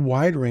also a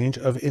wide range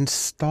of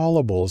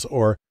installables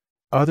or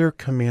other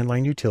command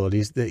line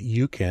utilities that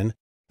you can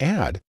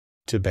add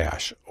to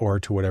Bash or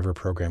to whatever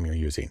program you're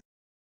using.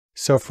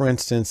 So for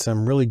instance,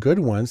 some really good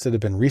ones that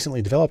have been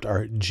recently developed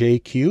are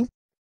JQ,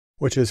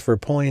 which is for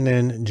pulling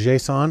in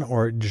JSON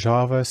or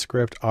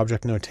JavaScript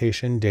object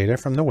notation data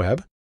from the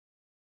web.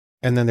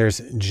 And then there's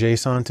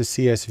JSON to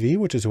CSV,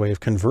 which is a way of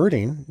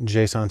converting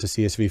JSON to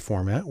CSV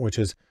format, which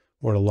is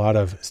what a lot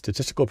of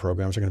statistical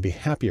programs are going to be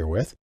happier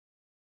with.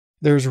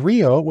 There's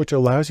Rio, which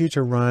allows you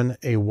to run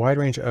a wide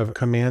range of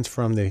commands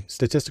from the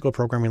statistical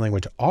programming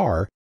language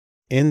R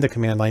in the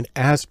command line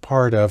as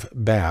part of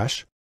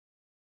Bash.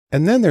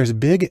 And then there's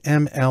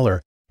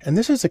BigMLer. And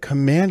this is a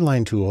command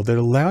line tool that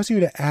allows you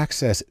to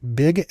access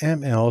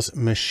BigML's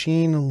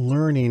machine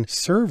learning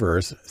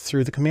servers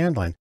through the command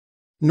line.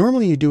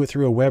 Normally you do it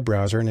through a web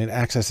browser and it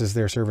accesses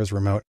their servers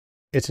remote.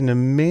 It's an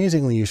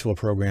amazingly useful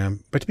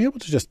program, but to be able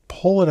to just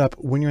pull it up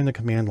when you're in the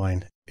command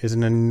line is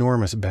an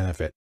enormous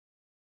benefit.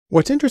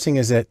 What's interesting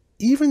is that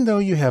even though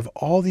you have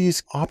all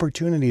these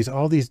opportunities,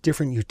 all these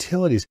different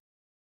utilities,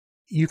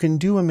 you can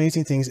do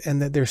amazing things,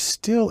 and that there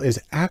still is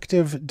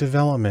active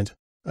development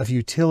of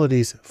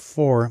utilities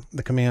for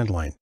the command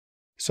line.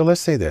 So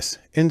let's say this,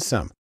 in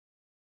sum,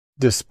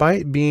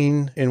 despite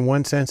being in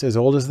one sense as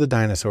old as the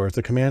dinosaurs,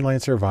 the command line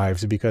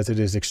survives because it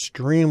is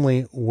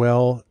extremely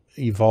well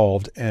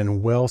evolved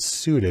and well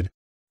suited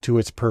to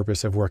its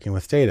purpose of working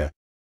with data.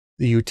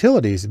 The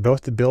utilities,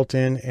 both the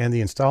built-in and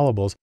the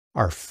installables,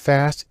 are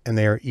fast and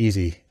they are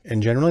easy.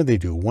 And generally they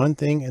do one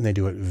thing and they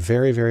do it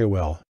very, very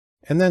well.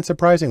 And then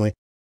surprisingly,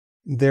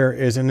 there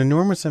is an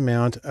enormous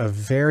amount of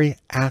very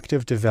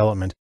active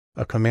development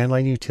of command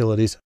line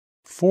utilities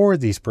for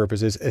these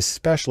purposes,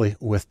 especially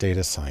with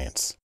data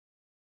science.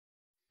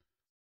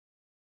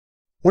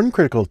 One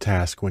critical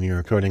task when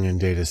you're coding in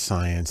data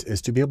science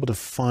is to be able to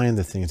find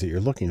the things that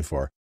you're looking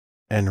for.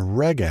 And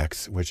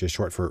regex, which is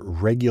short for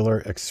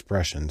regular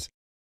expressions,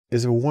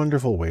 is a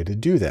wonderful way to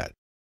do that.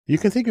 You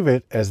can think of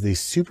it as the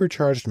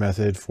supercharged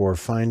method for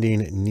finding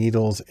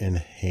needles in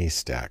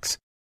haystacks.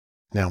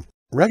 Now,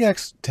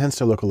 regex tends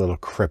to look a little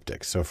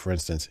cryptic. So for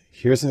instance,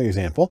 here's an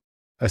example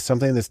of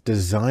something that's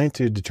designed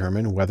to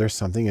determine whether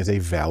something is a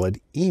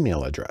valid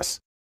email address.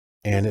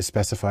 And it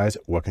specifies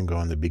what can go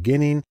in the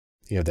beginning.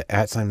 You have the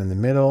 @ sign in the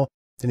middle,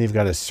 then you've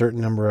got a certain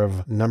number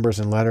of numbers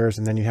and letters,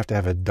 and then you have to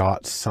have a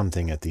dot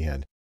something at the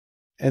end.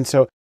 And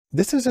so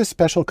this is a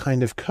special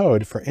kind of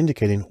code for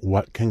indicating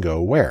what can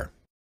go where.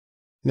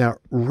 Now,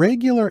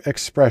 regular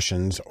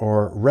expressions,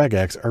 or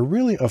regex, are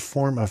really a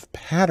form of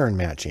pattern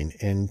matching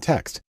in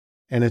text.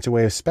 And it's a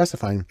way of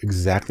specifying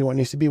exactly what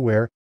needs to be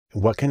where,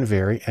 what can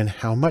vary, and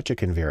how much it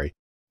can vary.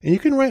 And you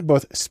can write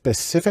both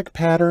specific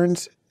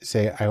patterns,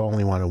 say I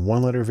only want a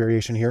 1-letter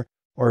variation here,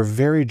 or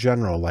very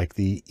general, like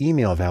the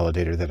email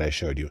validator that I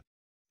showed you.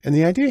 And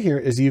the idea here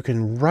is you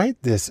can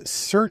write this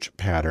search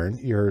pattern,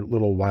 your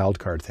little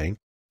wildcard thing.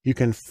 You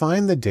can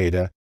find the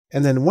data,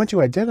 and then once you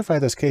identify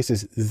those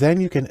cases,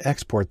 then you can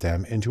export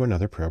them into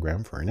another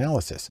program for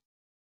analysis.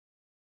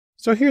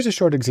 So here's a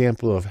short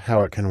example of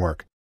how it can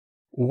work.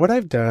 What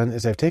I've done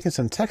is I've taken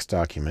some text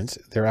documents.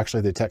 They're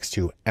actually the text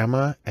to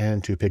Emma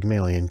and to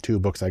Pygmalion, 2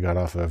 books I got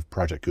off of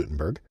Project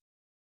Gutenberg.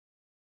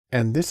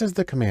 And this is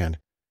the command,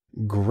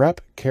 grep::l.ve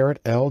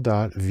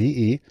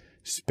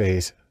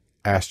space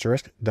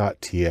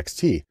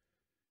 *.txt.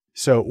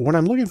 So what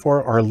I'm looking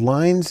for are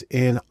lines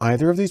in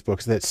either of these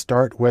books that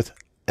start with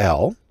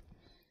L.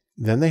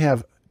 Then they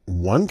have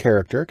one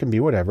character, can be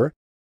whatever,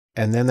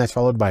 and then that's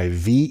followed by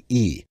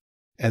VE.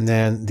 And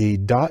then the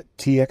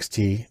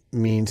 .txt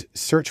means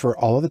search for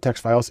all of the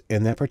text files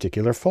in that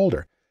particular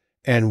folder.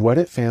 And what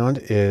it found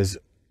is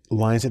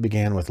lines that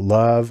began with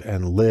love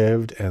and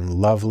lived and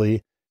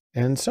lovely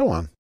and so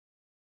on.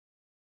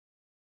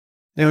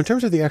 Now, in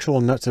terms of the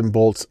actual nuts and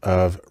bolts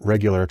of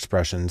regular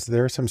expressions,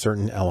 there are some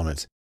certain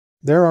elements.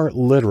 There are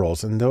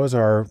literals, and those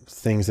are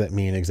things that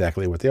mean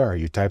exactly what they are.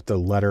 You type the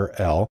letter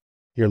L,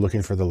 you're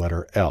looking for the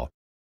letter L.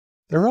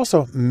 There are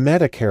also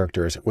meta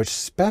characters, which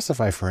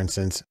specify, for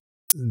instance,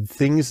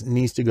 things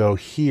needs to go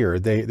here.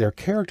 They're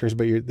characters,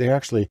 but they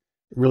actually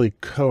really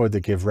code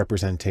that give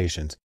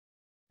representations.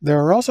 There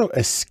are also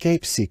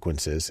escape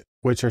sequences,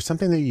 which are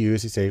something that you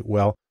use to say,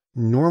 well,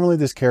 normally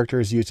this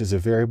character is used as a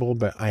variable,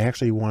 but I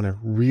actually want to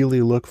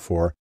really look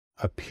for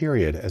a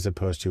period as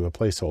opposed to a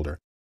placeholder.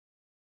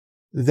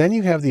 Then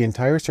you have the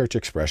entire search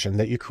expression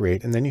that you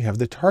create, and then you have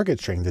the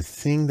target string, the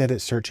thing that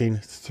it's searching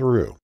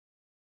through.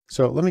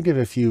 So let me give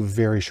a few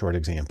very short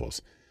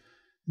examples.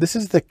 This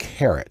is the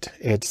caret.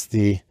 It's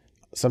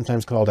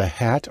sometimes called a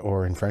hat,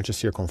 or in French, a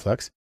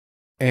circonflexe.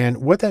 And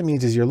what that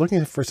means is you're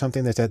looking for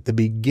something that's at the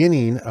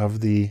beginning of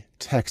the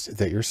text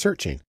that you're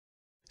searching.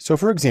 So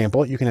for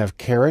example, you can have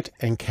caret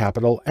and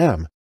capital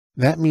M.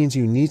 That means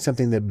you need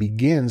something that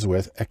begins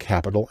with a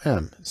capital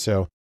M.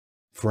 So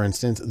for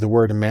instance, the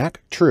word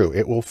Mac, true,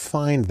 it will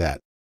find that.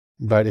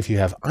 But if you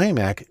have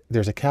iMac,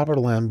 there's a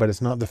capital M, but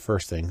it's not the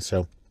first thing.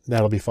 So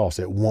that'll be false.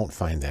 It won't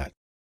find that.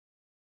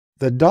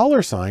 The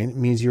 $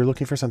 means you're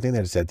looking for something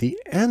that is at the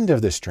end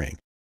of the string.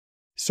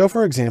 So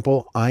for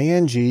example,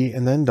 ing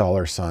and then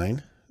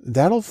 $,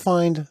 that'll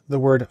find the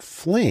word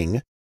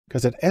fling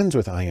because it ends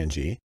with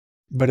ing,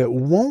 but it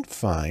won't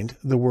find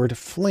the word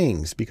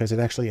flings because it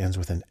actually ends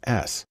with an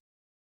S.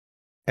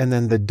 And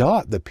then the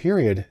dot, the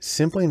period,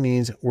 simply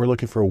means we're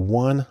looking for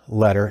one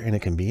letter, and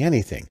it can be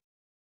anything.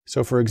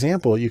 So for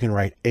example, you can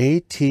write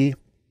AT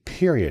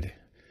period,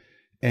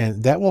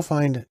 and that will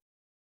find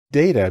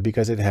data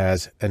because it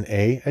has an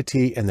A, a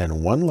T, and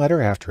then one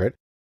letter after it.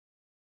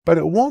 But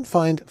it won't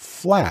find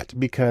flat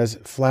because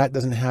flat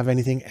doesn't have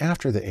anything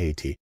after the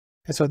AT.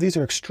 And so these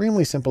are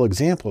extremely simple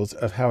examples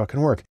of how it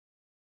can work.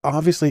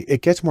 obviously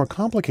it gets more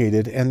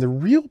complicated, and the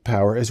real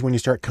power is when you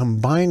start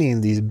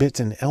combining these bits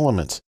and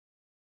elements.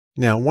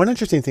 Now, one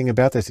interesting thing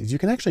about this is you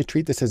can actually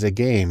treat this as a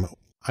game.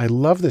 I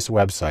love this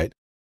website.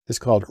 It's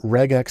called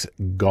Regex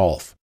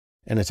Golf,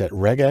 and it's at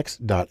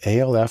regex.alf.nu.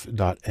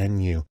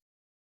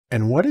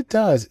 And what it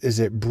does is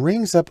it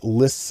brings up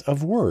lists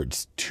of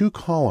words, 2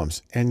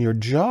 columns, and your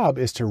job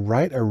is to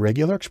write a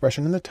regular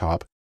expression in the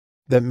top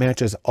that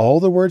matches all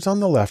the words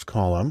on the left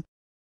column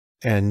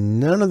and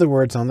none of the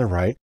words on the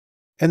right,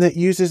 and that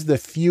uses the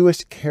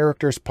fewest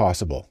characters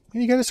possible.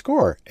 And you get a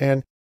score.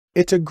 And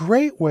it's a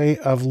great way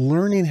of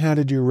learning how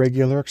to do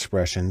regular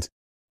expressions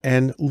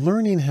and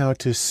learning how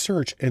to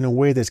search in a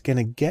way that's going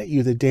to get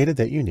you the data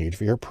that you need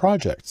for your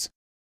projects.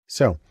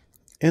 So,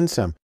 in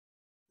sum,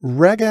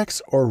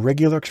 regex or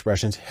regular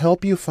expressions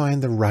help you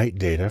find the right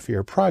data for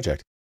your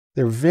project.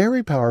 They're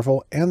very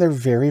powerful and they're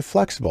very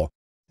flexible.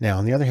 Now,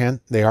 on the other hand,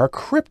 they are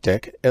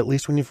cryptic, at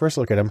least when you first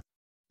look at them,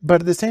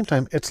 but at the same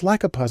time, it's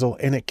like a puzzle,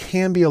 and it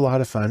can be a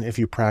lot of fun if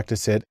you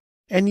practice it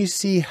and you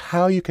see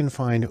how you can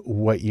find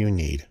what you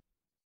need.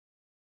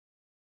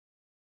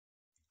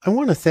 I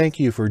want to thank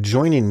you for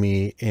joining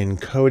me in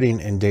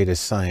coding and data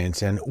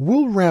science, and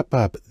we'll wrap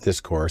up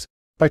this course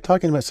by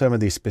talking about some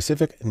of the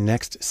specific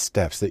next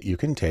steps that you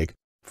can take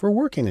for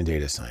working in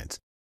data science.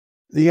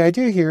 The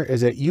idea here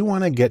is that you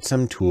want to get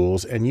some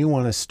tools and you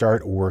want to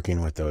start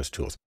working with those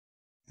tools.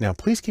 Now,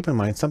 please keep in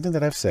mind something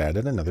that I've said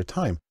at another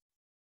time.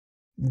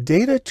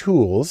 Data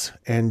tools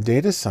and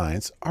data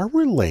science are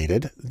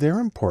related, they're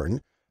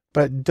important,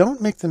 but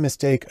don't make the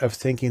mistake of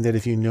thinking that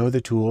if you know the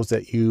tools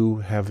that you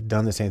have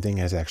done the same thing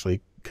as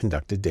actually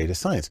conducted data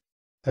science.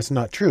 That's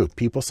not true.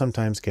 People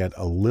sometimes get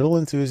a little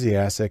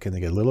enthusiastic and they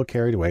get a little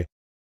carried away.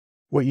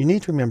 What you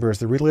need to remember is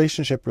the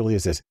relationship really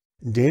is this.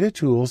 Data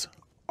tools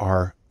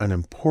are an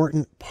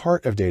important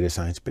part of data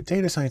science, but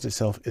data science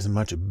itself is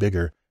much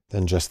bigger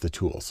than just the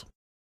tools.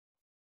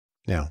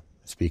 Now,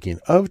 speaking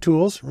of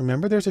tools,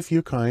 remember there's a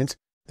few kinds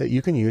that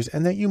you can use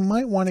and that you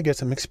might want to get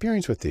some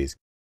experience with these.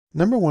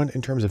 Number one,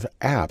 in terms of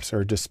apps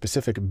or just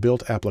specific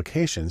built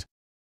applications,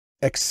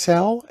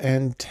 Excel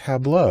and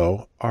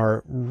Tableau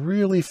are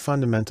really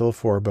fundamental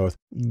for both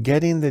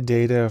getting the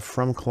data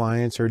from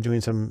clients or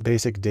doing some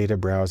basic data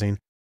browsing.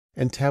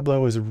 And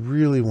Tableau is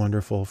really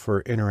wonderful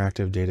for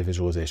interactive data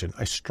visualization.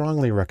 I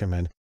strongly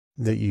recommend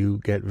that you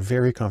get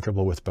very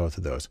comfortable with both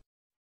of those.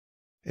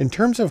 In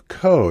terms of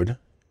code,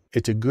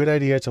 it's a good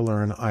idea to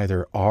learn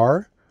either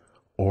R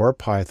or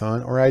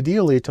Python, or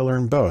ideally to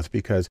learn both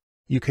because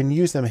you can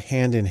use them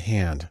hand in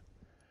hand.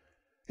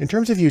 In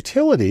terms of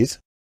utilities,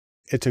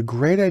 it's a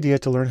great idea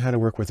to learn how to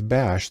work with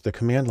Bash, the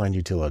command line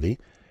utility,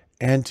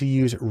 and to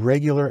use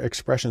regular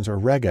expressions or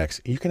regex.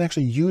 You can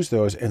actually use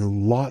those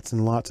in lots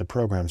and lots of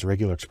programs,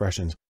 regular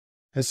expressions.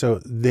 And so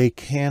they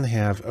can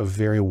have a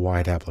very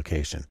wide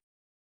application.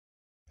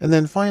 And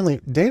then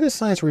finally, data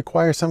science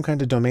requires some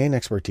kind of domain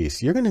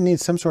expertise. You're going to need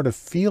some sort of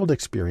field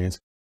experience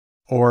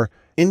or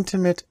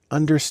intimate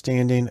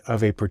understanding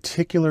of a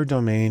particular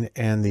domain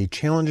and the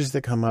challenges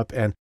that come up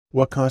and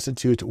what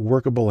constitutes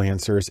workable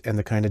answers and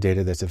the kind of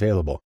data that's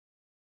available.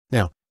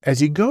 Now,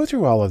 as you go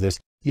through all of this,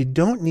 you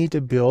don't need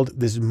to build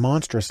this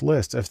monstrous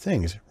list of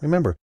things.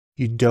 Remember,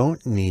 you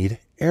don't need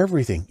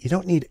everything. You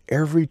don't need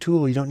every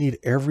tool. You don't need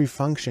every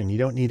function. You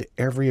don't need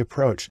every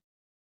approach.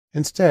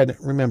 Instead,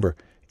 remember,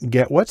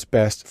 get what's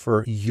best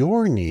for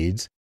your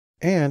needs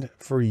and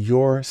for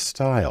your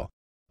style.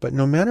 But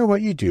no matter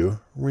what you do,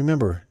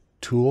 remember,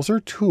 tools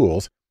are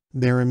tools.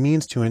 They're a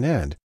means to an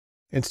end.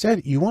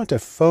 Instead, you want to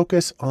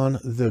focus on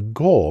the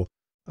goal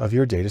of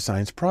your data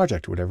science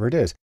project, whatever it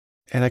is.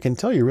 And I can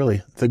tell you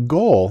really, the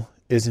goal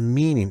is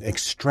meaning,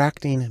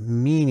 extracting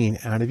meaning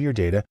out of your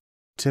data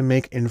to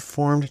make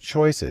informed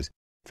choices.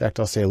 In fact,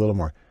 I'll say a little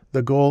more.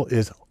 The goal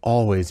is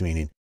always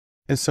meaning.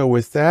 And so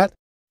with that,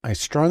 I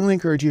strongly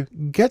encourage you,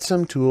 get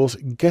some tools,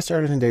 get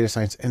started in data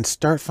science, and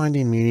start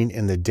finding meaning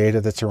in the data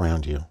that's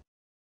around you.